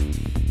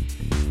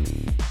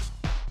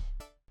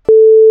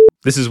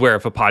 This is where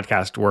if a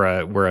podcast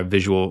were a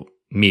visual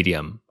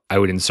medium, I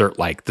would insert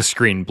like the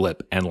screen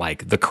blip and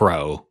like the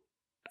crow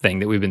thing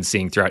that we've been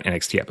seeing throughout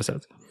NXT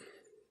episodes.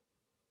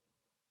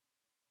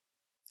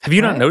 Have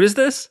you not noticed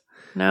this?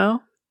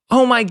 No.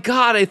 Oh my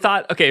God, I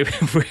thought, okay,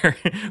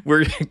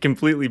 we're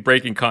completely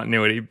breaking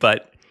continuity,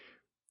 but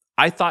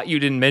I thought you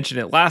didn't mention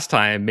it last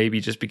time, maybe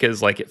just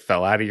because like it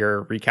fell out of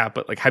your recap,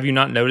 but like, have you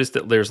not noticed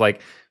that there's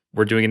like,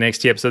 we're doing an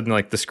NXT episode and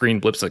like the screen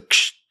blips like,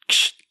 ksh,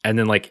 ksh, and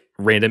then like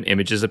random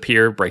images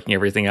appear, breaking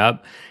everything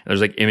up. And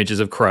there's like images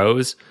of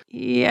crows.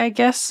 Yeah, I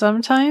guess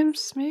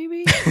sometimes,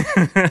 maybe.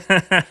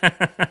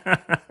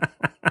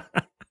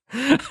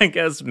 I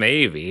guess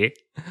maybe.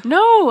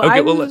 No.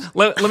 Okay, well,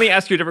 let me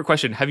ask you a different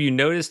question. Have you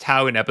noticed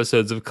how in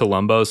episodes of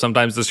Columbo,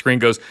 sometimes the screen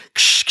goes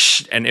ksh,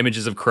 ksh, and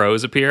images of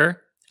crows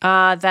appear?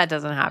 That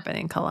doesn't happen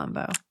in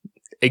Columbo.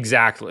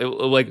 Exactly.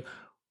 Like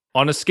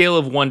on a scale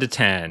of 1 to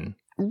 10,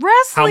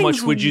 Wrestling's how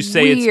much would you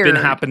say weird. It's been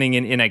happening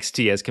in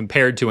NXT as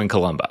compared to in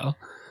Columbo?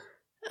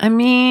 I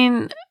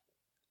mean,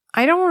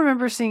 I don't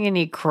remember seeing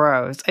any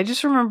crows. I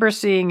just remember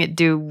seeing it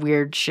do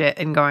weird shit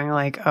and going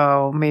like,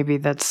 oh, maybe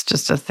that's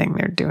just a thing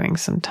they're doing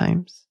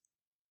sometimes.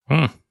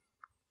 Well,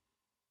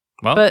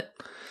 but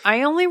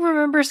I only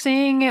remember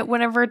seeing it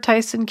whenever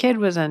Tyson Kidd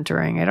was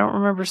entering. I don't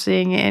remember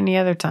seeing it any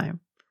other time.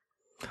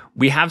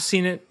 we have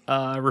seen it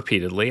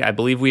repeatedly. I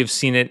believe we have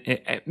seen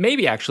it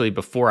maybe actually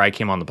before I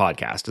came on the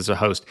podcast as a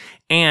host.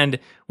 And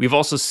we've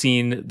also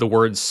seen the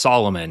word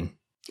Solomon.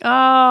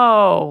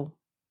 Oh.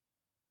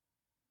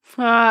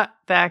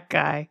 That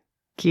guy.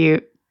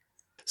 Cute.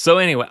 So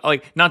anyway,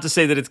 like, not to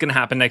say that it's going to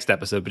happen next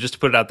episode, but just to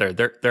put it out there,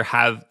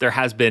 there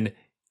has been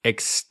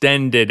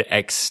extended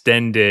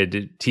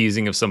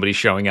teasing of somebody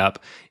showing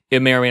up.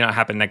 It may or may not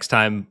happen next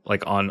time,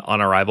 like on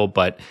arrival,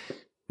 but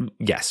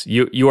yes,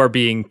 you are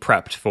being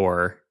prepped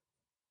for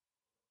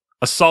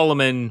a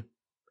Solomon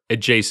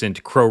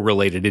adjacent crow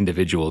related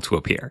individual to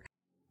appear.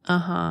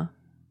 Uh-huh.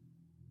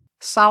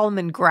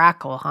 Solomon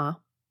Grackle, huh?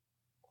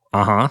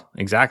 Uh-huh,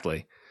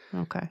 exactly.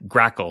 Okay.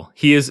 Grackle.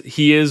 He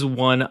is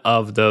one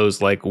of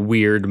those like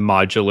weird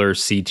modular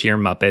C-tier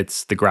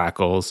Muppets, the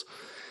Grackles.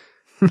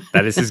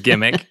 That is his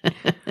gimmick.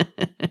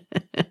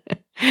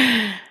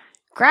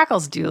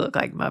 Grackles do look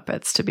like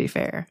Muppets, to be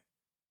fair.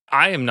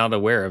 I'm not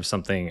aware of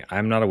something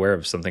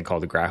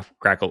called a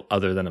Grackle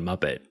other than a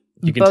Muppet.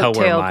 You can tell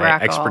where my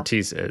Grackle.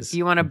 Expertise is.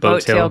 You want a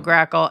boat tail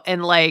Grackle,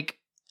 and like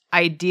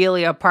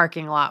ideally a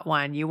parking lot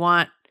one. You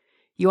want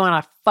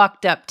a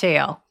fucked up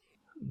tail.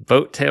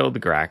 Boat-tailed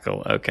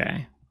Grackle.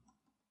 Okay.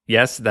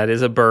 Yes, that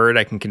is a bird.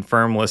 I can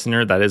confirm,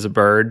 listener, that is a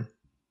bird.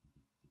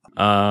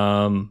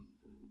 I,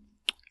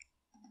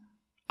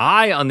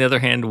 on the other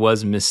hand,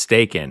 was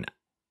mistaken.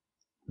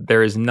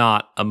 There is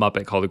not a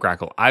Muppet called a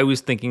Grackle. I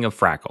was thinking of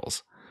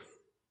Frackles.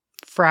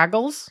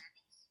 Fraggles?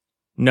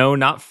 No,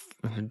 not...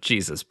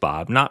 Jesus,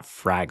 Bob, not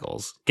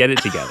Fraggles. Get it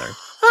together.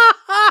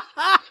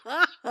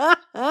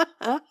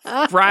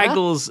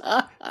 Fraggles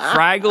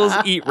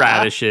eat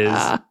radishes.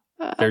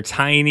 They're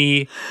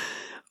tiny.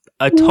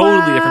 A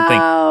totally different thing.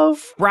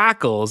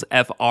 Frackles,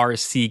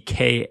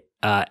 F-R-C-K-L-E,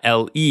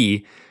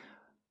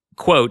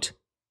 quote,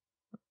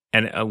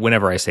 and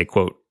whenever I say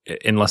quote,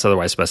 unless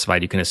otherwise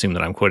specified, you can assume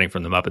that I'm quoting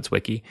from the Muppets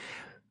Wiki.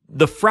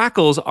 The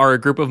Frackles are a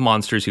group of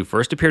monsters who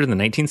first appeared in the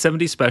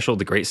 1970s special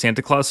The Great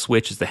Santa Claus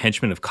Switch as the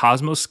henchmen of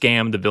Cosmo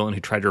Scam, the villain who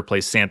tried to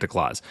replace Santa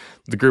Claus.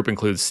 The group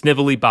includes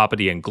Snively,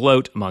 Boppity, and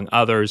Gloat, among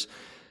others.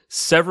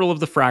 Several of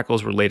the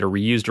Frackles were later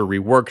reused or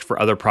reworked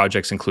for other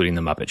projects, including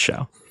The Muppet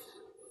Show.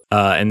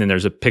 And then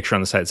there's a picture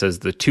on the side that says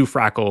the two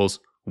Frackles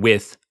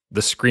with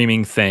the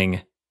Screaming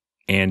Thing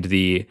and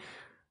the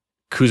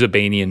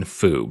Kuzabanian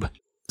Foob.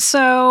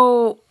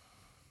 So...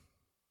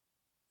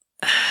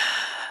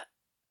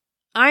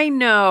 I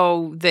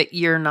know that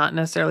you're not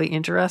necessarily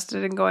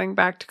interested in going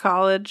back to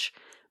college,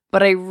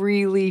 but I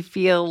really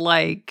feel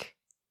like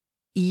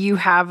you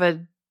have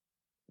a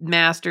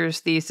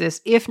master's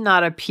thesis, if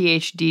not a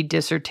PhD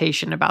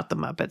dissertation about the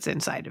Muppets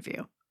inside of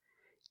you.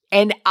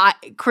 And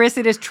Chris,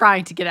 it is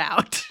trying to get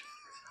out.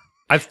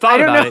 I've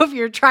thought about it. I don't know if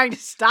you're trying to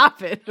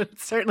stop it, but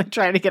it's certainly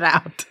trying to get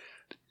out.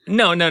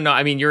 No.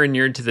 I mean, you're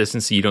inured to this,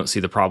 and so you don't see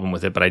the problem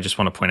with it, but I just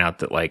want to point out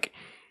that, like,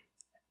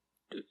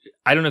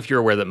 I don't know if you're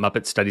aware that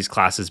Muppet Studies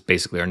classes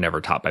basically are never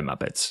taught by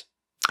Muppets.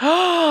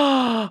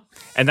 And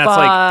that's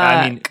like,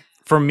 I mean,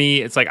 for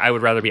me, it's like I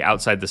would rather be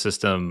outside the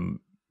system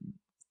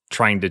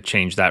trying to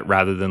change that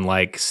rather than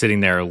like sitting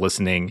there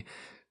listening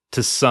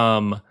to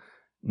some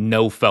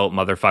no-felt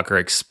motherfucker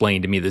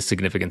explain to me the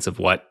significance of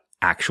what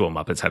actual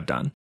Muppets have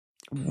done.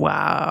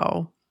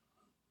 Wow.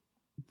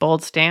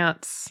 Bold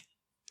stance.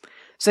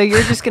 So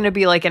you're just going to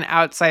be like an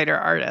outsider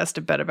artist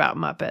a bit about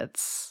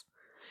Muppets.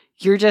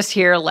 You're just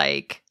here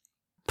like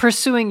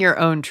pursuing your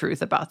own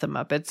truth about the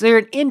Muppets. They're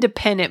an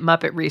independent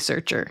Muppet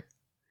researcher.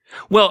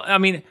 Well, I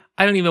mean,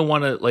 I don't even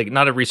want to, like,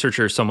 not a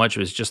researcher so much. It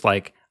was just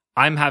like,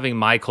 I'm having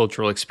my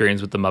cultural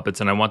experience with the Muppets,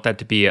 and I want that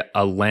to be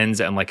a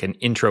lens and like an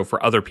intro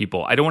for other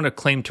people. I don't want to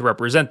claim to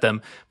represent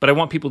them, but I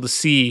want people to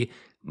see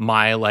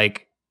my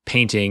like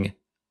painting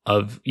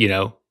of, you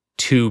know,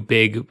 two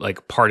big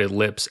like parted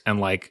lips and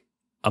like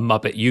a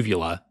Muppet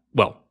uvula.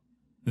 Well,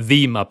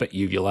 the Muppet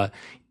uvula,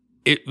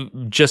 it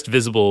just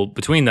visible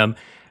between them,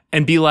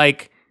 and be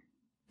like,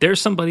 there's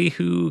somebody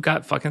who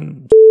got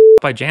fucking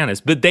by Janice,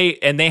 but they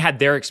had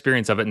their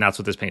experience of it, and that's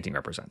what this painting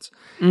represents.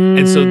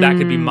 And so that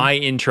could be my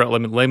intro.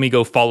 Let me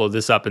go follow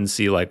this up and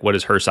see like what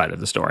is her side of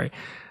the story.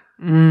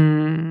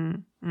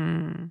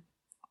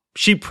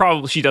 She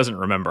doesn't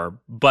remember,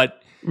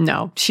 but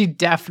no, she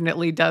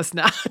definitely does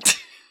not.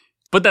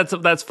 But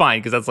that's fine,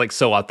 because that's like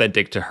so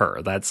authentic to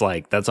her. That's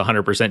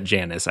 100%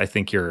 Janice. I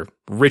think you're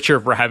richer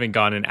for having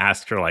gone and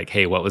asked her like,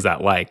 hey, what was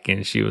that like?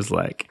 And she was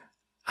like,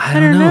 I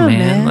don't know,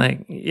 man.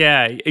 Like,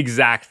 yeah,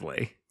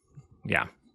 exactly. Yeah.